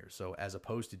says in here. So as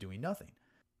opposed to doing nothing,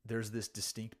 there's this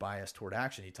distinct bias toward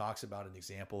action. He talks about an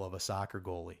example of a soccer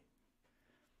goalie,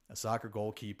 a soccer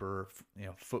goalkeeper,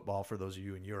 football for those of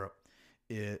you in Europe.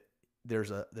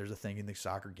 There's a thing in the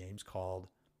soccer games called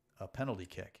a penalty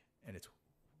kick, and it's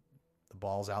the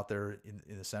ball's out there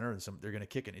in the center, and they're going to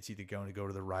kick it. It's either going to go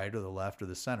to the right or the left or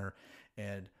the center,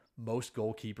 and most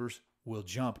goalkeepers will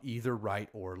jump either right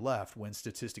or left, when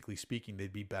statistically speaking,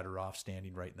 they'd be better off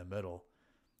standing right in the middle.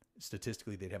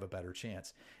 Statistically, they'd have a better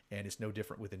chance. And it's no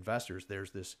different with investors. There's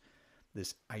this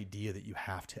idea that you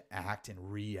have to act and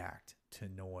react to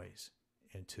noise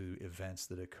and to events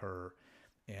that occur.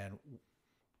 And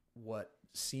what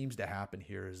seems to happen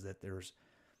here is that there's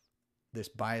this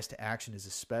bias to action is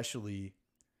especially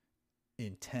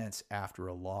intense after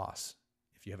a loss.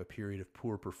 If you have a period of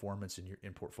poor performance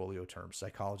in portfolio terms,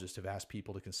 psychologists have asked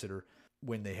people to consider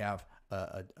when they have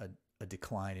a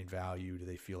decline in value, do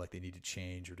they feel like they need to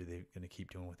change, or do they going to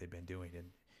keep doing what they've been doing? And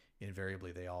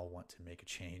invariably, they all want to make a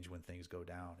change when things go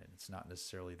down, and it's not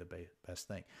necessarily the best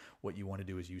thing. What you want to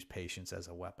do is use patience as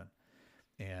a weapon,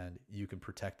 and you can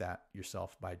protect that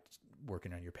yourself by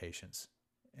working on your patience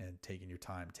and taking your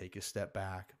time. Take a step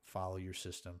back, follow your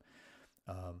system.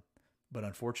 But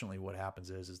unfortunately, what happens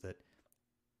is that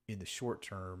in the short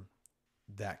term,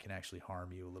 that can actually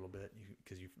harm you a little bit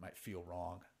because you might feel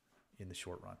wrong in the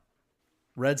short run.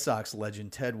 Red Sox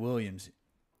legend Ted Williams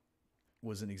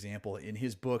was an example. In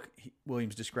his book,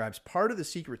 Williams describes part of the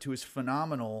secret to his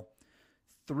phenomenal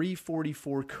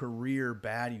 344 career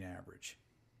batting average.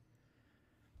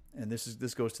 And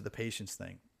this goes to the patience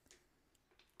thing.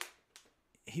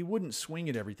 He wouldn't swing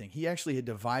at everything. He actually had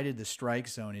divided the strike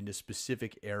zone into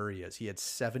specific areas. He had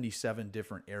 77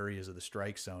 different areas of the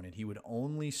strike zone, and he would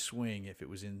only swing if it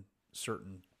was in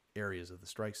certain areas of the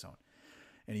strike zone.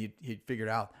 And he'd figured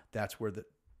out that's where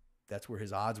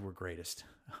his odds were greatest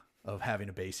of having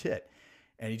a base hit.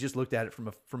 And he just looked at it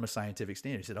from a scientific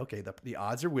standard. He said, okay, the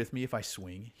odds are with me if I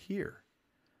swing here.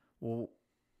 Well,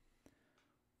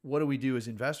 what do we do as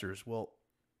investors? Well,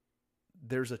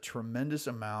 there's a tremendous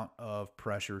amount of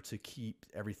pressure to keep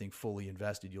everything fully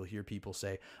invested. You'll hear people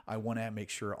say, I want to make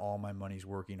sure all my money's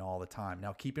working all the time.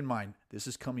 Now, keep in mind, this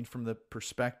is coming from the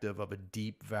perspective of a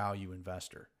deep value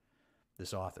investor,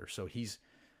 this author. So he's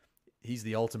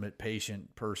the ultimate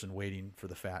patient person waiting for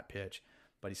the fat pitch.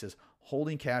 But he says,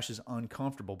 holding cash is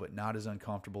uncomfortable, but not as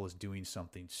uncomfortable as doing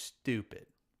something stupid,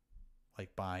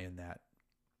 like buying that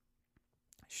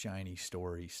shiny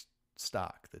story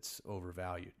stock that's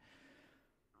overvalued.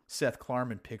 Seth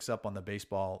Klarman picks up on the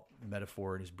baseball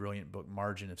metaphor in his brilliant book,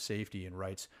 Margin of Safety, and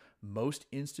writes, most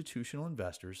institutional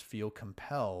investors feel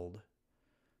compelled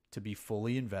to be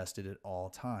fully invested at all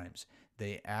times.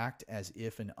 They act as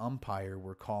if an umpire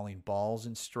were calling balls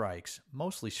and strikes,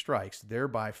 mostly strikes,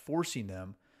 thereby forcing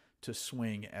them to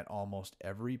swing at almost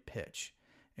every pitch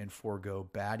and forego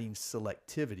batting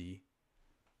selectivity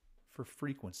for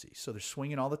frequency. So they're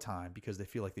swinging all the time because they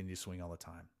feel like they need to swing all the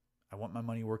time. I want my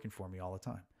money working for me all the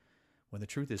time. When the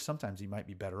truth is, sometimes you might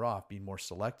be better off being more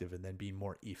selective and then being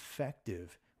more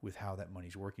effective with how that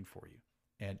money's working for you.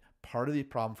 And part of the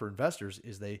problem for investors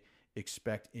is they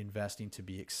expect investing to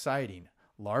be exciting,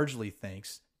 largely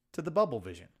thanks to the bubble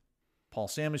vision. Paul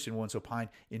Samuelson once opined,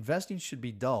 investing should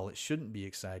be dull. It shouldn't be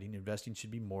exciting. Investing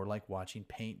should be more like watching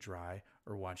paint dry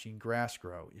or watching grass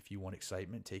grow. If you want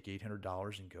excitement, take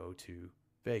 $800 and go to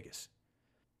Vegas.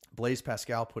 Blaise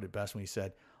Pascal put it best when he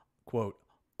said, quote,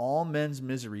 All men's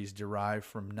miseries derive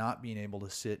from not being able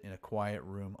to sit in a quiet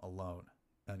room alone,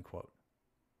 unquote.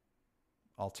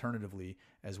 Alternatively,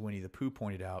 as Winnie the Pooh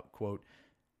pointed out, quote,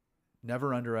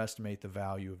 never underestimate the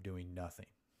value of doing nothing,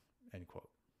 end quote.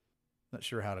 Not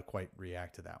sure how to quite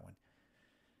react to that one.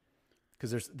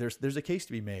 Because there's a case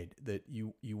to be made that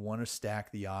you want to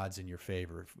stack the odds in your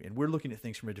favor. And we're looking at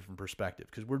things from a different perspective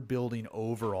because we're building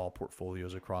overall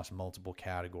portfolios across multiple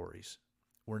categories.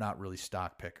 We're not really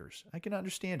stock pickers. I can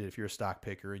understand it if you're a stock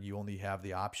picker and you only have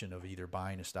the option of either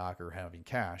buying a stock or having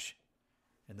cash,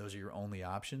 and those are your only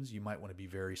options. You might want to be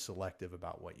very selective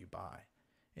about what you buy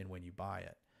and when you buy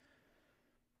it.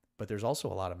 But there's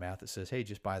also a lot of math that says, hey,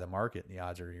 just buy the market and the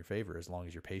odds are in your favor as long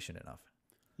as you're patient enough.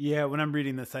 Yeah, when I'm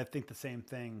reading this, I think the same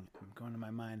thing going to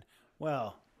my mind.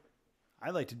 Well, I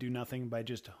like to do nothing by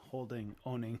just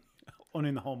owning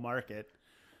the whole market.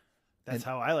 That's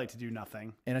how I like to do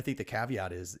nothing. And I think the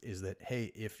caveat is that,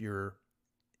 hey, if you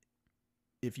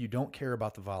don't care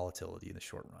about the volatility in the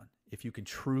short run, if you can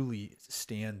truly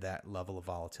stand that level of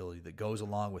volatility that goes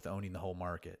along with owning the whole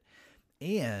market,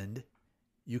 and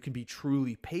you can be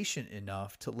truly patient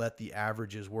enough to let the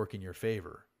averages work in your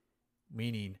favor,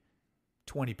 meaning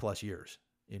 20 plus years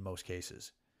in most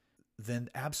cases, then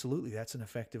absolutely that's an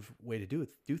effective way to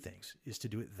do things, is to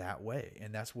do it that way.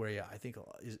 And that's where I think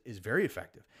is very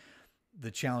effective. The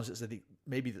challenge is, I think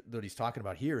maybe that he's talking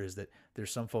about here is that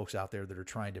there's some folks out there that are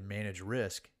trying to manage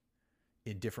risk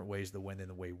in different ways than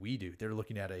the way we do. They're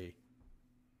looking at an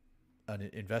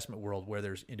investment world where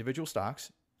there's individual stocks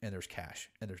and there's cash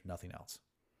and there's nothing else.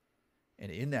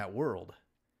 And in that world,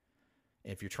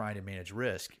 if you're trying to manage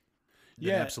risk,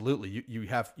 then absolutely you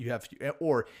have,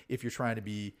 or if you're trying to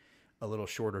be a little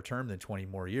shorter term than 20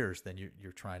 more years, then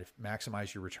you're trying to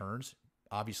maximize your returns.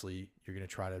 Obviously, you're going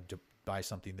to try to buy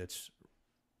something that's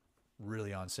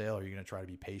really on sale, or you're going to try to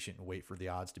be patient and wait for the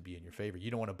odds to be in your favor. You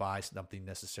don't want to buy something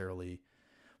necessarily.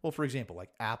 Well, for example,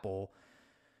 like Apple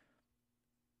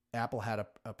had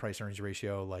a price earnings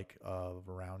ratio of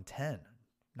around 10,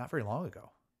 not very long ago.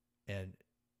 And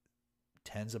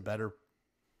 10's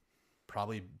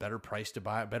probably better price to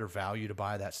buy, better value to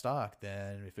buy that stock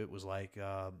than if it was like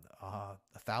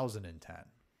 1,010.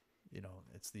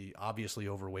 It's the obviously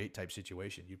overweight type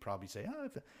situation. You'd probably say,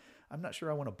 I'm not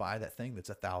sure I want to buy that thing that's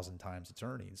 1,000 times its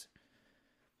earnings.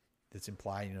 That's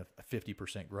implying a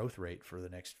 50% growth rate for the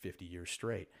next 50 years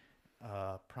straight.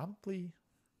 Probably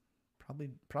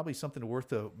something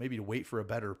worth maybe to wait for a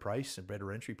better price and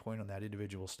better entry point on that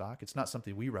individual stock. It's not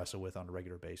something we wrestle with on a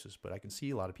regular basis, but I can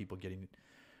see a lot of people getting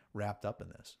wrapped up in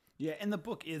this. Yeah, and the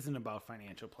book isn't about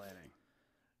financial planning.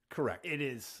 Correct. It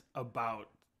is about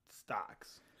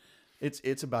stocks.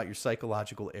 It's about your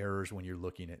psychological errors when you're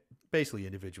looking at basically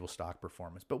individual stock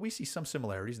performance. But we see some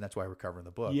similarities, and that's why we're covering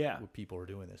the book. Yeah. When people are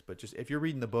doing this. But just if you're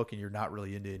reading the book and you're not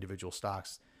really into individual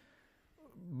stocks,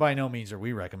 by no means are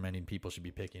we recommending people should be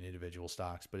picking individual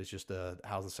stocks. But it's just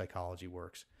how the psychology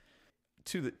works.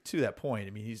 To that point,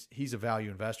 I mean, he's a value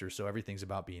investor, so everything's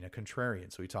about being a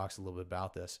contrarian. So he talks a little bit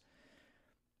about this.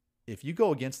 If you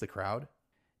go against the crowd,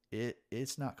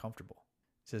 it's not comfortable.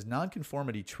 It says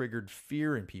nonconformity triggered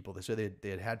fear in people. So they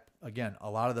had again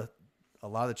a lot of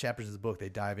the chapters of the book. They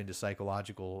dive into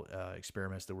psychological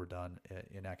experiments that were done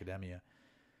in academia.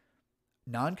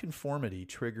 Nonconformity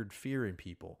triggered fear in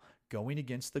people. Going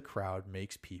against the crowd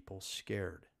makes people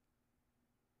scared.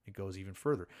 It goes even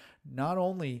further. Not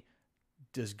only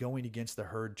does going against the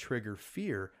herd trigger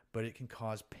fear, but it can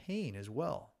cause pain as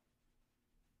well.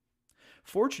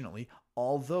 Fortunately,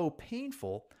 although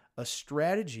painful, a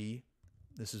strategy,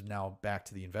 this is now back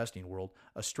to the investing world,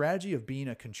 a strategy of being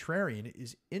a contrarian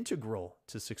is integral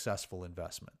to successful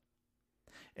investment.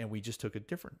 And we just took a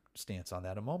different stance on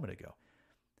that a moment ago.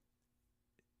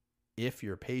 If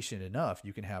you're patient enough,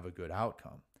 you can have a good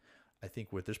outcome. I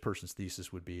think what this person's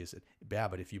thesis would be is that, yeah,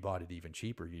 but if you bought it even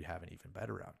cheaper, you'd have an even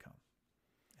better outcome.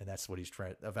 And that's what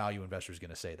a value investor is going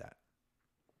to say that.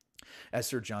 As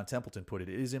Sir John Templeton put it,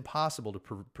 it is impossible to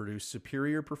produce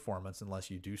superior performance unless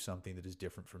you do something that is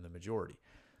different from the majority.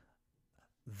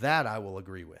 That I will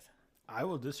agree with. I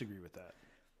will disagree with that.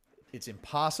 It's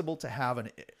impossible to have an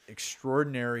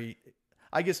extraordinary,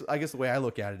 I guess the way I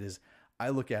look at it is I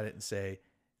look at it and say,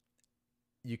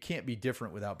 you can't be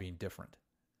different without being different.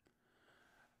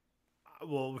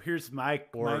 Well, here's my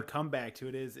comeback to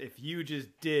it is if you just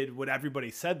did what everybody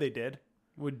said they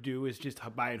would do is just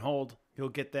buy and hold, you'll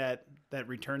get that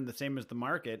return the same as the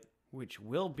market, which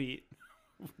will beat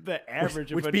the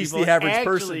average of what beats people the average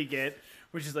actually person get,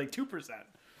 which is like 2%.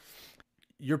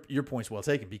 your point's well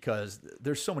taken, because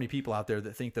there's so many people out there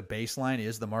that think the baseline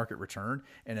is the market return.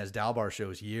 And as Dalbar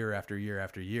shows year after year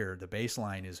after year, the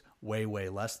baseline is way, way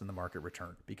less than the market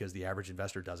return because the average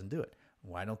investor doesn't do it.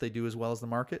 Why don't they do as well as the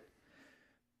market?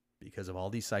 Because of all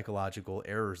these psychological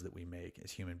errors that we make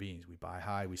as human beings. We buy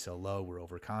high, we sell low, we're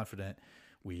overconfident,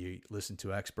 we listen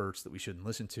to experts that we shouldn't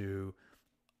listen to.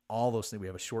 All those things. We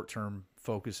have a short-term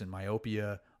focus and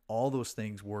myopia. All those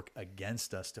things work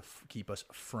against us to keep us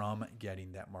from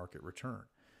getting that market return.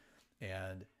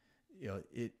 And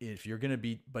if you're going to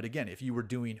be, but again, if you were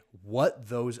doing what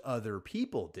those other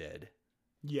people did,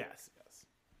 yes.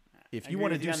 If you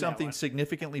want to do something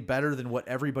significantly better than what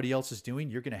everybody else is doing,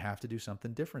 you're going to have to do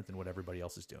something different than what everybody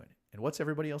else is doing. And what's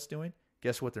everybody else doing?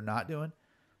 Guess what they're not doing?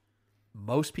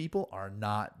 Most people are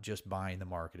not just buying the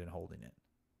market and holding it.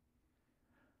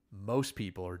 Most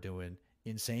people are doing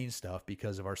insane stuff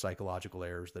because of our psychological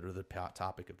errors that are the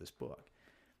topic of this book.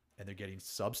 And they're getting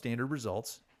substandard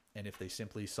results. And if they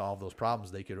simply solve those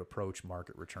problems, they could approach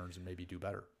market returns and maybe do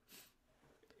better.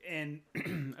 And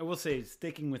I will say,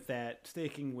 sticking with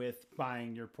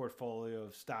buying your portfolio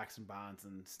of stocks and bonds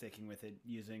and sticking with it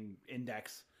using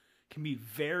index can be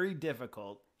very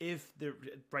difficult if they're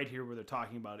right here where they're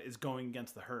talking about is going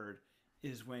against the herd,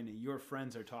 is when your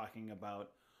friends are talking about,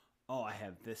 oh, I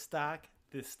have this stock,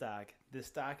 this stock, this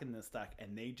stock, and this stock,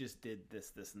 and they just did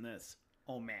this, this, and this.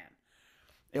 Oh, man.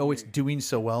 And it's doing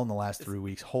so well in the last 3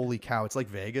 weeks. Holy cow. It's like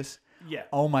Vegas. Yeah.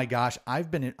 Oh, my gosh.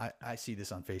 I've been in, I see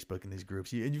this on Facebook in these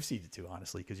groups, and you've seen it too,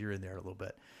 honestly, because you're in there a little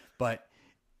bit. But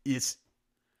it's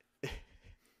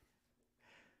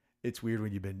weird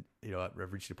when you've been,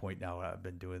 I've reached a point now where I've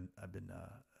been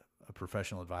a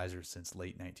professional advisor since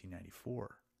late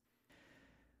 1994.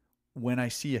 When I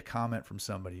see a comment from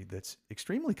somebody that's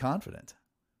extremely confident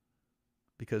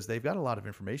because they've got a lot of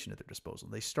information at their disposal.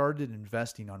 They started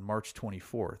investing on March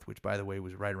 24th, which, by the way,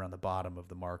 was right around the bottom of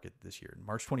the market this year.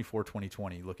 March 24,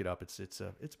 2020, look it up. It's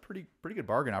a pretty good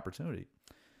bargain opportunity.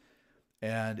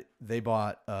 And they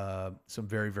bought some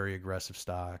very, very aggressive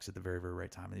stocks at the very, very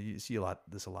right time. And you see a lot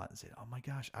and say, oh my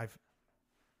gosh,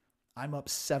 I'm up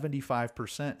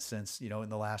 75% since, in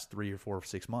the last 3 or 4 or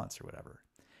 6 months or whatever.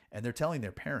 And they're telling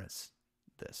their parents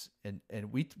this. And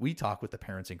we talk with the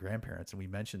parents and grandparents, and we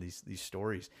mention these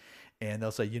stories, and they'll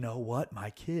say, you know what,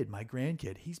 my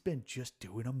grandkid, he's been just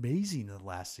doing amazing in the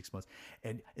last 6 months.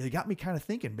 And it got me kind of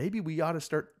thinking, maybe we ought to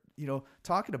start,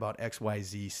 talking about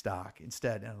XYZ stock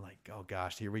instead. And I'm like, oh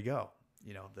gosh, here we go.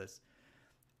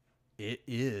 It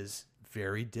is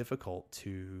very difficult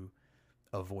to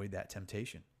avoid that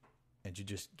temptation and to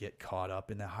just get caught up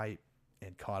in the hype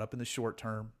and caught up in the short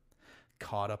term,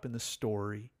 caught up in the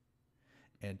story,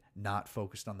 and not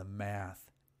focused on the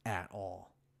math at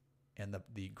all, and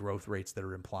the growth rates that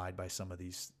are implied by some of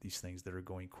these things that are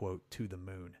going, quote, to the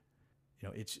moon.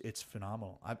 It's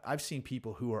phenomenal. I've seen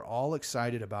people who are all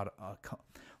excited about I'll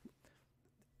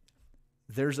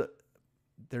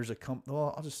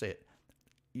just say it.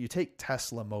 You take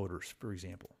Tesla Motors, for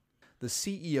example. The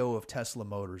CEO of Tesla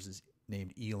Motors is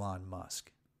named Elon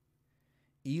Musk.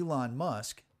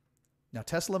 Now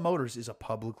Tesla Motors is a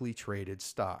publicly traded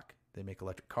stock. They make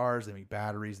electric cars, they make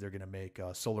batteries, they're going to make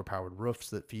solar-powered roofs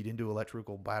that feed into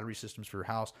electrical battery systems for your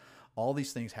house. All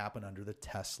these things happen under the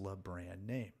Tesla brand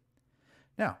name.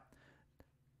 Now,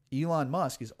 Elon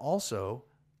Musk is also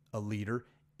a leader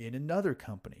in another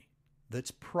company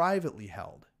that's privately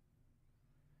held.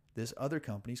 This other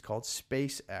company is called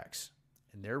SpaceX,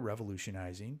 and they're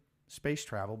revolutionizing space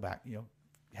travel back,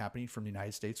 happening from the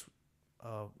United States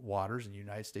waters and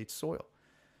United States soil.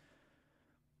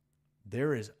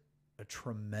 There is a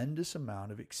tremendous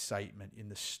amount of excitement in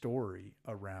the story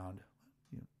around,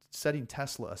 setting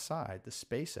Tesla aside, the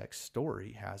SpaceX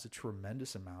story has a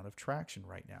tremendous amount of traction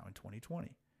right now in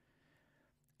 2020.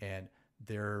 And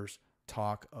there's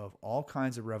talk of all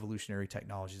kinds of revolutionary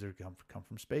technologies that come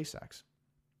from SpaceX.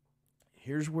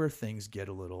 Here's where things get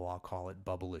a little, I'll call it,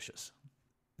 bubblicious.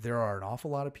 There are an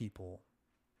awful lot of people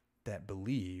that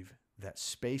believe that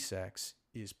SpaceX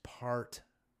is part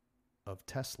of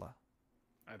Tesla.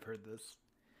 I've heard this.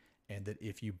 And that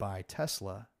if you buy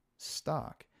Tesla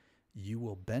stock, you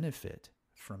will benefit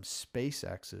from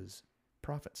SpaceX's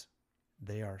profits.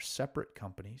 They are separate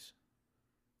companies.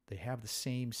 They have the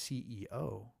same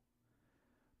CEO,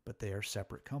 but they are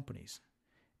separate companies.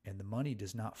 And the money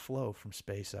does not flow from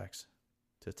SpaceX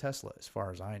to Tesla, as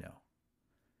far as I know.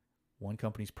 One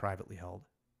company's privately held,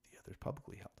 the other's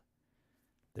publicly held.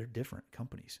 They're different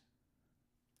companies.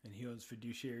 And he owes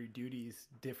fiduciary duties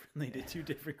differently to two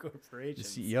different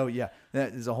corporations. The CEO, yeah,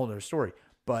 that is a whole other story.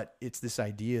 But it's this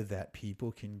idea that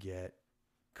people can get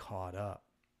caught up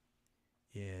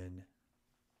in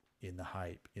in the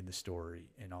hype, in the story,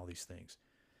 and all these things.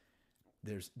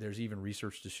 There's even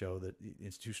research to show that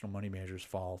institutional money managers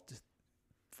fall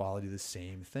to the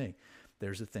same thing.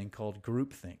 There's a thing called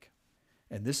groupthink.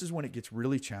 And this is when it gets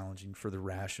really challenging for the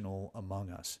rational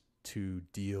among us to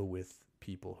deal with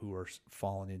people who are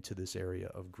falling into this area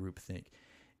of groupthink.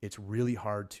 It's really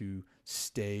hard to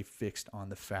stay fixed on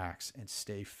the facts and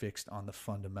stay fixed on the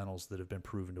fundamentals that have been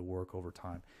proven to work over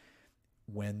time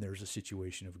when there's a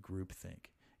situation of groupthink.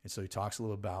 And so he talks a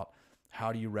little about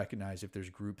how do you recognize if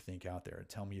there's groupthink out there? And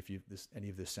tell me if any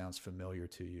of this sounds familiar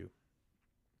to you.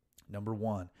 Number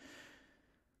one,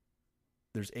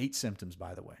 there's 8 symptoms,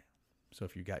 by the way. So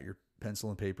if you got your pencil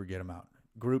and paper, get them out.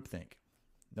 Groupthink.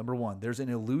 Number one, there's an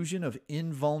illusion of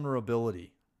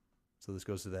invulnerability. So this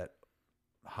goes to that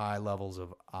high levels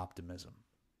of optimism,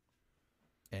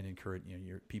 and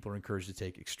people are encouraged to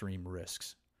take extreme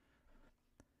risks.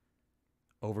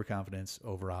 Overconfidence,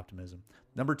 over-optimism.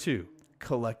 Number 2,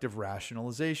 collective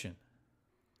rationalization.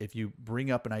 If you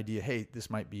bring up an idea, hey, this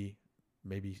might be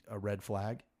maybe a red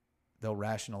flag, they'll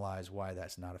rationalize why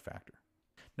that's not a factor.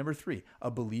 Number 3, a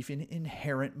belief in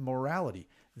inherent morality.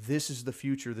 This is the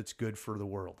future that's good for the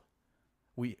world.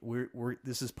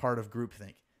 This is part of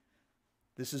groupthink.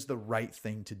 This is the right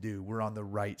thing to do. We're on the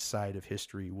right side of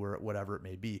history, whatever it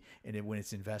may be. And when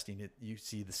it's investing, you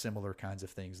see the similar kinds of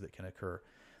things that can occur.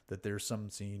 That there's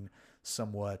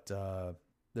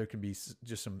there can be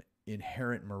just some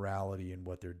inherent morality in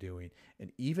what they're doing.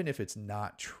 And even if it's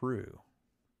not true,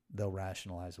 they'll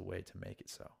rationalize a way to make it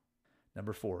so.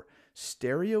 Number 4,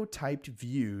 stereotyped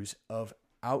views of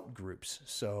outgroups.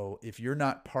 So if you're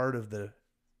not part of the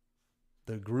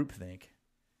groupthink,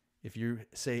 if you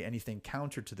say anything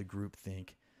counter to the groupthink,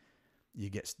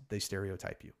 they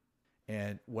stereotype you.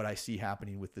 And what I see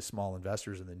happening with the small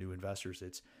investors and the new investors,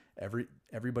 it's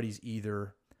everybody's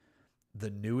either the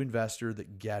new investor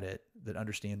that get it, that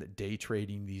understand that day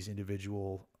trading these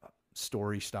individual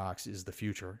story stocks is the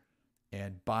future,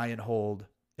 and buy and hold.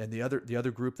 And the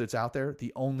other group that's out there,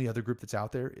 the only other group that's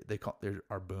out there, they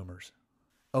are boomers.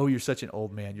 Oh, you're such an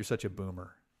old man. You're such a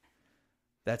boomer.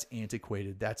 That's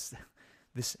antiquated.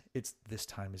 This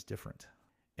time is different.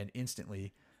 And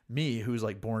instantly, me, who's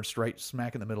like born straight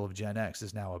smack in the middle of Gen X,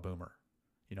 is now a boomer.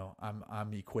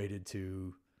 I'm equated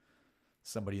to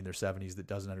somebody in their 70s that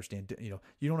doesn't understand. You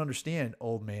don't understand,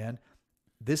 old man.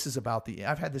 This is about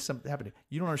I've had this happen.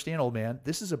 You don't understand, old man.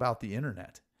 This is about the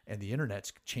internet, and the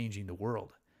internet's changing the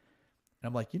world. And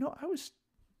I'm like, I was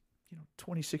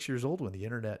 26 years old when the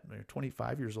internet, or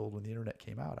 25 years old when the internet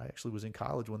came out. I actually was in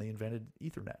college when they invented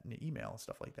Ethernet and email and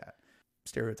stuff like that.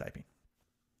 Stereotyping.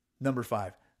 Number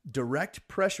 5, direct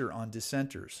pressure on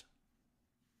dissenters.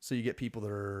 So you get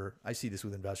people I see this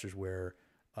with investors where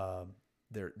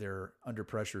they're under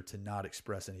pressure to not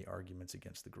express any arguments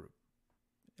against the group,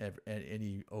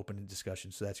 any open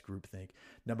discussion. So that's groupthink.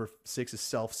 Number 6 is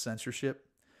self-censorship.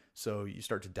 So you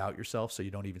start to doubt yourself, so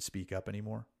you don't even speak up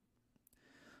anymore.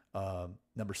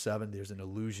 Number 7, there's an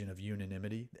illusion of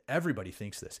unanimity. Everybody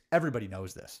thinks this. Everybody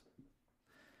knows this.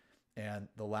 And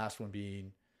the last one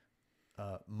being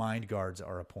mind guards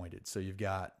are appointed. So you've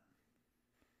got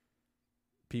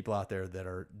people out there that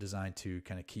are designed to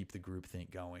kind of keep the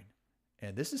groupthink going.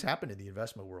 And this has happened in the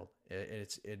investment world. I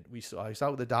saw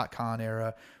it with the .com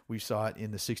era. We saw it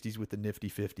in the 60s with the Nifty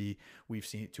 50. We've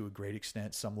seen it to a great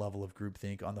extent, some level of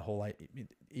groupthink on the whole.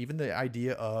 Even the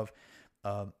idea of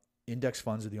index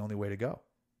funds are the only way to go.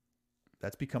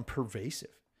 That's become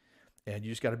pervasive. And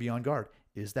you just got to be on guard.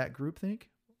 Is that groupthink?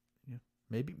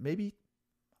 Maybe.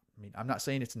 I'm not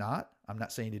saying it's not. I'm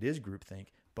not saying it is groupthink.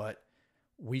 But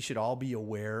we should all be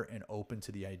aware and open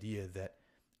to the idea that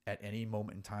at any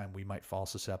moment in time, we might fall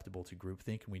susceptible to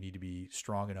groupthink, and we need to be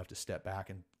strong enough to step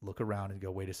back and look around and go,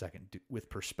 wait a second, with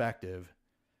perspective,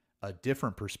 a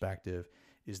different perspective,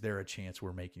 is there a chance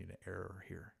we're making an error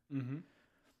here? Mm-hmm.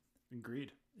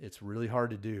 Agreed. It's really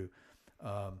hard to do.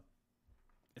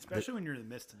 Especially when you're in the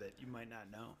midst of it, you might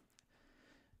not know.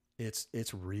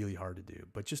 It's really hard to do,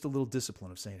 but just a little discipline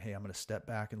of saying, hey, I'm going to step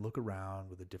back and look around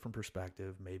with a different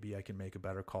perspective. Maybe I can make a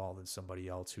better call than somebody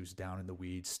else who's down in the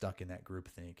weeds, stuck in that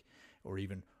groupthink, or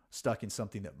even stuck in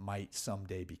something that might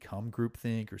someday become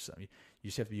groupthink or something. You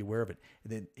just have to be aware of it.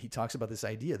 And then he talks about this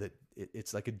idea that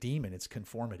it's like a demon. It's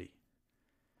conformity.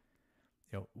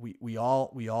 We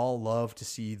all love to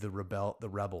see the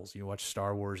rebels. You watch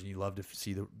Star Wars and you love to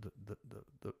see the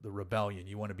rebellion.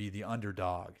 You want to be the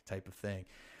underdog type of thing.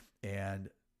 And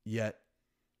yet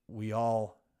we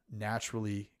all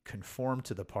naturally conform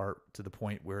to the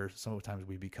point where sometimes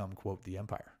we become, quote, the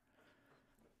empire.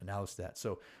 And now it's that.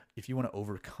 So if you want to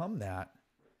overcome that,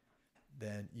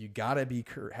 then you got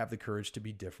to have the courage to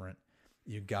be different.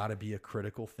 You got to be a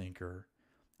critical thinker,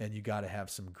 and you got to have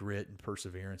some grit and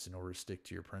perseverance in order to stick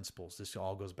to your principles. This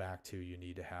all goes back to you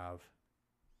need to have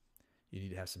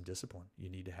some discipline. You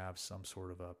need to have some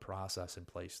sort of a process in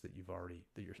place that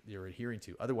you're adhering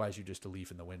to. Otherwise, you're just a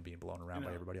leaf in the wind being blown around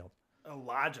by everybody else. A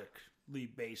logically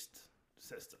based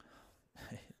system.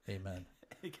 Amen.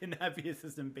 It cannot be a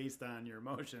system based on your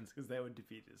emotions, because that would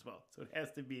defeat it as well. So it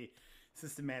has to be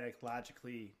systematic,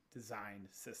 logically designed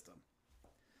system.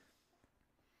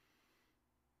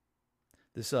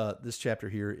 This chapter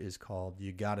here is called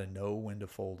 "You Gotta Know When to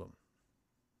Fold 'Em."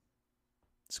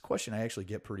 This question I actually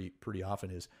get pretty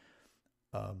often is,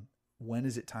 when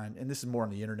is it time? And this is more on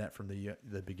the internet from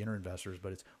the beginner investors,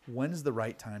 but it's when is the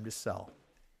right time to sell?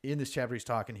 In this chapter, he's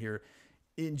talking here.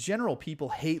 In general, people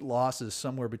hate losses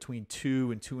somewhere between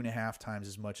 2 and 2.5 times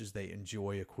as much as they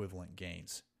enjoy equivalent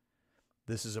gains.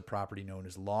 This is a property known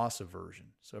as loss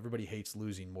aversion. So everybody hates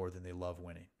losing more than they love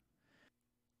winning.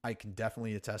 I can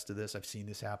definitely attest to this. I've seen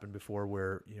this happen before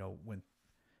where, when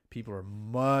people are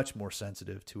much more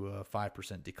sensitive to a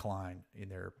 5% decline in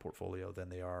their portfolio than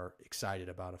they are excited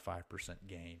about a 5%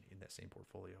 gain in that same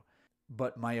portfolio.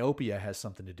 But myopia has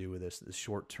something to do with this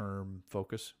short-term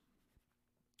focus.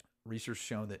 Research has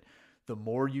shown that the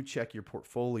more you check your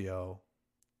portfolio,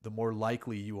 the more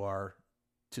likely you are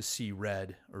to see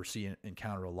red or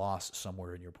encounter a loss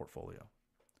somewhere in your portfolio.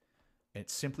 And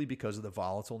it's simply because of the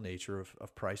volatile nature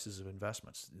of prices of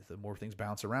investments. The more things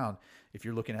bounce around, if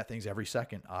you're looking at things every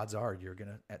second, odds are you're going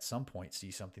to at some point see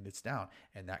something that's down,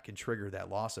 and that can trigger that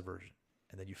loss aversion.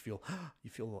 And then you feel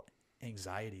a little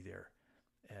anxiety there.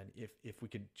 And if we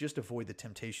could just avoid the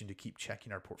temptation to keep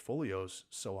checking our portfolios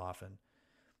so often,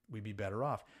 we'd be better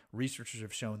off. Researchers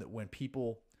have shown that when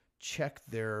people check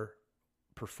their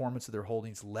performance of their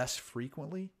holdings less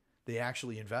frequently, they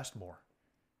actually invest more.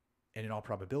 And in all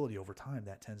probability, over time,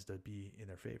 that tends to be in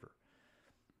their favor.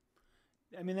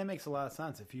 I mean, that makes a lot of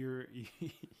sense. If you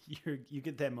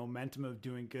get that momentum of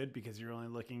doing good because you're only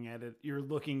looking at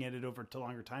it over to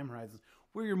longer time horizons,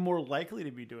 where you're more likely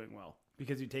to be doing well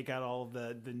because you take out all of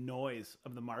the noise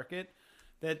of the market.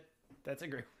 That's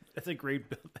a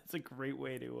great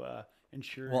way to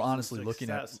ensure. Well, honestly,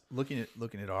 success. looking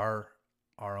at our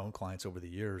own clients over the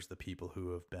years, the people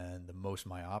who have been the most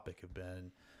myopic have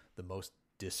been the most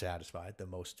dissatisfied, the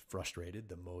most frustrated,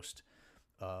 the most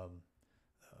I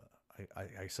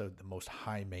said the most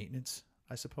high maintenance,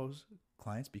 I suppose,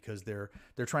 clients, because they're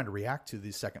trying to react to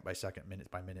these second by second, minute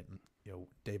by minute,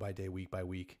 day by day, week by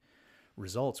week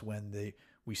results. When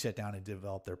we sit down and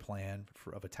develop their plan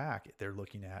of attack, they're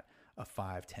looking at a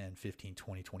 5, 10, 15,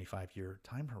 20, 25 year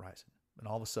time horizon. And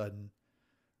all of a sudden,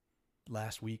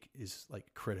 last week is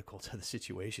like critical to the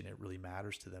situation. It really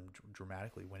matters to them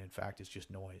dramatically, when in fact it's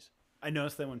just noise. I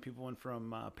noticed that when people went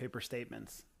from paper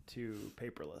statements to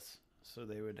paperless, so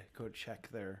they would go check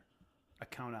their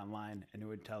account online and it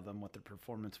would tell them what their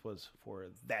performance was for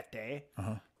that day.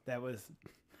 Uh-huh. That was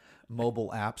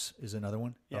mobile apps is another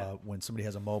one. Yeah. When somebody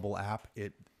has a mobile app,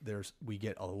 we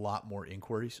get a lot more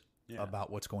inquiries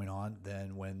about what's going on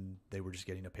than when they were just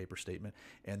getting a paper statement.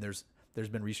 And there's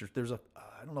been research. I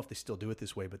don't know if they still do it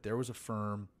this way, but there was a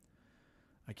firm.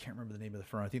 I can't remember the name of the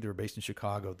firm. I think they were based in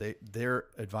Chicago. Their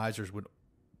advisors would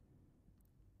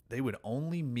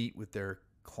only meet with their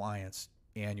clients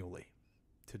annually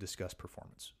to discuss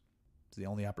performance. It's the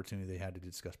only opportunity they had to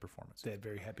discuss performance. They had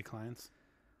very happy clients.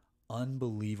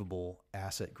 Unbelievable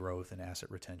asset growth and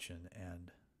asset retention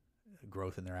and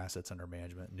growth in their assets under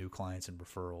management, new clients and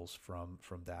referrals from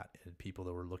that. And people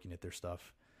that were looking at their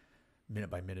stuff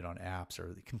minute by minute on apps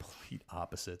are the complete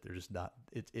opposite. They're just not,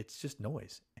 it's just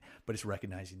noise, but it's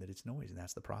recognizing that it's noise. And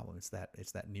that's the problem. It's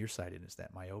that nearsightedness,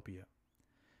 that myopia.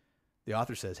 The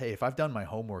author says, hey, if I've done my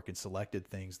homework and selected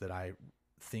things that I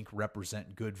think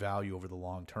represent good value over the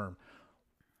long term,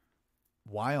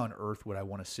 why on earth would I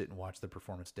want to sit and watch the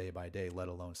performance day by day, let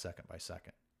alone second by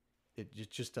second? It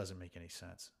just doesn't make any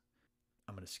sense.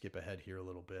 I'm going to skip ahead here a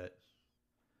little bit.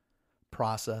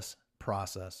 Process.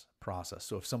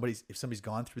 So if somebody's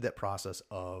gone through that process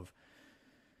of,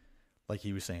 like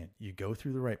he was saying, you go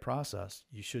through the right process,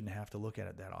 you shouldn't have to look at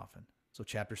it that often. So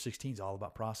chapter 16 is all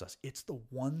about process. It's the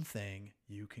one thing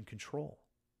you can control.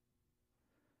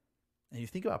 And you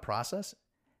think about process,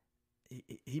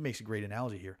 he makes a great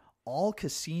analogy here. All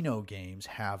casino games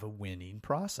have a winning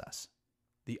process.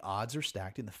 The odds are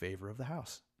stacked in the favor of the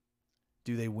house.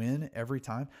 Do they win every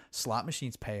time? Slot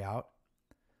machines pay out.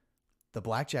 The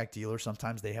blackjack dealer,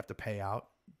 sometimes they have to pay out.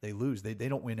 They lose. They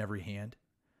don't win every hand.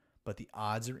 But the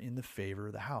odds are in the favor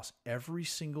of the house. Every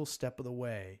single step of the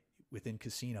way within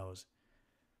casinos,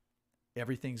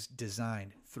 everything's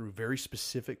designed through very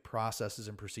specific processes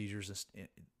and procedures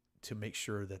to make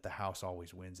sure that the house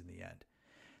always wins in the end.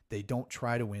 They don't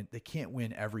try to win. They can't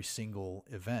win every single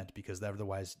event because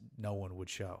otherwise no one would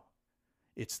show.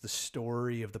 It's the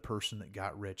story of the person that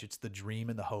got rich. It's the dream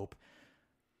and the hope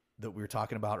that we were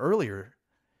talking about earlier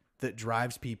that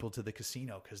drives people to the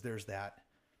casino, because there's that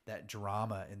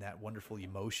drama and that wonderful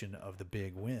emotion of the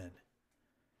big win.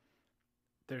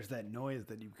 There's that noise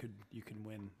that you can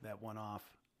win that one off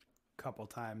a couple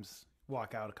times,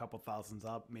 walk out a couple thousands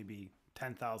up, maybe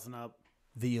 10,000 up.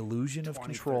 The illusion of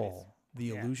control. 30s. The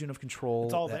illusion of control.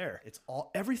 It's all there. It's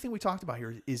all, everything we talked about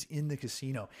here is in the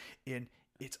casino, and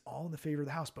it's all in the favor of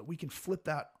the house, but we can flip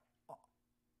that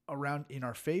around in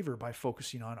our favor by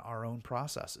focusing on our own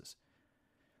processes.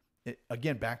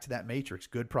 Again, back to that matrix: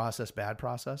 good process, bad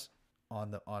process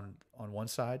on one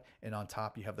side, and on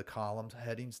top you have the columns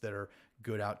headings that are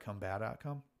good outcome, bad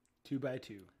outcome. 2 by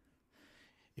 2.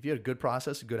 If you had a good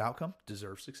process, a good outcome,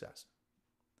 deserve success.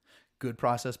 Good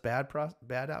process, bad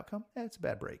outcome, it's a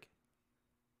bad break.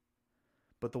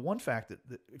 But the one fact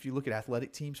that if you look at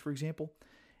athletic teams, for example,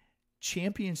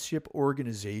 championship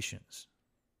organizations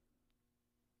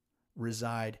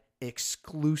reside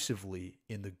exclusively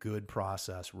in the good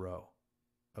process row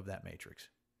of that matrix.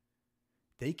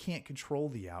 They can't control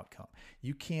the outcome.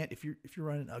 You can't, if you're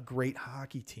running a great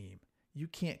hockey team,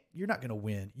 you're not going to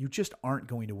win. You just aren't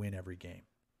going to win every game.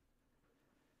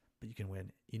 But you can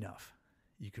win enough.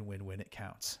 You can win when it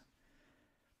counts.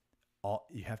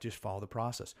 You have to just follow the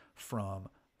process from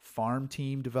farm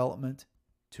team development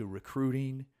to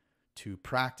recruiting to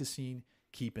practicing,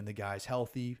 keeping the guys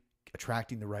healthy,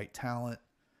 attracting the right talent,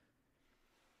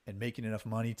 and making enough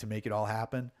money to make it all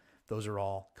happen. Those are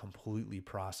all completely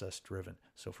process driven.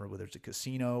 So for whether it's a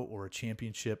casino or a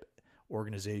championship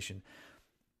organization,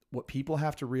 what people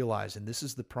have to realize, and this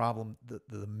is the problem,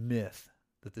 the myth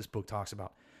that this book talks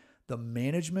about, the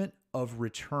management of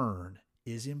return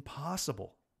is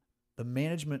impossible. The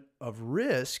management of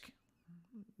risk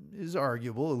is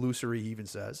arguable, illusory, he even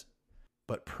says,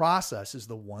 but process is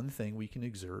the one thing we can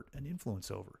exert an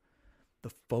influence over.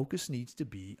 The focus needs to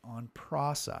be on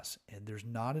process, and there's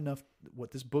not enough.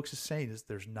 What this book is saying is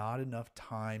there's not enough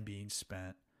time being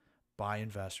spent by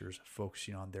investors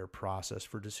focusing on their process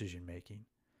for decision making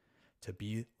to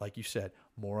be, like you said,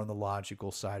 more on the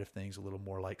logical side of things, a little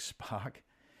more like Spock,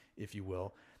 if you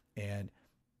will. And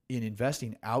in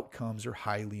investing, outcomes are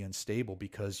highly unstable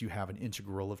because you have an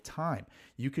integral of time.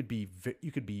 You could be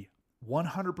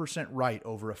 100% right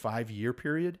over a 5-year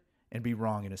period and be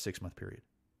wrong in a 6-month period.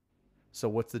 So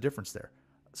what's the difference there?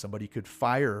 Somebody could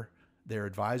fire their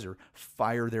advisor,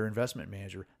 fire their investment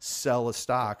manager, sell a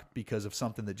stock because of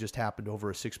something that just happened over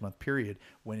a 6-month period,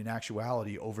 when in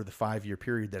actuality, over the 5-year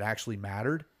period that actually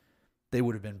mattered, they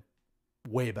would have been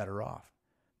way better off.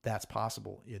 That's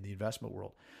possible in the investment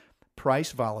world.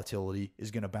 Price volatility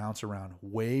is going to bounce around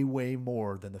way, way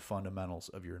more than the fundamentals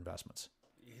of your investments.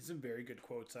 He has some very good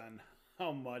quotes on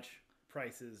how much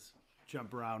prices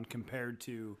jump around compared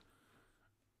to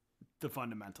the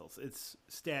fundamentals. It's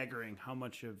staggering how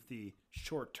much of the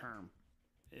short term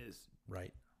is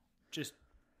right. Just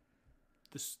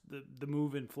the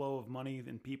move and flow of money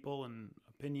and people and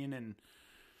opinion, and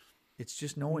it's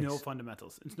just noise. No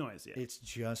fundamentals. It's noise. Yeah. It's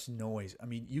just noise. I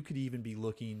mean, you could even be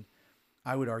looking,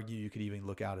 I would argue you could even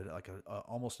look out at like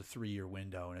almost a 3-year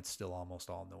window and it's still almost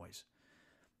all noise.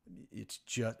 It's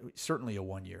just certainly a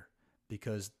 1 year,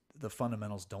 because the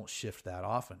fundamentals don't shift that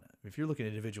often. If you're looking at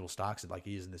individual stocks, like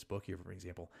he is in this book here, for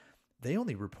example, they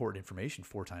only report information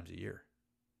 4 times a year.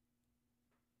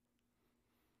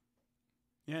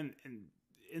 And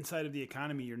inside of the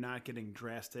economy, you're not getting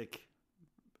drastic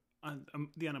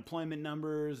the unemployment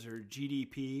numbers or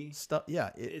GDP stuff.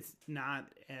 Yeah, it's not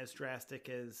as drastic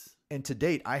as. And to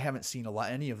date, I haven't seen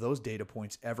any of those data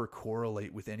points ever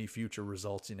correlate with any future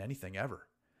results in anything ever.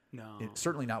 No,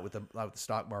 certainly not with the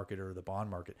stock market or the bond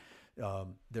market.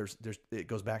 It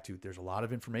goes back to, there's a lot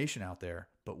of information out there,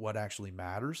 but what actually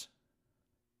matters?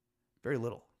 Very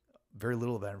little. Very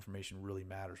little of that information really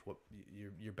matters. What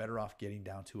you're better off getting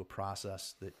down to a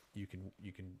process that you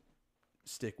can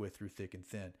stick with through thick and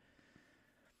thin.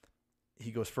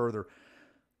 He goes further.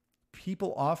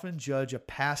 People often judge a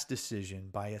past decision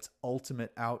by its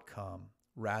ultimate outcome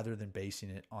rather than basing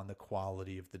it on the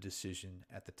quality of the decision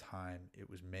at the time it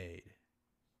was made,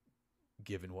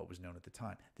 given what was known at the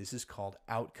time. This is called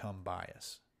outcome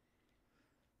bias.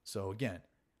 So again,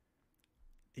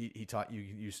 he taught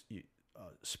you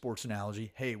sports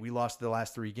analogy. Hey, we lost the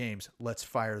last 3 games. Let's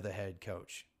fire the head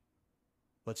coach.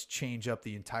 Let's change up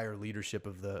the entire leadership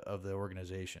of the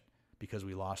organization because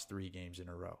we lost 3 games in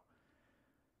a row.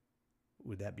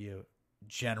 Would that be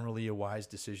generally a wise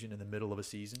decision in the middle of a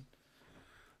season?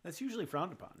 That's usually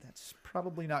frowned upon. That's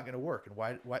probably not going to work. And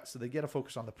why? So they get to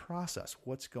focus on the process.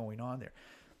 What's going on there?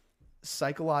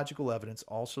 Psychological evidence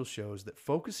also shows that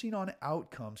focusing on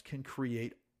outcomes can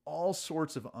create all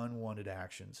sorts of unwanted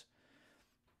actions.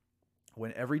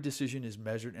 When every decision is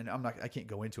measured, and I can't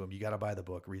go into them. You got to buy the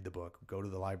book, read the book, go to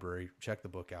the library, check the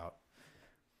book out.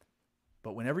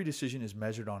 But when every decision is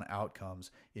measured on outcomes,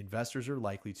 investors are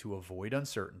likely to avoid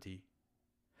uncertainty,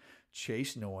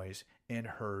 chase noise, and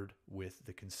herd with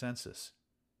the consensus.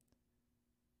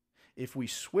 If we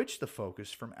switch the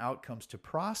focus from outcomes to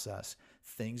process,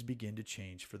 things begin to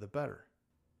change for the better.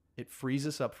 It frees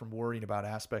us up from worrying about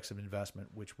aspects of investment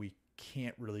which we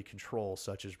can't really control,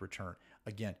 such as return.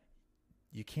 Again,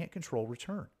 you can't control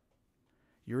return.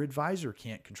 Your advisor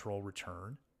can't control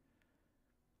return.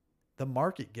 The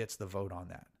market gets the vote on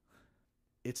that.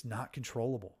 It's not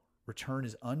controllable. Return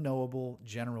is unknowable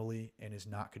generally and is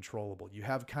not controllable. You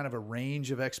have kind of a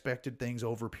range of expected things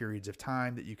over periods of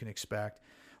time that you can expect.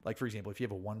 Like, for example, if you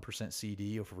have a 1%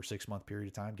 CD over a 6-month period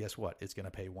of time, guess what? It's going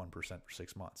to pay 1% for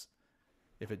 6 months.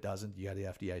 If it doesn't, you got the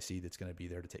FDIC that's going to be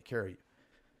there to take care of you.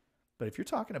 But if you're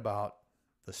talking about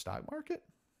the stock market,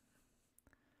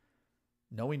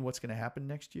 knowing what's going to happen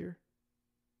next year,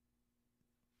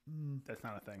 that's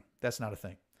not a thing. That's not a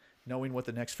thing. Knowing what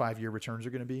the next 5-year returns are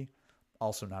going to be,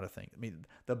 also not a thing. I mean,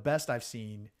 the best I've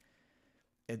seen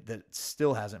that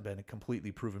still hasn't been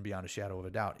completely proven beyond a shadow of a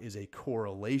doubt is a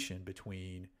correlation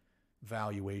between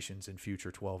valuations and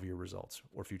future 12-year results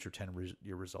or future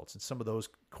 10-year results. And some of those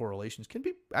correlations can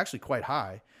be actually quite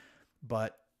high.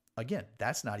 But again,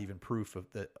 that's not even proof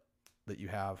of that you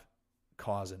have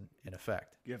cause and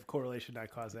effect. You have correlation, not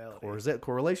causality. Or is that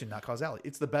correlation, not causality?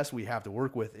 It's the best we have to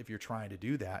work with if you're trying to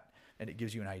do that. And it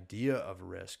gives you an idea of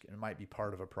risk. And it might be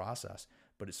part of a process,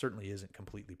 but it certainly isn't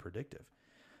completely predictive.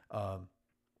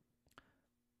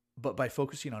 But by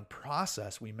focusing on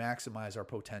process, we maximize our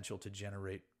potential to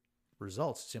generate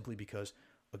results simply because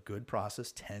a good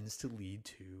process tends to lead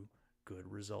to good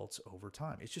results over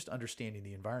time. It's just understanding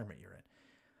the environment you're in.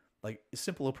 Like a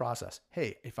simple process.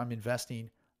 Hey, if I'm investing,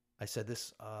 I said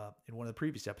this in one of the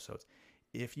previous episodes,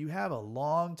 if you have a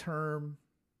long-term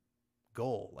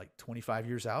goal, like 25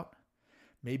 years out,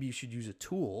 maybe you should use a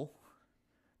tool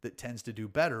that tends to do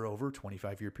better over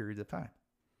 25-year periods of time.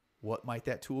 What might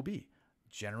that tool be?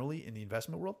 Generally, in the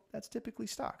investment world, that's typically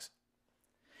stocks.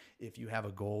 If you have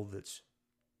a goal that's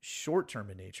short-term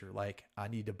in nature, like I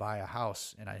need to buy a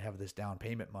house and I have this down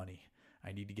payment money,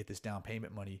 I need to get this down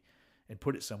payment money and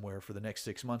put it somewhere for the next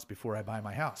 6 months before I buy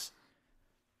my house,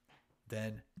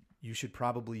 then you should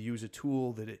probably use a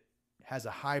tool that it has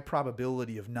a high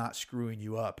probability of not screwing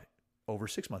you up over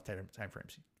 6-month time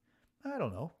frames. I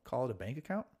don't know, call it a bank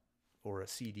account or a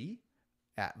CD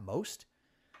at most.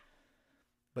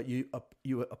 But you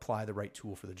apply the right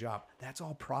tool for the job. That's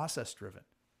all process driven.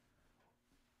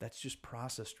 That's just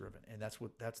process driven, and that's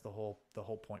the whole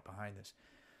point behind this.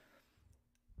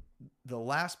 The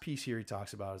last piece here he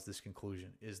talks about is this conclusion: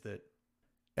 is that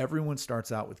everyone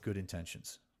starts out with good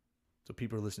intentions. So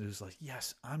people are listening to this like,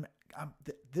 yes,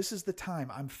 this is the time.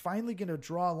 I'm finally going to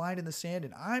draw a line in the sand,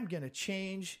 and I'm going to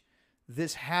change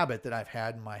this habit that I've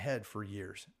had in my head for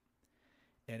years.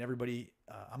 And everybody,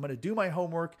 I'm going to do my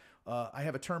homework. I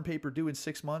have a term paper due in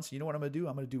 6 months. You know what I'm going to do?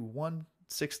 I'm going to do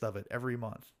 1/6 of it every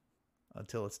month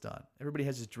until it's done. Everybody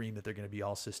has this dream that they're going to be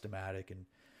all systematic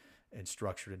and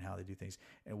structured in how they do things.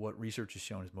 And what research has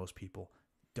shown is most people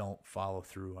don't follow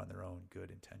through on their own good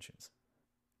intentions.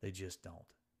 They just don't.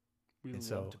 We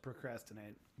love to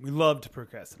procrastinate.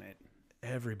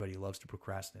 Everybody loves to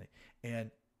procrastinate. And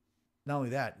not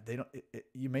only that,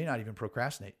 you may not even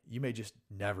procrastinate. You may just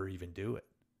never even do it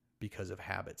because of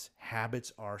habits.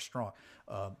 Habits are strong.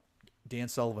 Dan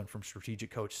Sullivan from Strategic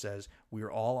Coach says, we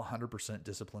are all 100%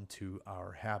 disciplined to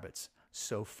our habits.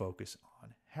 So focus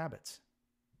on habits.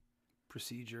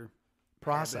 Procedure.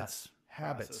 Process.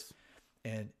 Habits.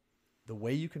 And the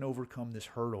way you can overcome this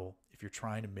hurdle, if you're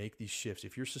trying to make these shifts,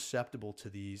 if you're susceptible to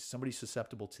these, somebody's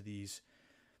susceptible to these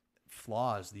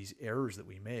flaws, these errors that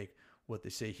we make, what they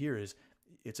say here is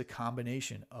it's a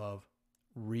combination of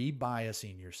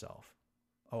rebiasing yourself.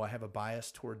 Oh, I have a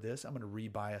bias toward this. I'm going to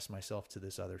rebias myself to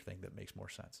this other thing that makes more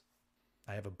sense.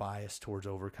 I have a bias towards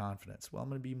overconfidence. Well, I'm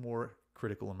going to be more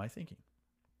critical in my thinking.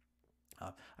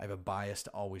 I have a bias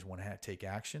to always want to take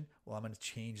action. Well, I'm going to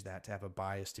change that to have a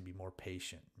bias to be more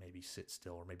patient, maybe sit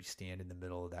still or maybe stand in the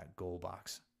middle of that goal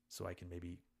box so I can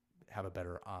maybe have a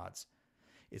better odds.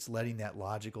 It's letting that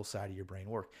logical side of your brain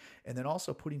work. And then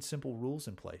also putting simple rules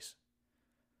in place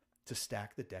to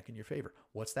stack the deck in your favor.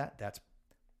 What's that? That's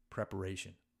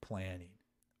preparation, planning,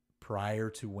 prior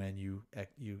to when you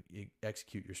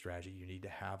execute your strategy, you need to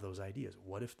have those ideas.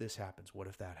 What if this happens? What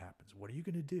if that happens? What are you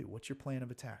going to do? What's your plan of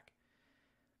attack?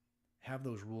 Have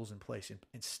those rules in place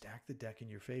and stack the deck in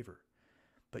your favor.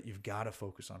 But you've got to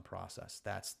focus on process.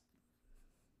 That's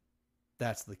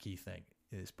the key thing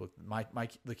in this book.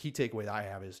 The key takeaway that I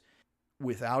have is,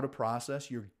 without a process,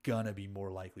 you're going to be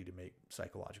more likely to make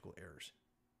psychological errors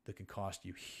that can cost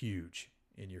you huge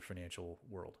in your financial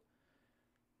world.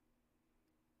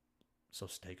 So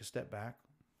take a step back,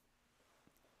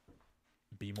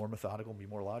 be more methodical, be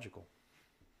more logical.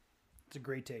 It's a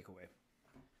great takeaway.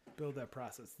 Build that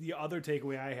process. The other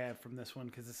takeaway I have from this one,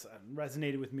 because this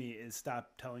resonated with me, is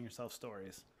stop telling yourself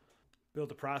stories. Build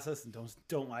a process and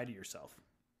don't lie to yourself.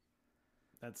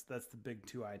 That's the big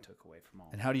two I took away from all.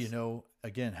 And how do you know?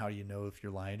 Again, how do you know if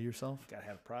you're lying to yourself? Got to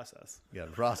have a process. You got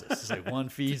a process. It's like one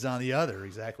feeds on the other.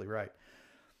 Exactly right.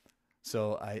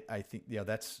 So I think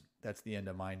that's the end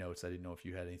of my notes. I didn't know if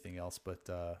you had anything else, but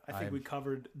I think we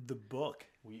covered the book.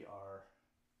 We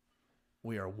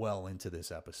are well into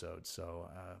this episode. So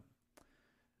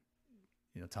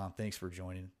Tom, thanks for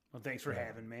joining. Well, thanks for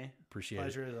having me. Appreciate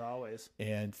Pleasure it. as always.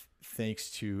 And thanks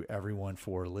to everyone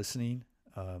for listening.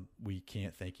 We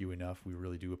can't thank you enough. We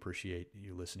really do appreciate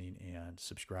you listening and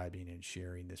subscribing and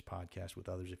sharing this podcast with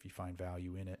others if you find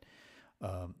value in it.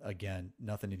 Again,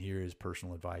 nothing in here is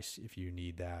personal advice. If you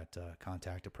need that,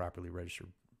 contact a properly registered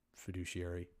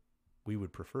fiduciary. We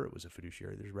would prefer it was a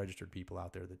fiduciary. There's registered people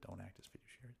out there that don't act as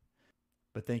fiduciaries.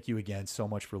 But thank you again so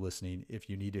much for listening. If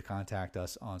you need to contact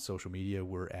us on social media,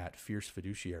 we're at Fierce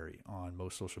Fiduciary on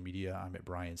most social media. I'm at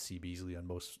Brian C. Beasley on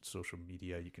most social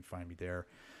media. You can find me there.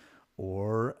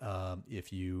 Or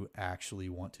if you actually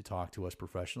want to talk to us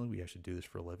professionally, we actually do this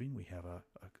for a living. We have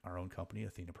our own company,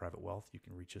 Athena Private Wealth. You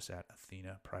can reach us at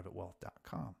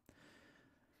athenaprivatewealth.com.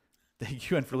 Thank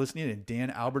you, and for listening. And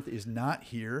Dan Albert is not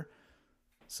here,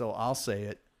 so I'll say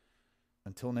it.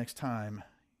 Until next time,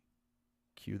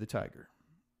 cue the tiger.